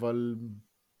נהדר, אבל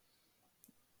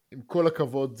עם כל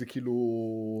הכבוד זה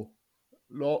כאילו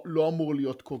לא אמור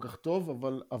להיות כל כך טוב,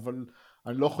 אבל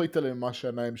אני לא יכול להתעלם ממה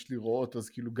שהעיניים שלי רואות, אז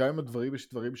כאילו גם עם הדברים יש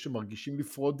דברים שמרגישים לי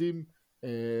פרודים,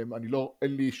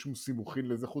 אין לי שום סימוכין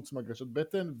לזה חוץ מהגשת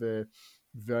בטן,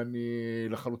 ואני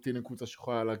לחלוטין עם קבוצה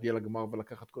שיכולה להגיע לגמר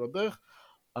ולקחת כל הדרך,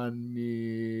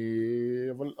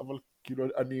 אבל כאילו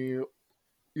אני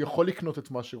יכול לקנות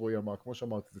את מה שרועי אמר, כמו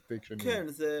שאמרתי, זה טייק שני. כן,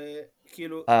 זה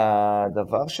כאילו...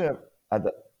 הדבר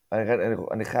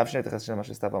אני חייב שנתייחס למה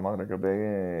שסתיו אמר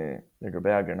לגבי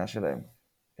ההגנה שלהם.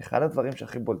 אחד הדברים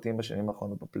שהכי בולטים בשנים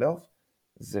האחרונות בפלייאוף,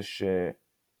 זה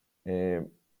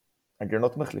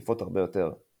שהגנות מחליפות הרבה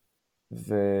יותר,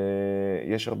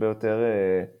 ויש הרבה יותר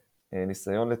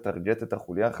ניסיון לטרגט את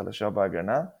החוליה החלשה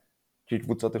בהגנה, כי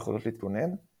קבוצות יכולות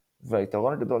להתכונן,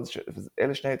 והיתרון הגדול,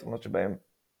 אלה שני היתרונות שבהם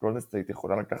גולדן סטייט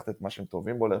יכולה לקחת את מה שהם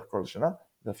טובים בו לאורך כל השנה,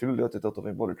 ואפילו להיות יותר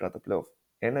טובים בו לקראת הפלייאוף.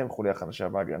 אין להם חוליה חלשה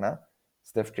בהגנה,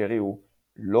 סטף קרי הוא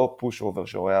לא פוש אובר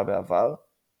שהוא היה בעבר,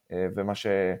 ומה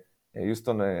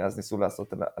שיוסטון אז ניסו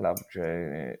לעשות עליו,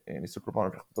 כשניסו כל פעם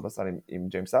לקחת אותו לסל עם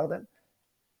ג'יימס ארדן,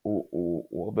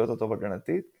 הוא הרבה יותר טוב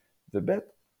הגנתית, ובית,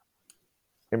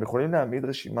 הם יכולים להעמיד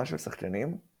רשימה של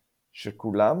שחקנים,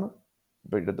 שכולם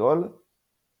בגדול,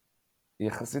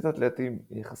 יחסית אתלטים,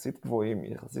 יחסית גבוהים,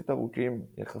 יחסית ארוכים,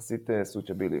 יחסית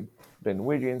סוויצ'בילים. בן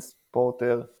ויגינס,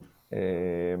 פורטר,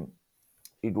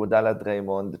 איגודלה,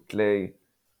 דריימונד, קליי,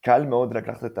 קל מאוד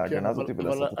לקחת את ההגנה הזאת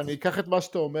ולעשות את זה. אני אקח את מה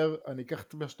שאתה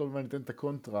אומר, ואני אתן את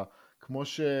הקונטרה, כמו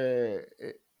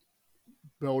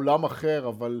שבעולם אחר,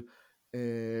 אבל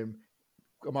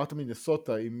אמרת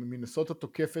מינסוטה, אם מינסוטה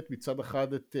תוקפת מצד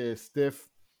אחד את סטף,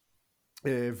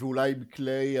 ואולי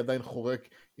קליי עדיין חורק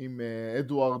עם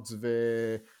אדוארדס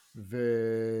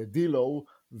ודילו,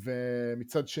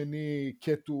 ומצד שני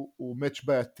קט הוא מאץ'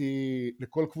 בעייתי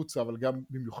לכל קבוצה, אבל גם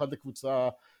במיוחד לקבוצה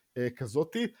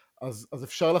כזאתי, אז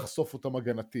אפשר לחשוף אותם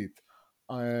הגנתית.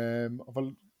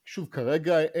 אבל שוב,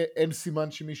 כרגע אין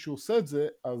סימן שמישהו עושה את זה,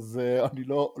 אז אני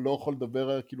לא יכול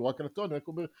לדבר כאילו רק על הטון, אני רק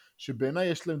אומר שבעיניי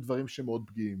יש להם דברים שמאוד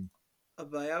פגיעים.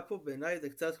 הבעיה פה בעיניי זה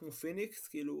קצת כמו פיניקס,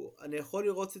 כאילו אני יכול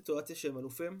לראות סיטואציה שהם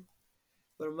אלופים,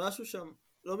 אבל משהו שם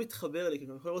לא מתחבר לי,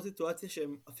 כאילו אני יכול לראות סיטואציה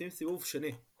שהם עפים סיבוב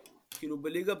שני, כאילו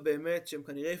בליגה באמת שהם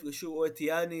כנראה יפגשו או את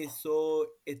יאניס או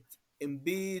את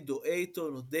אמביד או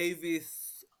אייטון או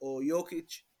דייביס או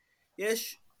יוקיץ',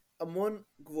 יש המון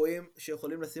גבוהים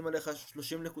שיכולים לשים עליך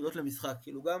 30 נקודות למשחק,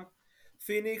 כאילו גם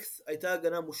פיניקס הייתה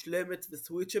הגנה מושלמת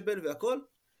וסוויצ'בל והכל,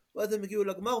 ואז הם הגיעו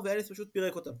לגמר ויאניס פשוט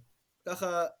פירק אותם,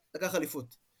 ככה לקח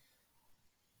אליפות.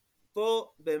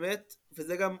 פה באמת,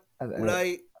 וזה גם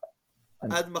אולי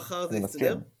עד מחר זה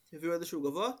יסתדר, הביאו איזשהו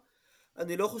גבוה,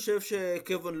 אני לא חושב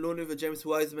שקוון לוני וג'יימס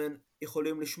וייזמן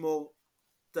יכולים לשמור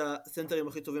את הסנטרים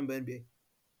הכי טובים ב-NBA.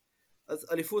 אז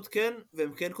אליפות כן,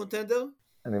 והם כן קונטנדר.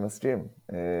 אני מסכים.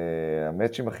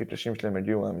 המאצ'ים הכי קשים שלהם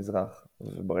הגיעו מהמזרח,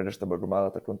 וברגע שאתה בגמר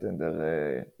אתה קונטנדר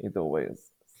either way,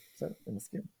 אז בסדר, אני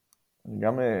מסכים. אני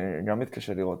גם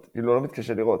מתקשה לראות, כאילו לא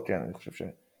מתקשה לראות, כן, אני חושב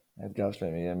שהאתגר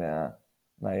שלהם יהיה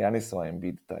מהיאניס או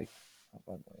האמביד טייפ.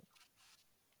 אבל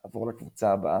עבור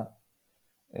לקבוצה הבאה.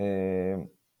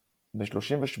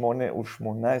 ב-38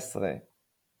 ו-18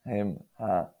 הם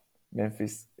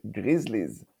הממפיס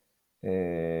גריזליז.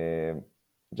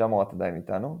 ג'אמורט עדיין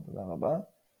איתנו, תודה רבה.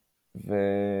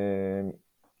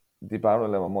 ודיברנו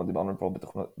עליהם המון, דיברנו פה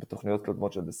בתוכניות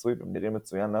קודמות של דסוויפ, הם נראים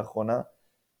מצוין לאחרונה.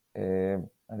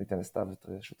 אני אתן לסתיו את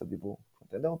רשות הדיבור.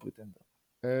 קונטנדר או פריטנדר?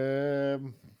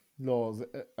 לא,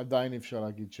 עדיין אפשר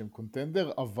להגיד שהם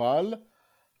קונטנדר, אבל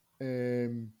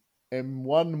הם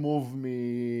one move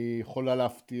יכולה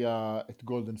להפתיע את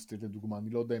גולדן סטייט לדוגמה, אני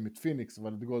לא יודע אם את פיניקס,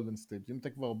 אבל את גולדן סטייט. אם אתה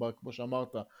כבר בא, כמו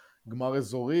שאמרת, גמר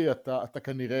אזורי, אתה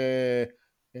כנראה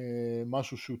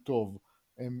משהו שהוא טוב.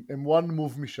 הם one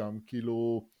move משם,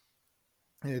 כאילו,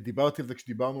 דיברתי על זה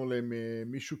כשדיברנו עליהם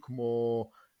מישהו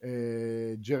כמו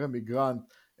ג'רמי גרנט,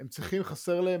 הם צריכים,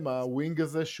 חסר להם הווינג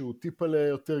הזה שהוא טיפה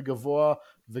יותר גבוה,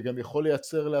 וגם יכול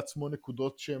לייצר לעצמו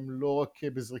נקודות שהם לא רק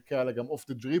בזריקה, אלא גם אוף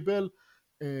דה דריבל.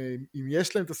 אם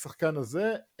יש להם את השחקן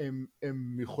הזה,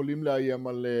 הם יכולים לאיים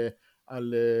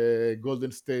על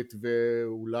גולדן סטייט,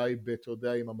 ואולי, אתה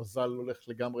יודע, אם המזל הולך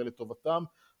לגמרי לטובתם,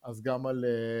 אז גם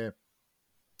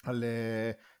על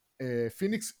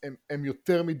פיניקס. הם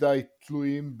יותר מדי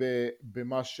תלויים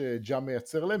במה שג'אם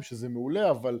מייצר להם, שזה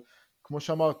מעולה, אבל כמו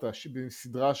שאמרת,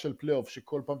 בסדרה של פלייאוף,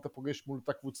 שכל פעם אתה פוגש מול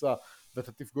אותה קבוצה,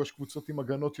 ואתה תפגוש קבוצות עם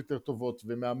הגנות יותר טובות,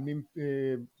 ומאמנים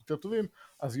יותר טובים,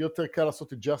 אז יהיה יותר קל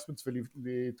לעשות adjustments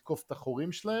ולתקוף את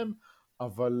החורים שלהם,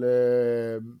 אבל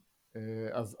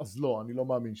אז לא, אני לא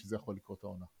מאמין שזה יכול לקרות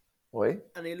העונה. רואי?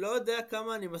 אני לא יודע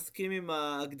כמה אני מסכים עם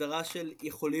ההגדרה של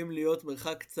יכולים להיות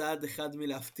מרחק צעד אחד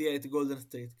מלהפתיע את גולדן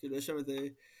סטייט. כאילו יש שם איזה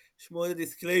 8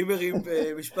 דיסקליימרים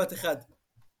במשפט אחד.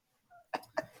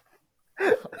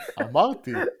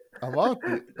 אמרתי,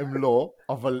 הם לא,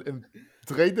 אבל הם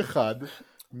טרייד אחד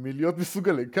מלהיות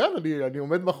מסוגלים. כן, אני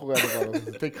עומד מאחורי הדבר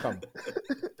הזה, זה טייק חם.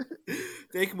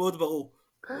 טייק מאוד ברור.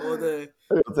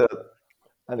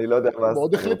 אני לא יודע מה,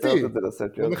 מאוד החלטי,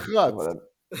 מאוד נחרץ.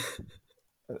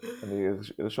 אני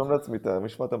ארשום לעצמי את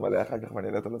המשפט המלא אחר כך ואני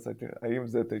אעלה אותו לסקר. האם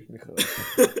זה טייק נחרץ?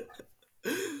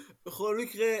 בכל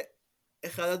מקרה,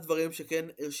 אחד הדברים שכן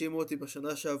הרשימו אותי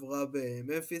בשנה שעברה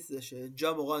בממפיס, זה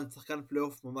שג'ה מורנט, שחקן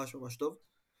פלייאוף ממש ממש טוב.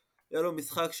 היה לו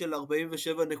משחק של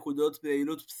 47 נקודות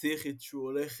ביעילות פסיכית, שהוא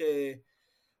הולך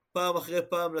פעם אחרי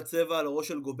פעם לצבע על הראש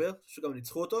של גובר, שגם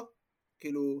ניצחו אותו.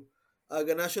 כאילו,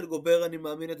 ההגנה של גובר אני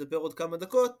מאמין לדבר עוד כמה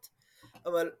דקות,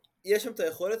 אבל יש שם את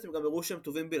היכולת, הם גם הראו שהם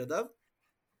טובים בלעדיו.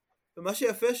 ומה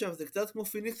שיפה שם זה קצת כמו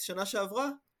פיניקס שנה שעברה,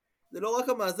 זה לא רק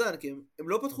המאזן, כי הם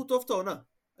לא פתחו טוב את העונה.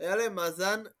 היה להם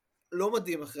מאזן לא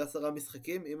מדהים אחרי 10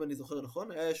 משחקים, אם אני זוכר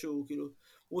נכון, היה איזשהו, כאילו,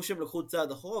 אמרו שהם לקחו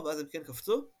צעד אחורה, ואז הם כן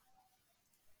קפצו.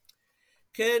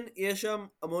 כן, יש שם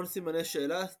המון סימני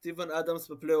שאלה, סטיבן אדמס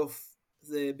בפלייאוף,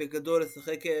 זה בגדול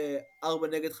לשחק 4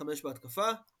 נגד 5 בהתקפה.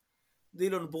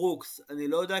 דילון ברוקס, אני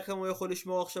לא יודע כמה הוא יכול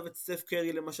לשמור עכשיו את סטף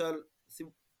קרי, למשל,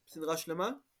 סדרה שלמה.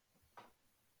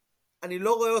 אני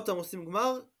לא רואה אותם עושים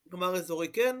גמר אזורי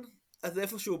כן, אז זה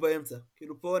איפשהו באמצע.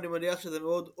 כאילו פה אני מניח שזה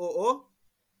מאוד או,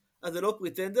 אז זה לא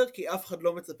פריטנדר, כי אף אחד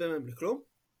לא מצפה מהם לכלום.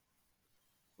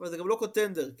 אבל זה גם לא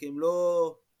קונטנדר, כי הם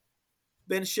לא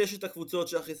בין 6 הקבוצות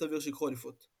שהכי סביר שיקחו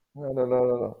אליפות. לא.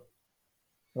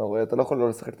 לא, אתה לא יכול לא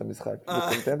לשחק את המשחק.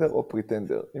 זה קונטנדר או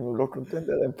פריטנדר. אם הוא לא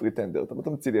קונטנדר, הם פריטנדר. אתה לא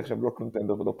תמציא לי עכשיו לא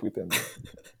קונטנדר ולא פריטנדר.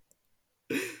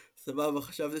 סבבה,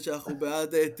 חשבתי שאנחנו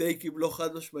בעד טייקים לא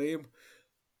חד משמעיים.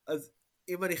 אז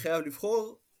אם אני חייב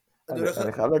לבחור,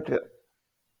 אני חייב להקריא.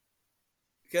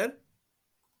 כן?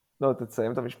 לא,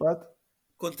 תסיים את המשפט.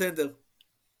 קונטנדר.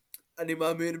 אני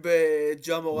מאמין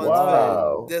בג'ה מורנט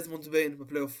ודזמונד ביין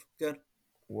בפלייאוף, כן.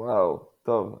 וואו,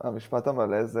 טוב, המשפט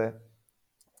המלא זה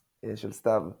של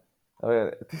סתיו.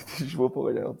 תשבו פה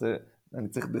רגע, אני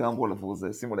צריך דרמרול עבור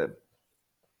זה, שימו לב.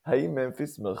 האם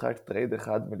ממפיס מרחק טרייד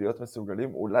אחד מלהיות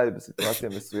מסוגלים אולי בסיטואציה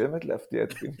מסוימת להפתיע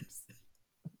את פיניקס?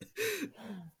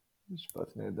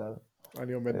 משפט נהדר.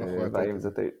 אני עומד מאחורי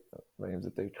והאם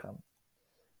זה טייק חם.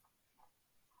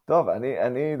 טוב,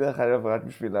 אני דרך אגב רק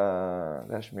בשביל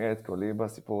להשמיע את קולי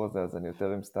בסיפור הזה, אז אני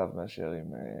יותר עם סתיו מאשר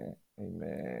עם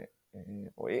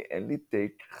רועי. אין לי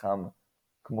טייק חם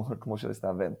כמו של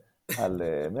סתיו על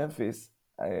ממפיס,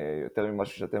 יותר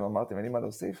ממשהו שאתם אמרתם, אין לי מה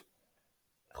להוסיף.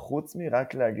 חוץ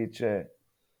מרק להגיד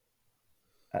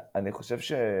אני חושב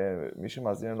שמי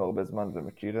שמאזין לנו הרבה זמן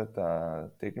ומכיר את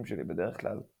הטייקים שלי בדרך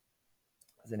כלל,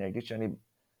 אז אני אגיד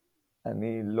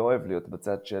שאני לא אוהב להיות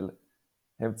בצד של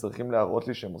הם צריכים להראות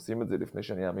לי שהם עושים את זה לפני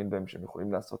שאני אאמין בהם שהם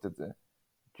יכולים לעשות את זה.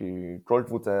 כי כל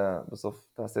קבוצה בסוף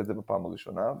תעשה את זה בפעם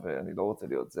הראשונה, ואני לא רוצה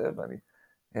להיות זה, ואני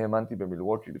האמנתי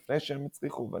במילווקי לפני שהם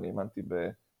הצליחו, ואני האמנתי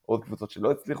בעוד קבוצות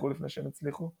שלא הצליחו לפני שהם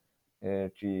הצליחו,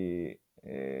 כי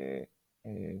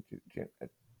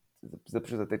זה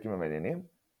פשוט הטייקים המעניינים.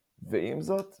 ועם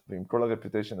זאת, ועם כל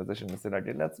הרפיוטיישן הזה שאני מנסה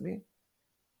להגיד לעצמי,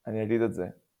 אני אגיד את זה.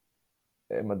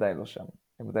 הם עדיין לא שם.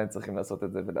 הם עדיין צריכים לעשות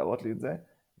את זה ולהראות לי את זה,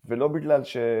 ולא בגלל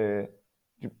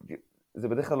זה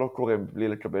בדרך כלל לא קורה בלי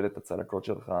לקבל את הצלקות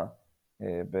שלך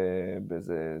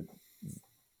באיזה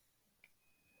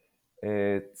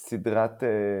סדרת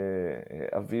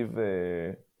אביב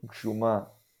גשומה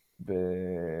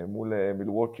מול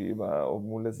מילווקי, או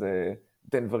מול איזה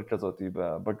דנבר כזאת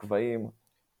בגבעים,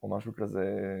 או משהו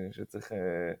כזה שצריך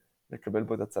לקבל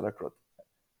פה את הצלקות.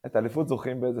 את האליפות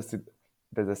זוכים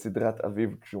באיזה סדרת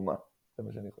אביב גשומה, זה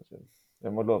מה שאני חושב.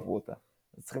 הם עוד לא עברו אותה.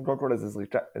 אז צריכים קודם כל איזה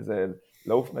זריקה,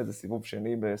 לעוף מאיזה סיבוב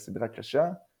שני בסדרה קשה,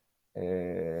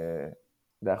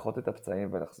 לאחות את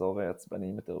הפצעים ולחזור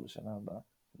עצבניים יותר בשנה הבאה.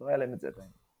 לא היה להם את זה עדיין.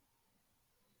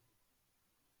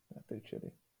 זה הטייק שלי.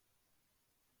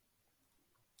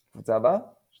 קבוצה הבאה?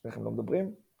 שניכם לא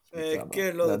מדברים?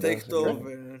 כן, לא, זה טייק טוב,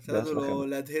 נתנו לו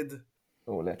להדהד.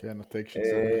 מעולה. כן, הטייק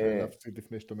שצריך להפציד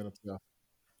לפני שאתה מנצח.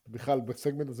 בכלל,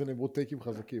 בסגמנט הזה נאמרו טייקים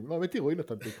חזקים. לא, האמת היא, רואי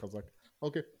נתן טייק חזק.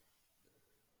 אוקיי.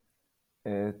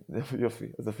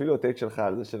 יופי, אז אפילו הטייק שלך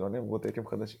על זה שלא נאמרו טייקים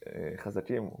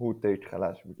חזקים, הוא טייק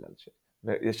חלש בגלל ש...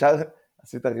 וישר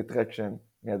עשית ריטרקשן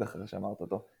מיד אחרי שאמרת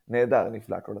אותו. נהדר,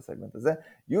 נפלא כל הסגמנט הזה.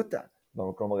 יוטה,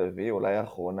 במקום הרביעי, אולי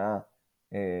האחרונה,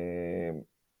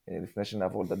 לפני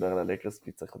שנעבור לדבר על הלייקרס,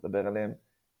 כי צריך לדבר עליהם,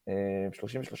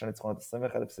 33 ניצחונות,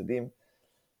 21 הפסדים.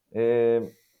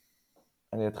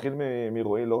 אני אתחיל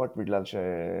מרועי לא רק בגלל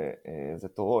שזה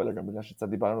תורו, אלא גם בגלל שקצת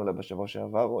דיברנו עליה בשבוע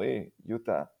שעבר. רועי,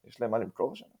 יוטה, יש להם מה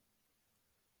למכור שם?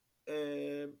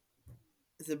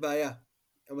 זה בעיה,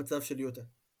 המצב של יוטה.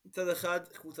 מצד אחד,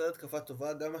 קבוצת התקפה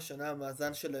טובה, גם השנה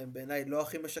המאזן שלהם בעיניי לא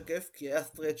הכי משקף, כי היה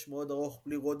סטרץ' מאוד ארוך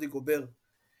בלי רודי גובר,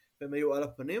 והם היו על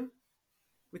הפנים.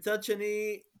 מצד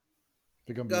שני,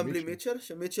 גם בלי מיטשל,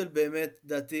 שמיטשל באמת,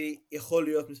 דעתי, יכול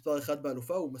להיות מספר אחד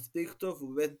באלופה, הוא מספיק טוב,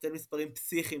 הוא באמת נותן מספרים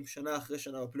פסיכיים שנה אחרי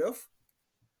שנה בפלייאוף.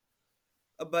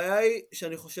 הבעיה היא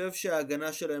שאני חושב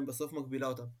שההגנה שלהם בסוף מגבילה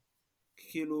אותם.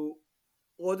 כאילו,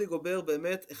 רודי גובר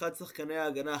באמת אחד שחקני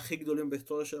ההגנה הכי גדולים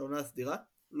בהיסטוריה של העונה הסדירה,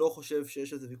 לא חושב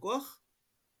שיש איזה ויכוח,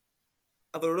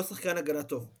 אבל הוא לא שחקן הגנה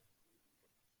טוב.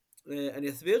 אני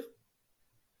אסביר.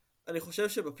 אני חושב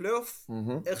שבפלייאוף,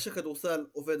 איך שכדורסל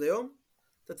עובד היום,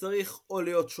 אתה צריך או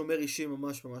להיות שומר אישי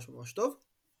ממש ממש ממש טוב,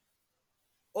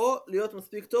 או להיות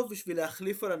מספיק טוב בשביל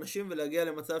להחליף על אנשים ולהגיע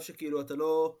למצב שכאילו אתה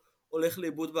לא הולך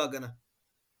לאיבוד בהגנה.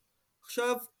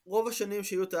 עכשיו, רוב השנים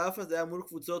שיהיו את האפה, זה היה מול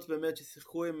קבוצות באמת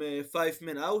ששיחקו עם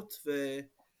 5-man out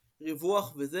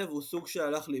וריווח וזה, והוא סוג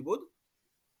שהלך לאיבוד.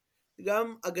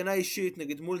 גם הגנה אישית,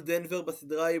 נגיד מול דנבר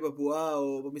בסדרה היא בבועה,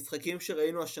 או במשחקים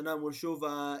שראינו השנה מול שוב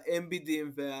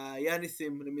האמבידים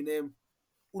והיאניסים למיניהם,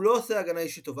 הוא לא עושה הגנה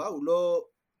אישית טובה, הוא לא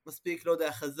מספיק, לא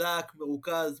יודע, חזק,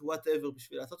 מרוכז, whatever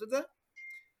בשביל לעשות את זה.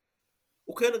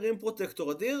 הוא כן רים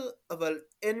פרוטקטור אדיר, אבל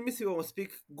אין מסביבו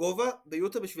מספיק גובה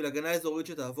ביוטה בשביל הגנה אזורית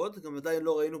שתעבוד. גם עדיין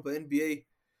לא ראינו ב-NBA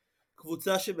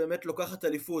קבוצה שבאמת לוקחת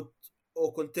אליפות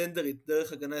או קונטנדרית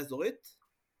דרך הגנה אזורית.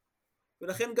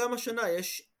 ולכן גם השנה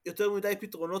יש יותר מדי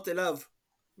פתרונות אליו,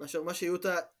 מאשר מה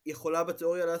שיוטה יכולה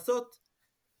בתיאוריה לעשות.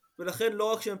 ולכן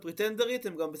לא רק שהם פריטנדרית,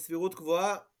 הם גם בסבירות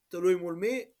גבוהה, תלוי מול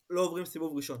מי, לא עוברים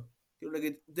סיבוב ראשון. כאילו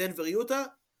נגיד דנבר יוטה,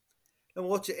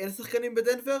 למרות שאין שחקנים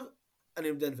בדנבר, אני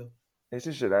עם דנבר. יש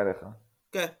לי שאלה אליך.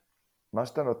 כן. מה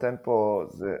שאתה נותן פה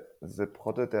זה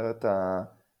פחות או יותר את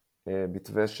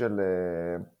המתווה של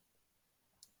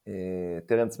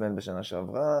טרנס מן בשנה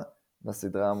שעברה,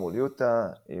 בסדרה מול יוטה,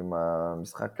 עם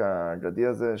המשחק הגדי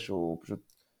הזה, שהוא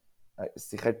פשוט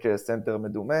שיחק סנטר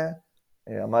מדומה,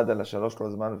 עמד על השלוש כל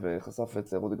הזמן וחשף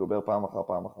את רודי גובר פעם אחר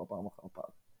פעם אחר פעם אחר פעם.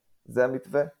 זה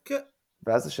המתווה? כן.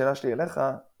 ואז השאלה שלי אליך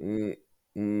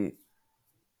היא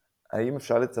האם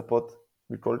אפשר לצפות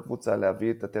מכל קבוצה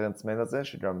להביא את הטרנס מן הזה,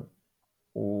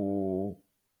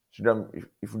 שגם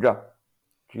יפגע.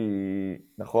 כי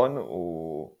נכון,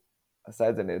 הוא עשה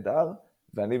את זה נהדר,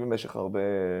 ואני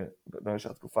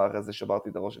במשך התקופה אחרי זה שברתי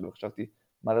את הראש שלי, וחשבתי,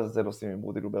 מה לזה לא עושים עם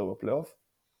רודי גובר בפלייאוף?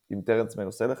 אם טרנס מן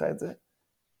עושה לך את זה?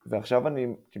 ועכשיו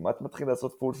אני כמעט מתחיל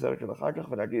לעשות פול סרקל אחר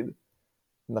כך, ולהגיד,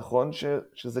 נכון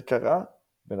שזה קרה,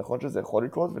 ונכון שזה יכול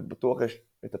לקרות, ובטוח יש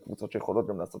את הקבוצות שיכולות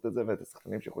גם לעשות את זה, ואת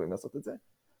השחקנים שיכולים לעשות את זה,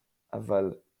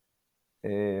 אבל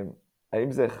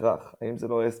האם זה הכרח? האם זה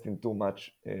לא asking too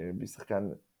much בשחקן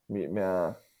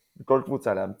מכל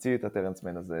קבוצה להמציא את הטרנס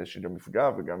מן הזה, שגם יפגע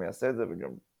וגם יעשה את זה וגם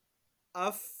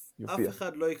יופיע? אף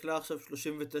אחד לא יקלה עכשיו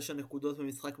 39 נקודות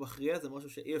במשחק מכריע, זה משהו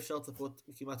שאי אפשר לצפות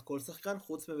מכמעט כל שחקן,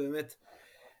 חוץ מבאמת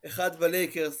אחד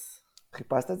בלייקרס.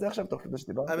 חיפשת את זה עכשיו תוך כדי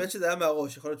שדיברת? האמת שזה היה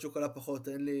מהראש, יכול להיות שהוא קלה פחות,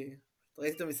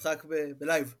 ראיתי את המשחק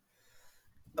בלייב.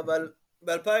 אבל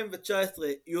ב-2019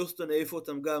 יוסטון העיפו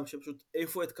אותם גם, שפשוט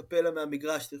העיפו את קפלה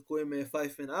מהמגרש, שיחקו עם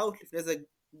 5-man out, לפני זה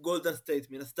גולדן סטייט,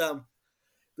 מן הסתם,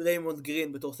 דריימונד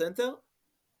גרין בתור סנטר.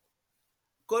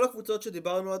 כל הקבוצות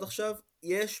שדיברנו עד עכשיו,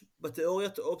 יש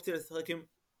בתיאוריית האופציה לשחק עם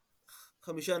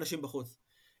 5 אנשים בחוץ.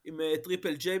 עם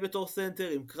טריפל ג'יי בתור סנטר,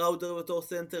 עם קראודר בתור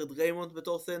סנטר, דריימונד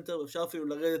בתור סנטר, ואפשר אפילו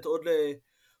לרדת עוד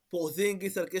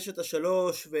לפורזינגיס על קשת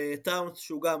השלוש, וטאונס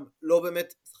שהוא גם לא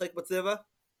באמת משחק בצבע.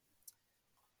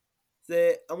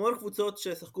 זה המון קבוצות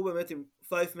ששחקו באמת עם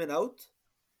 5-man out,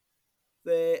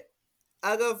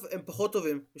 ואגב הם פחות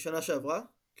טובים משנה שעברה,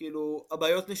 כאילו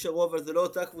הבעיות נשארו, אבל זה לא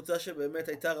אותה קבוצה שבאמת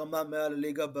הייתה רמה מעל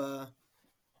הליגה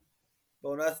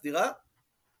בעונה הסדירה.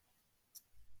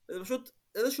 זה פשוט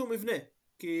איזשהו מבנה,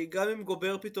 כי גם אם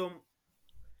גובר פתאום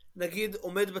נגיד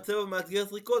עומד בצבע ומאתגר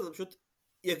זריקות, אז פשוט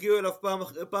יגיעו אליו פעם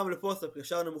אחרי פעם לפוסט-אפ,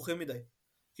 ישר נמוכים מדי.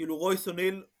 כאילו רויס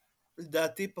אוניל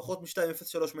לדעתי פחות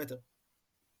מ-2.03 מטר.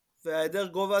 וההיעדר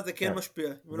גובה הזה כן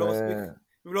משפיע, אם לא מספיק,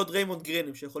 אם לא דריימונד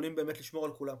גרינים, שיכולים באמת לשמור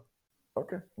על כולם.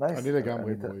 אוקיי, נייס. אני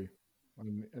לגמרי מועי.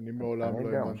 אני מעולם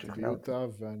לא האמנתי ביוטה,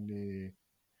 ואני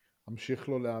אמשיך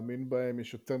לא להאמין בהם,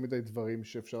 יש יותר מדי דברים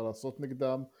שאפשר לעשות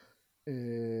נגדם,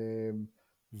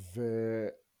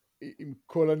 ועם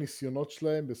כל הניסיונות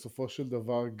שלהם, בסופו של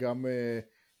דבר גם,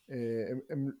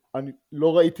 אני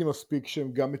לא ראיתי מספיק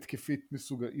שהם גם התקפית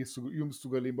יהיו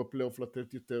מסוגלים בפלייאוף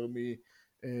לתת יותר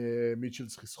מיטשל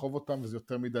צריך לסחוב אותם, וזה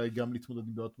יותר מדי גם להתמודד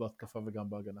עם בעיות בהתקפה וגם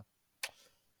בהגנה.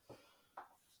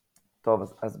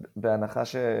 טוב, אז בהנחה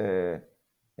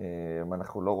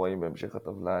שאנחנו לא רואים בהמשך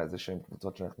הטבלה איזה שהן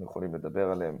קבוצות שאנחנו יכולים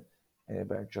לדבר עליהן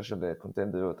בהקשר של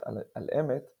קונטנדריות על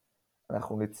אמת,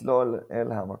 אנחנו נצלול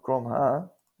אל המקום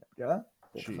רגע,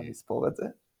 תכף אני אספור את זה,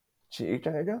 9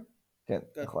 כרגע? כן,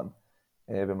 נכון.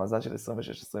 במאזן של 26-29,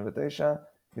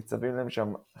 ניצבים להם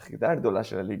שם החידה הגדולה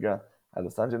של הליגה,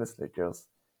 הלוס אנג'לס לייקרס,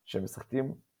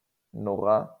 שמשחקים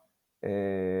נורא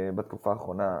בתקופה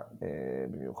האחרונה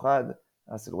במיוחד,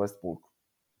 אסל ווסטברוק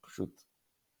פשוט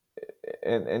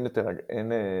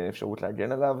אין אפשרות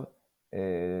להגן עליו,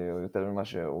 יותר ממה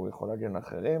שהוא יכול להגן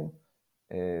לאחרים,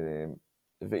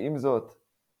 ועם זאת,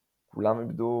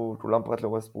 כולם פרט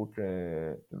לווסטברוק,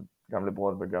 גם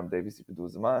לברון וגם דייביס איבדו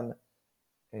זמן,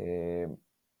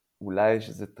 אולי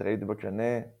שזה טרייד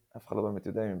בקנה, אף אחד לא באמת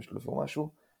יודע אם הם ישלפו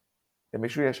משהו,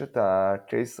 למישהו יש את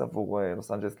הקייס עבור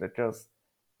לוס אנג'לס לייקרס,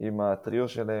 עם הטריו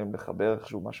שלהם לחבר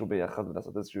איכשהו משהו ביחד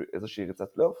ולעשות איזושהי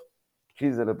ריצת פלייאוף,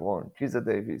 כי זה לברון, כי זה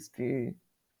דייביס, כי...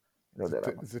 לא יודע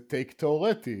למה. זה טייק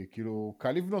תיאורטי, כאילו,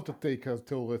 קל לבנות את הטייק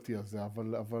התיאורטי הזה,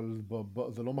 אבל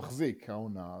זה לא מחזיק,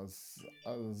 העונה,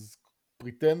 אז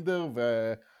פריטנדר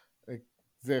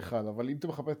וזה אחד, אבל אם אתה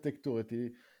מחפש טייק תיאורטי,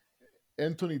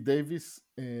 אנטוני דייביס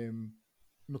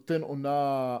נותן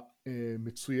עונה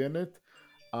מצוינת,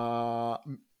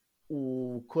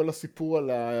 כל הסיפור על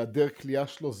היעדר קליעה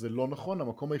שלו זה לא נכון,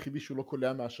 המקום היחידי שהוא לא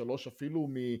קולע מה3, אפילו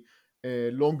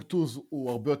מלונג טוז הוא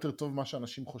הרבה יותר טוב ממה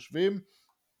שאנשים חושבים,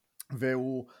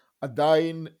 והוא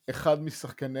עדיין אחד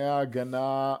משחקני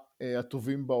ההגנה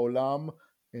הטובים בעולם,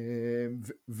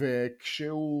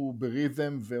 וכשהוא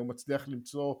ברית'ם והוא מצליח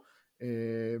למצוא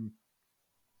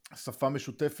שפה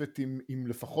משותפת עם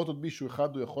לפחות עוד מישהו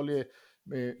אחד, הוא יכול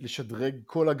לשדרג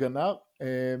כל הגנה,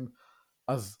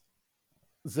 אז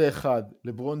זה אחד.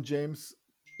 לברון ג'יימס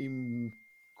עם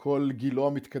כל גילו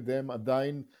המתקדם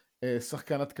עדיין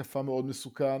שחקן התקפה מאוד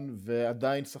מסוכן,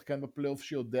 ועדיין שחקן בפלייאוף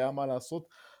שיודע מה לעשות,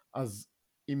 אז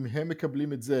אם הם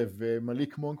מקבלים את זה,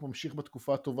 ומליק מונק ממשיך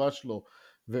בתקופה הטובה שלו,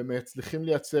 ומצליחים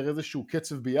לייצר איזשהו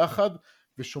קצב ביחד,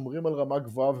 ושומרים על רמה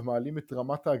גבוהה ומעלים את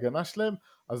רמת ההגנה שלהם,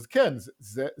 אז כן,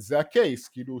 זה הקייס,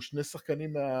 כאילו שני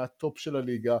שחקנים מהטופ של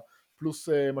הליגה, פלוס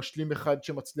משלים אחד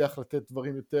שמצליח לתת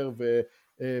דברים יותר,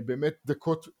 ובאמת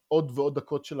דקות, עוד ועוד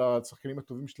דקות של השחקנים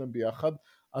הטובים שלהם ביחד,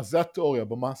 אז זה התיאוריה.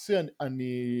 במעשי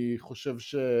אני חושב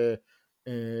שזה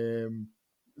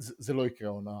לא יקרה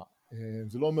עונה.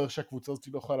 זה לא אומר שהקבוצה הזאת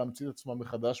לא יכולה להמציא את עצמה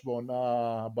מחדש בעונה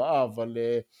הבאה, אבל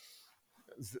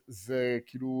זה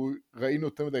כאילו ראינו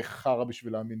יותר מדי חרא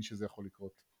בשביל להאמין שזה יכול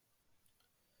לקרות.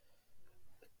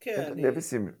 כן,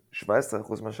 דייביסים 17%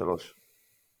 מה3.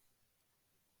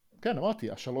 כן,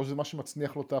 אמרתי, ה3 זה מה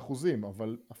שמצניח לו את האחוזים,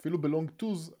 אבל אפילו בלונג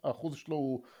טוז האחוז שלו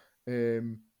הוא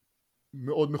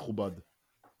מאוד מכובד.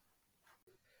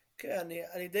 כן,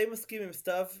 אני די מסכים עם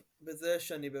סתיו בזה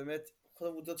שאני באמת אחת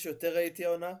הקבוצות שיותר ראיתי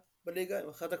העונה בליגה, עם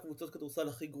אחת הקבוצות כדורסל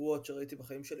הכי גרועות שראיתי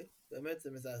בחיים שלי, באמת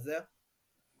זה מזעזע.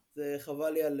 זה חבל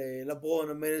לי על לברון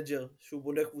המנג'ר, שהוא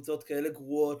בונה קבוצות כאלה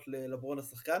גרועות ללברון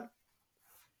השחקן,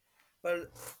 אבל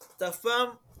אתה אף פעם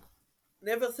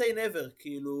never say never,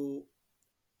 כאילו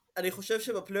אני חושב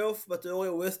שבפלייאוף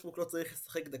בתיאוריה ווסטברוק לא צריך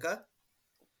לשחק דקה,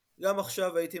 גם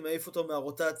עכשיו הייתי מעיף אותו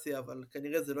מהרוטציה, אבל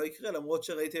כנראה זה לא יקרה, למרות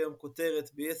שראיתי היום כותרת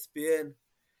ב-ESPN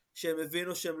שהם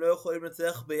הבינו שהם לא יכולים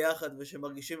לנצח ביחד ושהם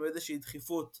מרגישים איזושהי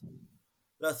דחיפות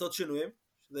לעשות שינויים,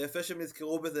 זה יפה שהם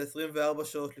נזכרו בזה 24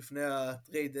 שעות לפני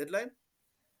הטרייד דדליין,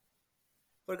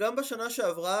 אבל גם בשנה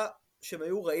שעברה שהם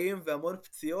היו רעים והמון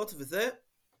פציעות וזה,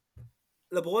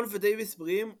 לברון ודייביס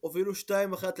בריאים הובילו 2-1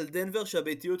 על דנבר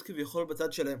שהביתיות כביכול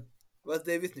בצד שלהם, ואז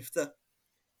דייביס נפצע.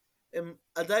 הם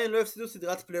עדיין לא הפסידו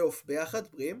סדרת פלייאוף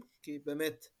ביחד בריאים, כי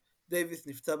באמת דייביס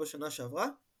נפצע בשנה שעברה,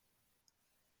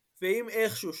 ואם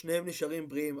איכשהו שניהם נשארים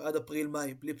בריאים עד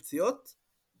אפריל-מאי בלי פציעות,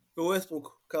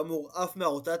 וווסטברוק כאמור אף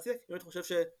מהרוטציה, כי אני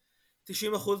חושב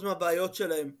ש90% מהבעיות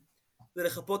שלהם זה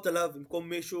לחפות עליו במקום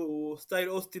מישהו סטייל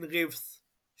אוסטין ריבס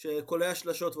שקולע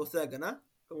שלשות ועושה הגנה,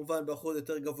 כמובן באחוז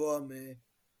יותר גבוה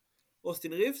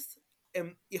מאוסטין ריבס,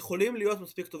 הם יכולים להיות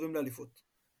מספיק טובים לאליפות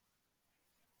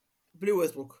בלי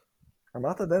ווסטברוק.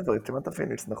 אמרת דנבר, כמעט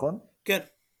הפיניקס, נכון? כן,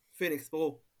 פיניקס,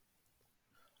 ברור.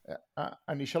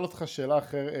 אני אשאל אותך שאלה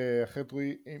אחרת,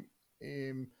 רועי,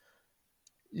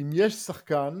 אם יש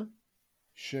שחקן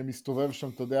שמסתובב שם,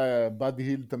 אתה יודע, באדי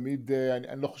היל תמיד,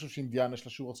 אני לא חושב שאינדיאנה יש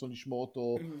לה שום רצון לשמור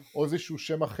אותו, או איזשהו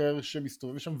שם אחר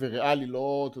שמסתובב שם וריאלי,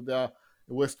 לא, אתה יודע,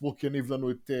 ווסטברוק יניב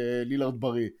לנו את לילארד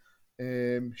בריא,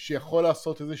 שיכול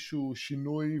לעשות איזשהו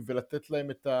שינוי ולתת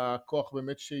להם את הכוח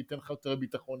באמת שייתן לך יותר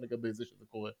ביטחון לגבי זה שזה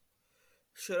קורה.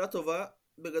 שאלה טובה.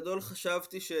 בגדול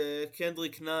חשבתי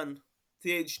שקנדריק נאן,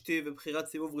 THT ובחירת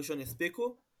סיבוב ראשון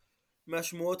יספיקו.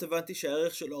 מהשמועות הבנתי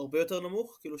שהערך שלו הרבה יותר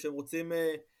נמוך, כאילו שהם רוצים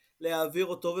להעביר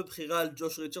אותו בבחירה על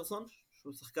ג'וש ריצ'רסון,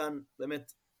 שהוא שחקן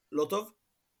באמת לא טוב.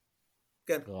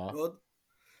 כן, מאוד.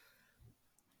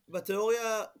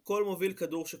 בתיאוריה כל מוביל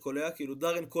כדור שקולע, כאילו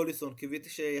דארן קוליסון, קיוויתי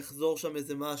שיחזור שם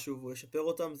איזה משהו והוא ישפר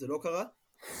אותם, זה לא קרה.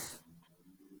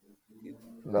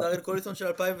 דארן קוליסון של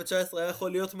 2019 היה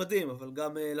יכול להיות מדהים, אבל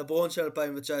גם לברון של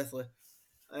 2019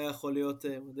 היה יכול להיות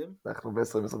מדהים. אנחנו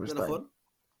ב-2022. זה נכון.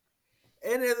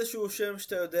 אין איזשהו שם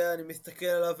שאתה יודע, אני מסתכל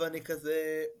עליו ואני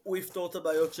כזה, הוא יפתור את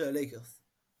הבעיות של הלייקרס.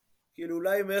 כאילו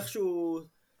אולי אם איכשהו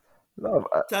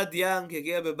טאד יאנג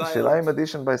יגיע בבייר. השאלה אם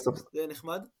אדישן בסאבסטנשן. זה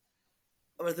נחמד.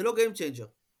 אבל זה לא גיים צ'יינג'ר.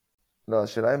 לא,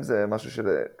 השאלה אם זה משהו של,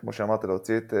 כמו שאמרת,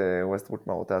 להוציא את ווסטברוק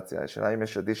מהרוטציה. השאלה אם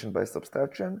יש אדישן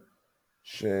בסאבסטנשן,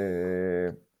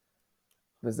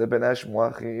 וזה בעיניי השמועה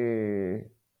הכי...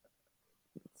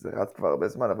 זה רץ כבר הרבה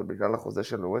זמן, אבל בגלל החוזה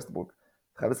של ווסטברוק,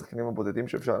 אחד השחקנים הבודדים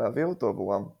שאפשר להעביר אותו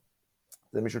עבורם,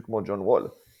 זה מישהו כמו ג'ון וול,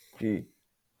 כי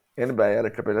אין בעיה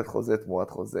לקבל את חוזה תמורת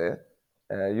חוזה,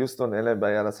 יוסטון אין להם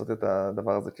בעיה לעשות את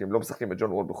הדבר הזה, כי הם לא משחקים את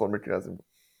ג'ון וול בכל מקרה, אז הם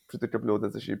פשוט יקבלו עוד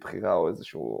איזושהי בחירה או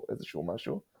איזשהו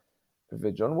משהו,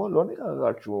 וג'ון וול לא נראה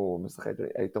רק שהוא משחק,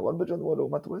 היתרון בג'ון וול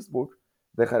לעומת ווסטברוק,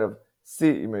 דרך אגב,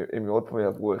 אם עוד פעם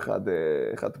יעברו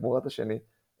אחד תמורת השני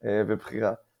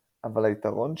ובחירה, אבל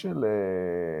היתרון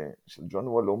של ג'ון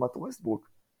וול לעומת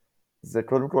ווסטברוק, זה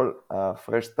קודם כל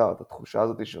הפרש סטארט, התחושה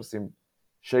הזאת שעושים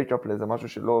שייקאפ לאיזה משהו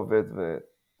שלא עובד,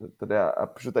 ואתה יודע,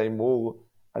 פשוט האימור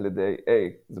על ידי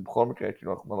זה בכל מקרה,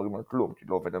 כאילו אנחנו מדברים על כלום, כי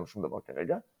לא עובד לנו שום דבר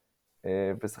כרגע,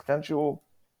 ושחקן שהוא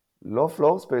לא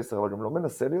פלור ספייסר, אבל גם לא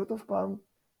מנסה להיות אף פעם,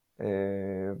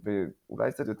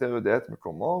 ואולי קצת יותר יודע את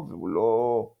מקומו, והוא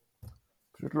לא,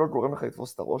 פשוט לא גורם לך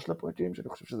לתפוס את הראש לפרקים, שאני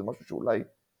חושב שזה משהו שאולי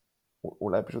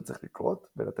פשוט צריך לקרות,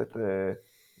 ולתת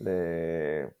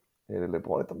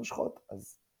לברון את המשכות,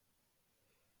 אז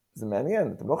זה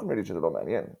מעניין, אתם לא יכולים להגיד שזה לא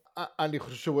מעניין. אני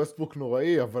חושב שווסטברוק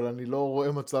נוראי, אבל אני לא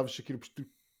רואה מצב שכאילו פשוט,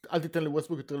 אל תיתן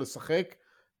לווסטברוק יותר לשחק,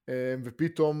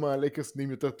 ופתאום הלייקרס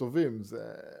נהיים יותר טובים,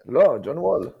 זה... לא, ג'ון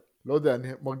וול. לא יודע, אני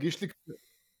מרגיש לי...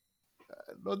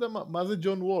 לא יודע מה זה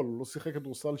ג'ון וול, הוא לא שיחק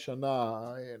כדורסל שנה,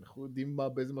 אנחנו יודעים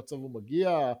באיזה מצב הוא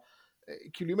מגיע,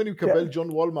 כאילו אם אני מקבל ג'ון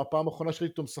וול מהפעם האחרונה שלי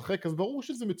איתו משחק, אז ברור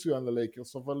שזה מצוין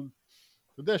ללייקרס, אבל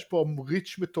אתה יודע, יש פה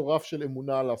ריץ' מטורף של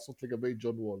אמונה לעשות לגבי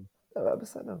ג'ון וול.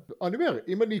 בסדר. אני אומר,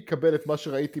 אם אני אקבל את מה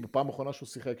שראיתי בפעם האחרונה שהוא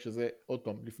שיחק, שזה עוד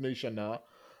פעם, לפני שנה,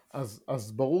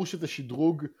 אז ברור שזה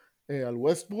שדרוג על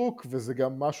ווסטברוק, וזה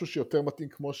גם משהו שיותר מתאים,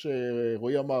 כמו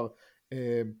שרועי אמר,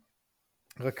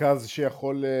 רכז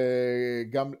שיכול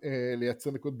גם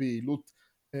לייצר נקודות ביעילות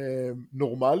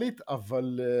נורמלית,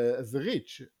 אבל זה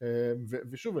ריץ',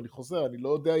 ושוב אני חוזר, אני לא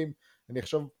יודע אם אני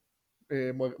עכשיו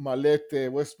מעלה את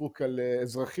ווסטברוק על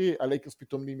אזרחי, הלייקרס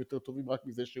פתאום נהיים יותר טובים רק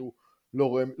מזה שהוא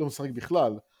לא משחק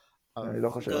בכלל. אני לא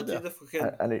חושב,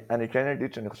 אני כן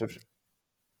אגיד שאני חושב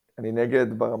שאני נגד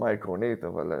ברמה העקרונית,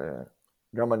 אבל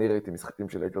גם אני ראיתי משחקים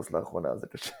של לייקרס לאחרונה, זה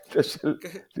קשה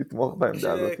לתמוך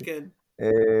בעמדה הזאת.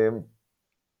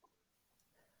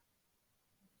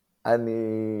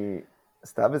 אני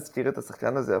סתם הזכיר את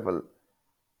השחקן הזה, אבל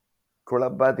כל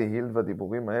הבאדי הילד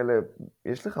והדיבורים האלה,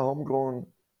 יש לך הומגרון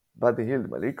באדי הילד,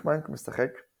 מליק מנק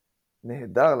משחק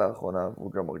נהדר לאחרונה,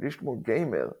 והוא גם מרגיש כמו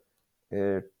גיימר,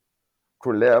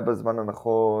 קולע בזמן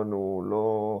הנכון, הוא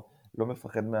לא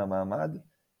מפחד מהמעמד.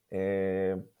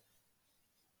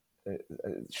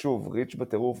 שוב, ריץ'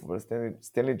 בטירוף, אבל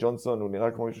סטנלי ג'ונסון הוא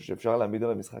נראה כמו מישהו שאפשר להעמיד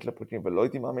על המשחק לפרקים, ולא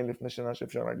הייתי מאמין לפני שנה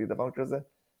שאפשר להגיד דבר כזה.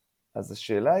 אז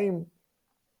השאלה אם,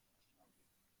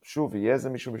 שוב, יהיה איזה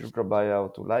מישהו בשוק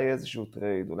הביי-אוט, אולי יהיה איזשהו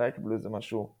טרייד, אולי יקבלו איזה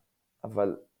משהו,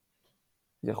 אבל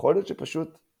יכול להיות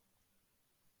שפשוט,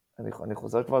 אני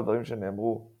חוזר כבר על דברים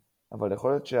שנאמרו, אבל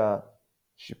יכול להיות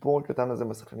שהשיפור הקטן הזה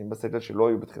מהשחקנים בסגל שלא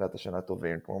היו בתחילת השנה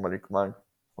טובים, כמו מליק מנק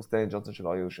או סטנלי ג'ונסון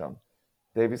שלא היו שם.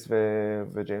 דייביס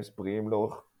וג'יימס בריאים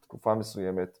לאורך תקופה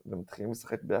מסוימת, ומתחילים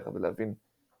לשחק ביחד ולהבין,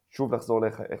 שוב לחזור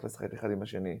איך לשחק אחד עם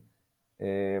השני.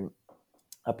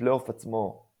 הפלייאוף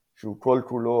עצמו, שהוא כל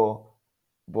כולו,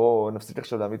 בוא נפסיק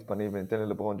עכשיו להעמיד פנים וניתן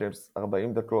לברון ג'יימס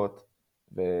 40 דקות,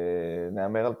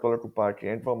 ונאמר על כל הקופה, כי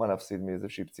אין כבר מה להפסיד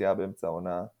מאיזושהי פציעה באמצע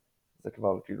העונה. זה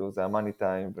כבר כאילו, זה המאני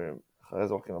טיים, ואחרי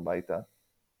זה הולכים הביתה.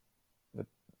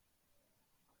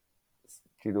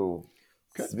 כאילו,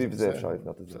 כן, סביב זה אפשר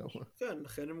לבנות את זה. כן,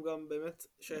 לכן הם גם באמת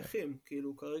שייכים,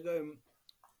 כאילו כרגע הם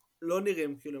לא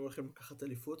נראים כאילו הם הולכים לקחת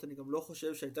אליפות, אני גם לא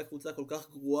חושב שהייתה קבוצה כל כך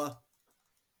גרועה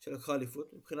שלקחה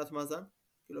אליפות, מבחינת מאזן,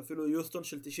 כאילו אפילו יוסטון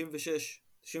של 96,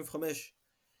 95,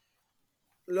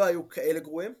 לא היו כאלה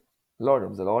גרועים. לא,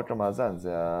 זה לא רק המאזן,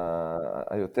 זה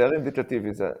היותר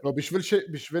אינדיקטיבי, זה... לא,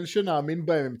 בשביל שנאמין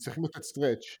בהם, הם צריכים לתת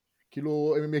סטרץ'.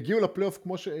 כאילו, הם יגיעו לפלייאוף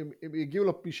כמו שהם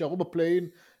יישארו בפליין,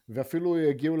 ואפילו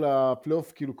יגיעו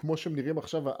לפלייאוף כאילו כמו שהם נראים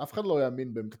עכשיו, אף אחד לא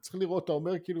יאמין בהם. אתה צריך לראות, אתה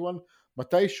אומר כאילו,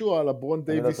 מתישהו על הברון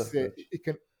דייביס,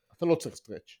 אתה לא צריך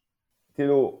סטרץ'.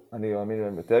 כאילו, אני מאמין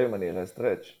בהם יותר אם אני אראה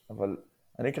סטרץ', אבל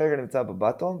אני כרגע נמצא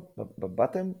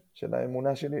בבטם של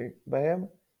האמונה שלי בהם,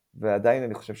 ועדיין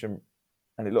אני חושב שהם,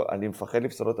 אני מפחד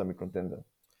לפסול אותם מקונטנדר.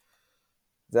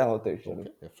 זה ההוטייק שלי.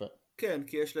 יפה. כן,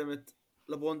 כי יש להם את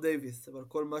לברון דייביס, אבל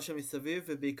כל מה שמסביב,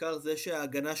 ובעיקר זה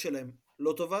שההגנה שלהם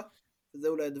לא טובה, וזה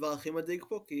אולי הדבר הכי מדאיג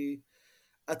פה, כי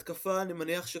התקפה, אני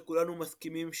מניח שכולנו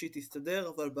מסכימים שהיא תסתדר,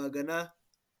 אבל בהגנה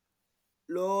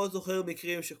לא זוכר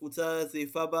מקרים שקבוצה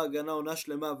זעיפה בהגנה עונה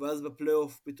שלמה, ואז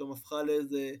בפלייאוף פתאום הפכה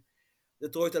לאיזה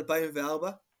דטרויט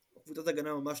 2004, קבוצת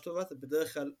הגנה ממש טובה, זה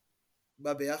בדרך כלל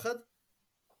בא ביחד.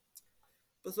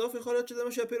 בסוף יכול להיות שזה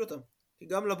מה שיפיל אותם. כי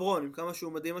גם לברון, עם כמה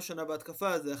שהוא מדהים השנה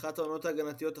בהתקפה, זה אחת העונות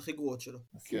ההגנתיות הכי גרועות שלו.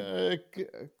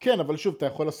 כן, אבל שוב, אתה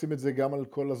יכול לשים את זה גם על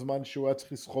כל הזמן שהוא היה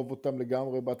צריך לסחוב אותם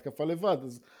לגמרי בהתקפה לבד,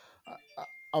 אז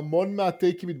המון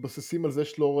מהטייקים מתבססים על זה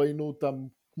שלא ראינו אותם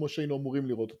כמו שהיינו אמורים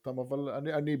לראות אותם, אבל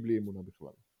אני בלי אמונה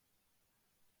בכלל.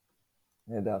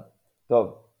 נהדר.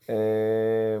 טוב,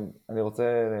 אני רוצה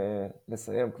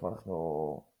לסיים, כבר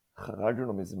אנחנו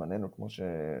חרגנו מזמננו, כמו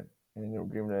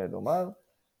שנהוגים לומר.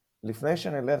 לפני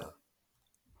שנלך,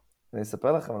 אני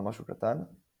אספר לכם על משהו קטן.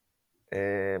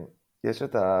 יש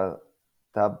את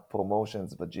הטאב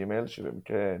פרומושנס בג'ימייל,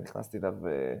 שבמקרה נכנסתי אליו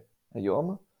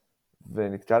היום,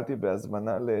 ונתקלתי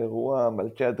בהזמנה לאירוע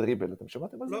מלכי הדריבל. אתם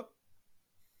שמעתם על זה? לא.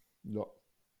 לא.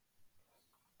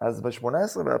 אז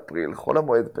ב-18 באפריל, חול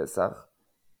המועד פסח,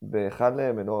 באחד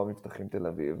למנור המבטחים תל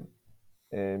אביב,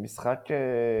 משחק,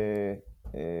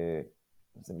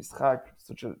 זה משחק,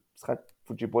 סוג של משחק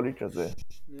פוג'יבולי כזה,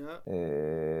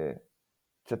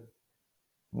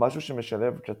 משהו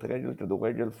שמשלב קטרגל,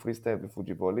 כדורגל, פריסטייל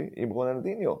ופוג'יבולי, עם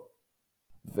רונלדיניו,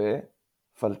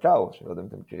 ופלקאו, שאני לא יודע אם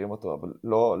אתם מכירים אותו, אבל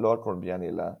לא הקולומביאני,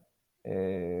 אלא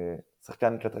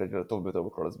שחקן קטרגל הטוב ביותר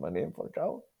בכל הזמנים,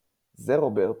 פלקאו, זה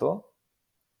רוברטו,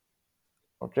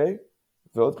 אוקיי?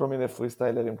 ועוד כל מיני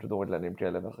פריסטיילרים כדורגלנים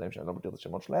כאלה ואחרים שאני לא מכיר את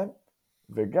השמות שלהם,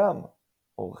 וגם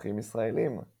אורחים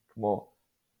ישראלים, כמו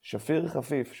שפיר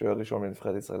חפיף, שוער ראשון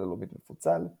מנבחרת ישראל הלאומית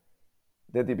בפוצל,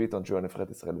 דדי ביטון, שוער נבחרת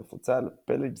ישראל בפוצל,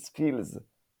 פלג' סקילס,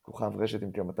 כוכב רשת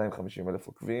עם כ-250,000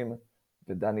 עוקבים,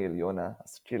 ודניאל יונה,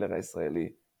 הסקילר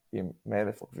הישראלי, עם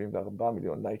 100,000 עוקבים ו4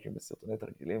 מיליון לייקים בסרטוני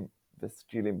תרגילים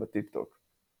וסקילים בטיק-טוק.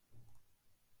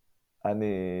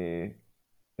 אני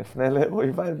אפנה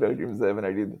לרועי ויינברג עם זה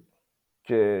ונגיד,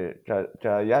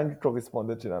 כיאנג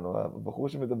קוריספונדנט שלנו, הבחור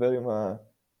שמדבר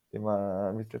עם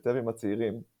המתכתב עם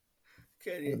הצעירים,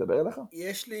 כן, מדבר אליך?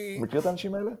 יש לי... מכיר את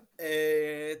האנשים האלה?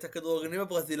 את הכדורגלנים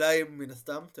הברזילאים מן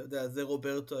הסתם, אתה יודע, זה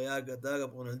רוברטו היה אגדה, גם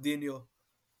רונלדיניו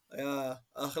היה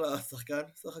אחלה שחקן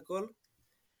סך הכל.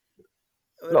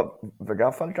 לא,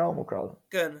 וגם פלקאו מוכר.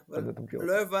 כן, אבל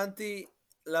לא הבנתי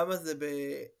למה זה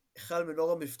באחד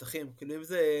מנור המבטחים, כאילו אם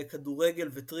זה כדורגל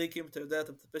וטריקים, אתה יודע,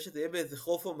 אתה מצפה שזה יהיה באיזה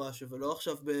חוף או משהו, ולא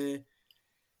עכשיו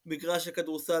במגרש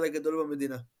הכדורסל הגדול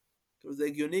במדינה. כאילו זה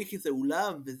הגיוני כי זה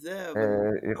אולם וזה, אבל...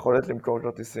 יכולת למכור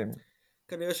כרטיסים.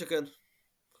 כנראה שכן.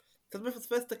 קצת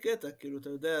מפספס את הקטע, כאילו, אתה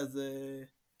יודע, זה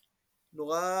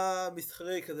נורא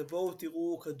מסחרי, כזה בואו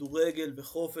תראו כדורגל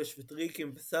וחופש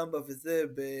וטריקים וסמבה וזה,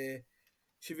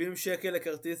 ב-70 שקל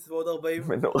לכרטיס ועוד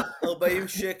 40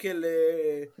 שקל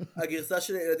הגרסה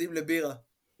של ילדים לבירה,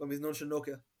 במזנון של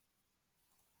נוקיה.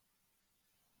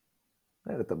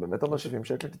 אתה באמת אומר 70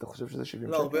 שקל, כי אתה חושב שזה 70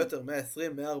 שקל? לא, הרבה יותר,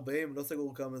 120, 140, לא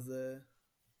סגור כמה זה...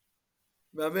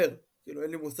 מאמר, כאילו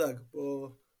אין לי מושג, פה...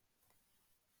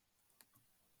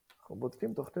 אנחנו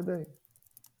בודקים תוך כדי.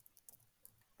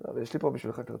 טוב, יש לי פה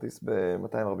בשבילך כרטיס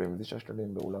ב-249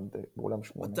 שקלים באולם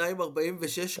 8.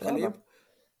 246 שקלים?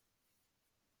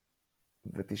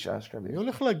 ו9 שקלים. מי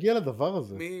הולך להגיע לדבר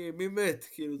הזה? מי מת?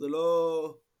 כאילו זה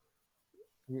לא...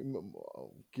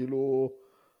 כאילו...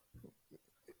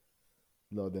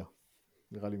 לא יודע.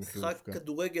 נראה לי מחיר משחק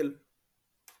כדורגל,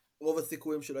 רוב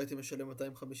הסיכויים שלא הייתי משלם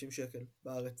 250 שקל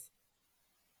בארץ.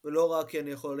 ולא רק כי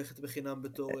אני יכול ללכת בחינם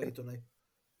בתור עיתונאי.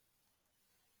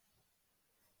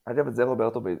 אגב, את זה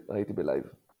רוברטו ראיתי בלייב.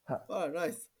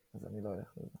 נייס. אז אני לא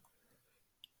הולך לזה.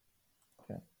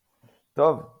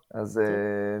 טוב, אז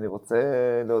אני רוצה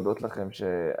להודות לכם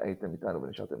שהייתם איתנו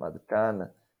ונשארתם עד כאן.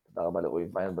 תודה רבה לרועי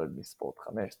ויינבלד מספורט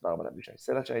 5, תודה רבה לאבישי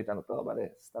סלע שהיה איתנו, תודה רבה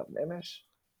לסתיו נמש.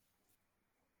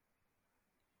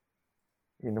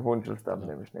 הנהון של סתיו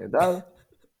נמש נהדר,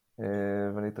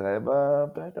 ונתראה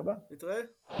בפרק הבא. נתראה.